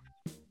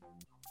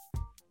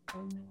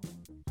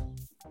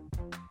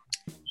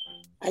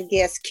 I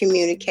guess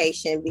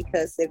communication,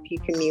 because if you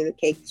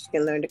communicate, you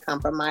can learn to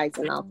compromise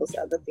and all those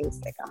other things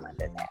that come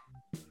under that.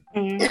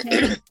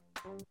 Mm-hmm.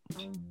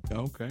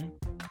 Okay.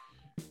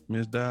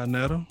 Miss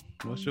Dianetta,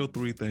 what's your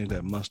three things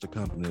that must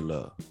accompany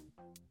love?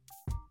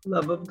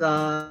 Love of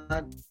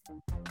God.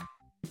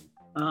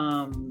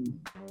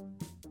 I'm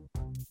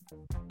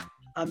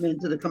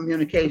into the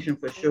communication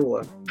for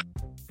sure.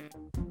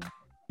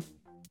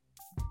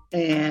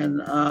 And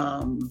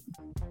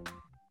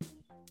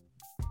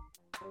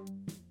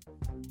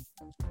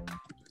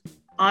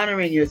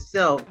honoring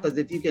yourself, because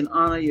if you can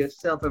honor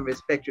yourself and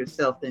respect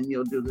yourself, then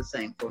you'll do the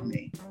same for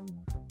me.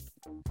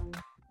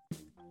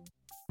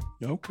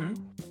 Okay.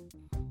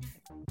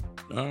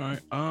 All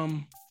right.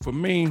 For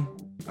me,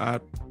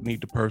 I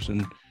need the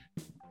person,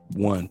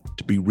 one,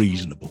 to be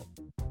reasonable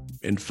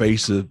in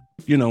face of,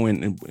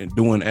 in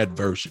doing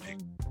adversity.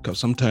 Because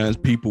sometimes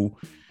people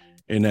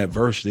in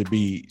adversity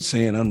be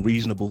saying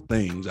unreasonable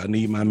things. I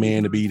need my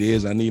man to be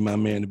this. I need my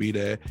man to be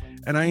that.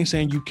 And I ain't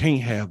saying you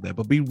can't have that,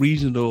 but be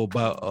reasonable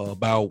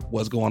about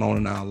what's going on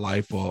in our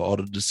life or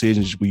the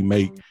decisions we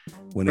make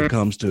when it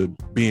comes to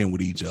being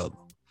with each other.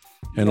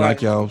 And Right.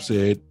 like y'all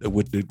said,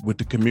 with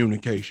the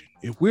communication,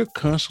 if we're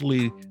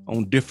constantly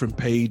on different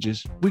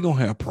pages, we're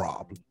gonna have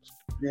problems.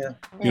 Yeah.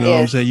 You know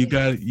what I'm saying? You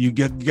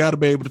got to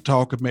be able to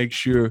talk and make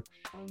sure,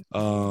 we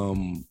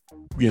on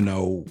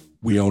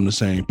the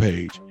same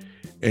page.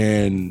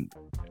 And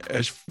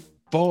as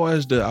far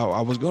as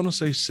I was gonna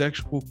say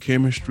sexual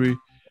chemistry,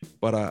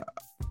 but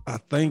I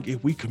think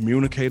if we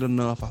communicate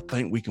enough, I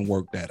think we can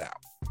work that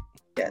out.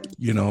 Yeah.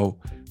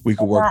 We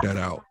can work that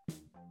out.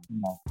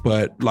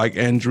 But like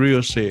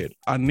Andrea said,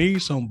 I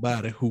need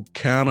somebody who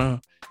I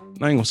ain't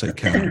gonna say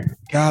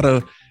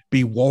gotta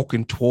be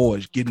walking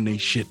towards getting their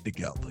shit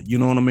together. You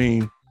know what I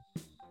mean?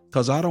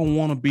 Because I don't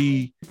want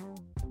to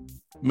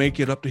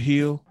make it up the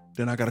hill,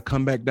 then I gotta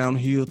come back down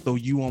the hill, throw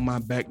you on my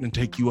back, and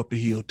take you up the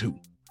hill too.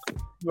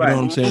 Right. You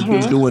know what I'm saying?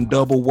 You're doing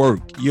double work.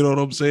 You know what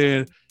I'm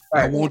saying?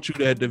 Right. I want you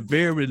to, at the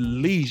very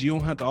least, you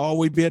don't have to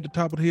always be at the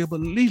top of the hill,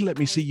 but at least let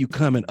me see you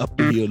coming up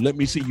the hill. Let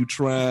me see you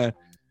trying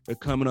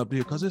coming up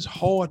here, because it's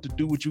hard to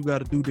do what you got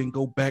to do, then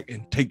go back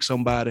and take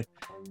somebody.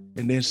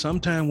 And then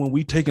sometime when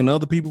we taking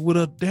other people with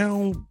us, they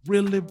don't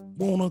really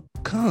want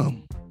to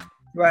come.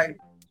 Right.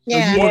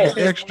 Yeah. So you work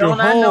extra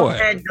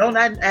hard. Don't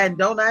I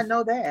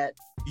know that?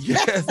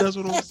 Yes, that's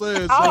what I'm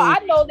saying. Oh, I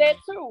know that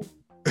too.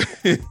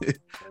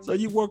 So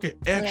you working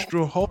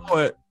extra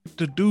hard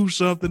to do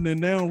something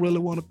and they don't really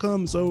want to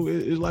come. So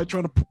it's like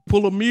trying to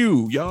pull a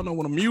mule. Y'all know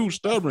when a mule's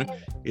stubborn,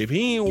 if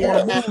he ain't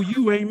want to move,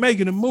 you ain't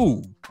making him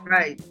move.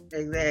 Right,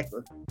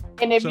 exactly.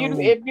 And if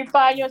you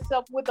find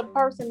yourself with a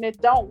person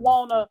that don't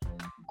want to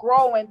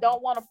grow and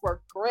don't want to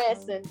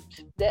progress, and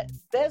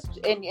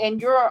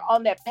and you're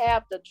on that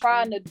path to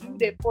trying to do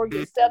that for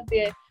yourself,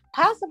 then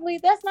possibly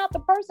that's not the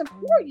person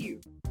for you.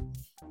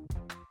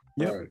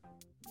 Yep. Right.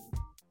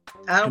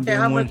 I don't care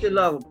how much you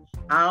love them.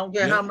 I don't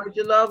care how much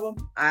you love them.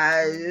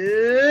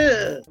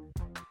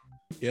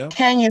 Yeah.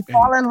 Can you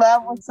fall in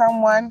love with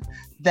someone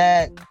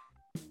that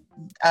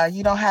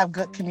you don't have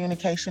good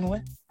communication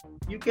with?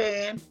 You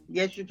can.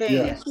 Yes, you can.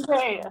 Yes. You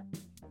can.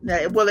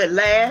 Now, will it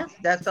last?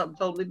 That's something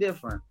totally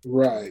different.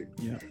 Right.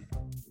 Yeah.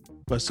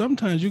 But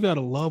sometimes you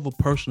gotta love a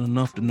person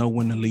enough to know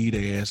when to leave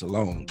their ass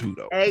alone too,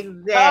 though.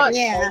 Exactly.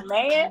 Yeah.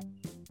 Man.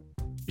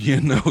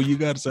 You know, you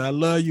gotta say I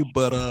love you,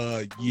 but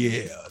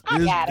yeah.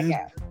 I gotta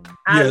go.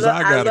 I love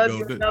gotta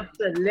you go. enough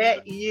to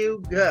let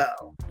you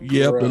go.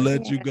 Yep, to Right.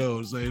 let you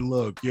go. Say,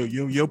 look,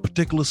 your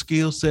particular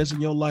skill sets and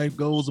your life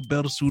goals are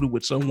better suited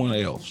with someone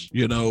else.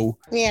 You know.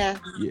 Yeah.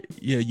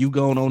 Yeah, you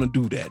going on and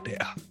do that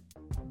there.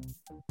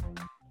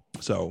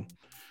 So,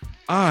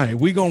 all right,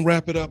 we gonna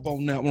wrap it up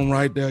on that one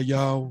right there,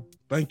 y'all.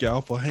 Thank y'all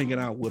for hanging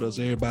out with us.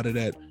 Everybody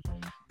that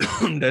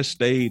that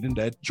stayed and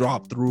that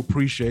dropped through,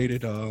 appreciate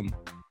it.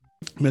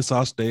 Miss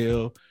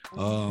Hostel,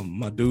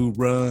 my dude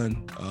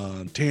Run,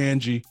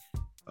 Tangi,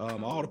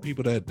 all the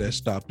people that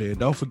stopped there.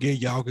 Don't forget,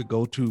 y'all could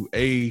go to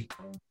a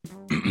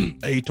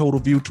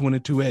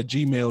totalview22 at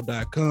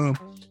gmail.com.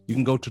 You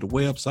can go to the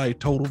website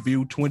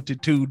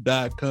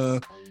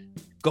totalview22.com.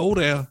 Go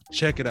there,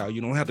 check it out. You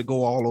don't have to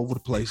go all over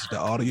the place. The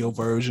audio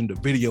version, the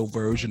video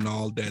version,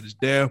 all that is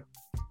there.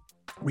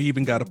 We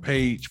even got a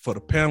page for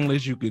the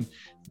panelists. You can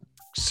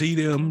see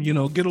them, you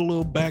know, get a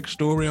little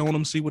backstory on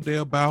them, see what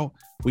they're about.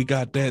 We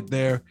got that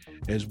there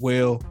as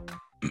well.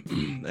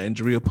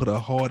 Andrea put her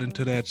heart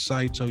into that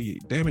site. So,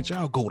 damn it,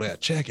 y'all go there,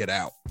 check it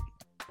out.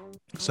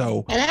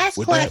 So, And ask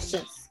with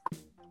questions.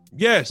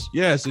 Yes.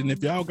 And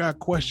if y'all got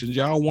questions,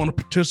 y'all want to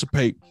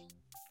participate,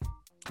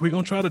 we're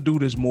going to try to do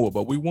this more,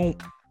 but we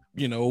won't,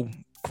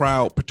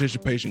 crowd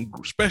participation,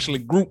 especially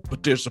group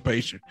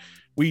participation.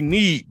 We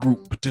need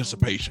group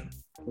participation.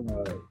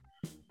 Right.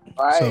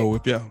 So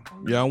if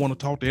y'all want to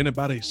talk to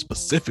anybody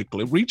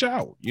specifically, reach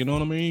out. You know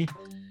what I mean?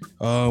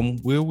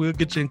 We'll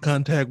get you in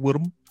contact with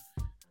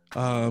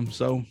them.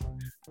 So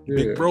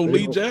big bro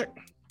Lee Jack,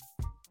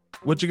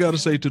 what you got to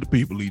say to the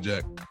people, Lee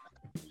Jack?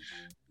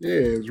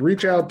 Yes,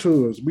 reach out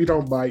to us. We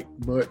don't bite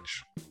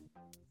much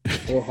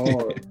or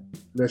hard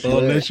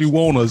unless you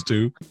want us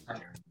to.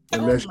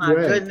 Oh my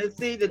goodness!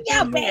 See the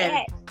two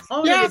men.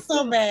 Y'all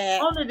so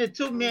bad. Only the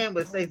two men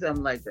would say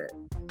something like that.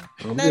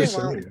 They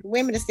won't.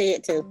 Women to say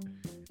it too.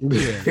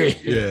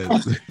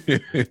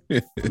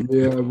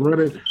 Yeah,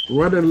 running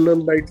a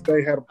little late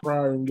today, had a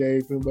prior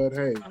engagement, but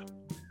hey,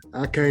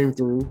 I came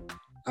through.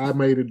 I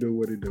made it do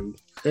what it do,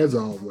 as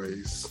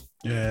always.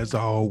 Yeah, as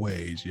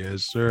always.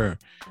 Yes, sir.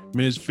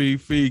 Miss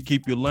Fifi,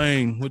 keep your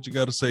lane. What you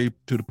got to say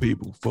to the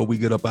people before we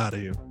get up out of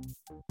here?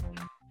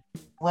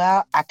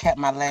 Well, I kept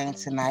my lane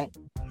tonight.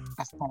 I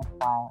was kind of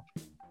quiet.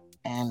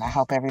 And I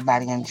hope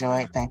everybody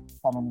enjoyed. Thanks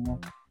for coming in.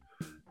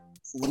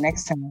 See you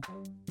next time.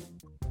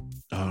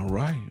 All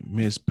right.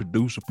 Miss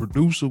Producer,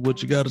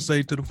 what you got to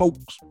say to the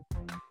folks?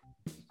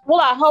 Well,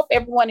 I hope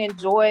everyone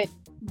enjoyed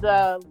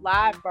the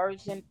live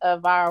version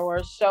of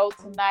our show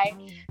tonight.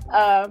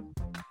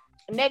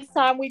 Next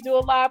time we do a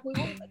live, we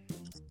will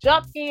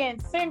jump in,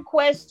 send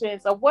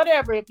questions or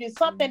whatever. If it's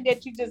something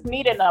that you just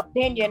need an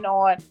opinion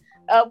on,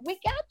 we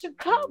got you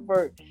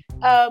covered.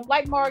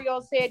 Like Mario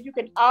said, you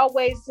can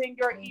always send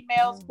your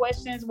emails,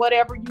 questions,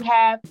 whatever you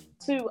have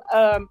to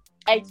a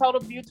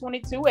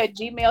totalview22 at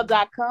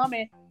gmail.com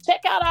and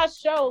check out our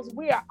shows.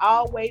 We are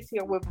always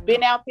here. We've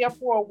been out there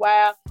for a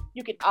while.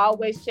 You can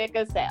always check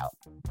us out.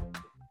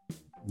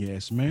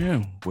 Yes,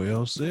 ma'am.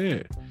 Well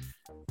said.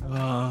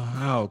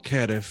 Our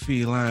cat and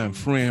feline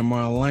friend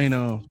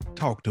Marlena,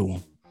 talk to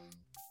him.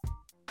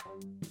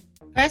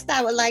 First,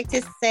 I would like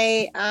to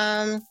say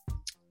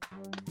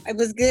it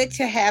was good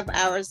to have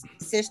our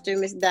sister,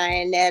 Miss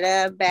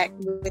Dianetta, back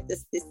with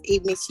us this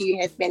evening. She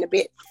has been a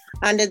bit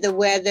under the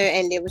weather,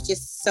 and it was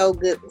just so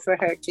good for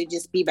her to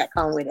just be back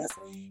home with us.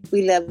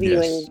 We love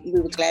you, and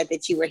we were glad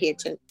that you were here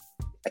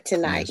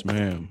tonight.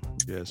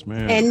 Yes,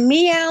 ma'am. And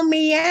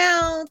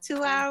meow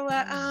to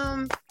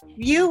our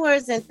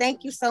viewers, and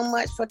thank you so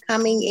much for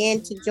coming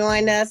in to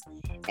join us.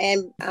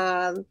 And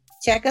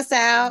check us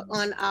out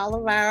on all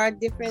of our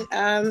different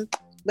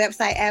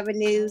website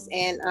avenues,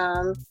 and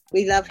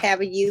we love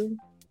having you.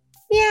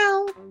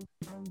 Meow.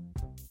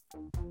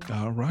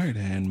 All right,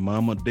 and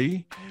Mama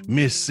D,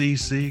 Miss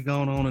CC,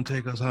 going on and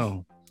take us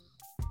home.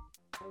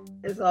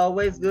 It's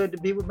always good to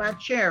be with my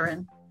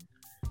Sharon,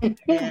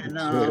 and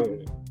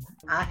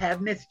I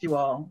have missed you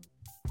all,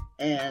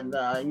 and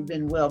you've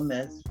been well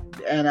missed,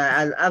 and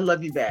I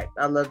love you back.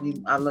 I love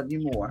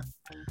you more.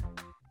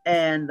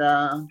 And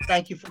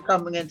thank you for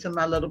coming into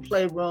my little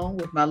playroom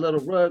with my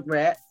little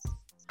rugrats.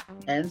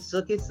 And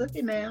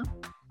sucky now.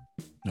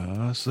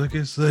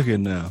 Sucky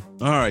now.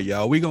 All right,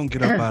 y'all. We're going to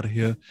get up out of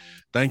here.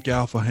 Thank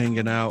y'all for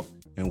hanging out,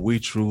 and we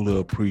truly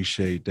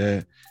appreciate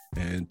that.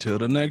 And until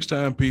the next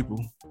time,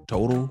 people,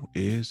 Total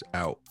is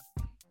out.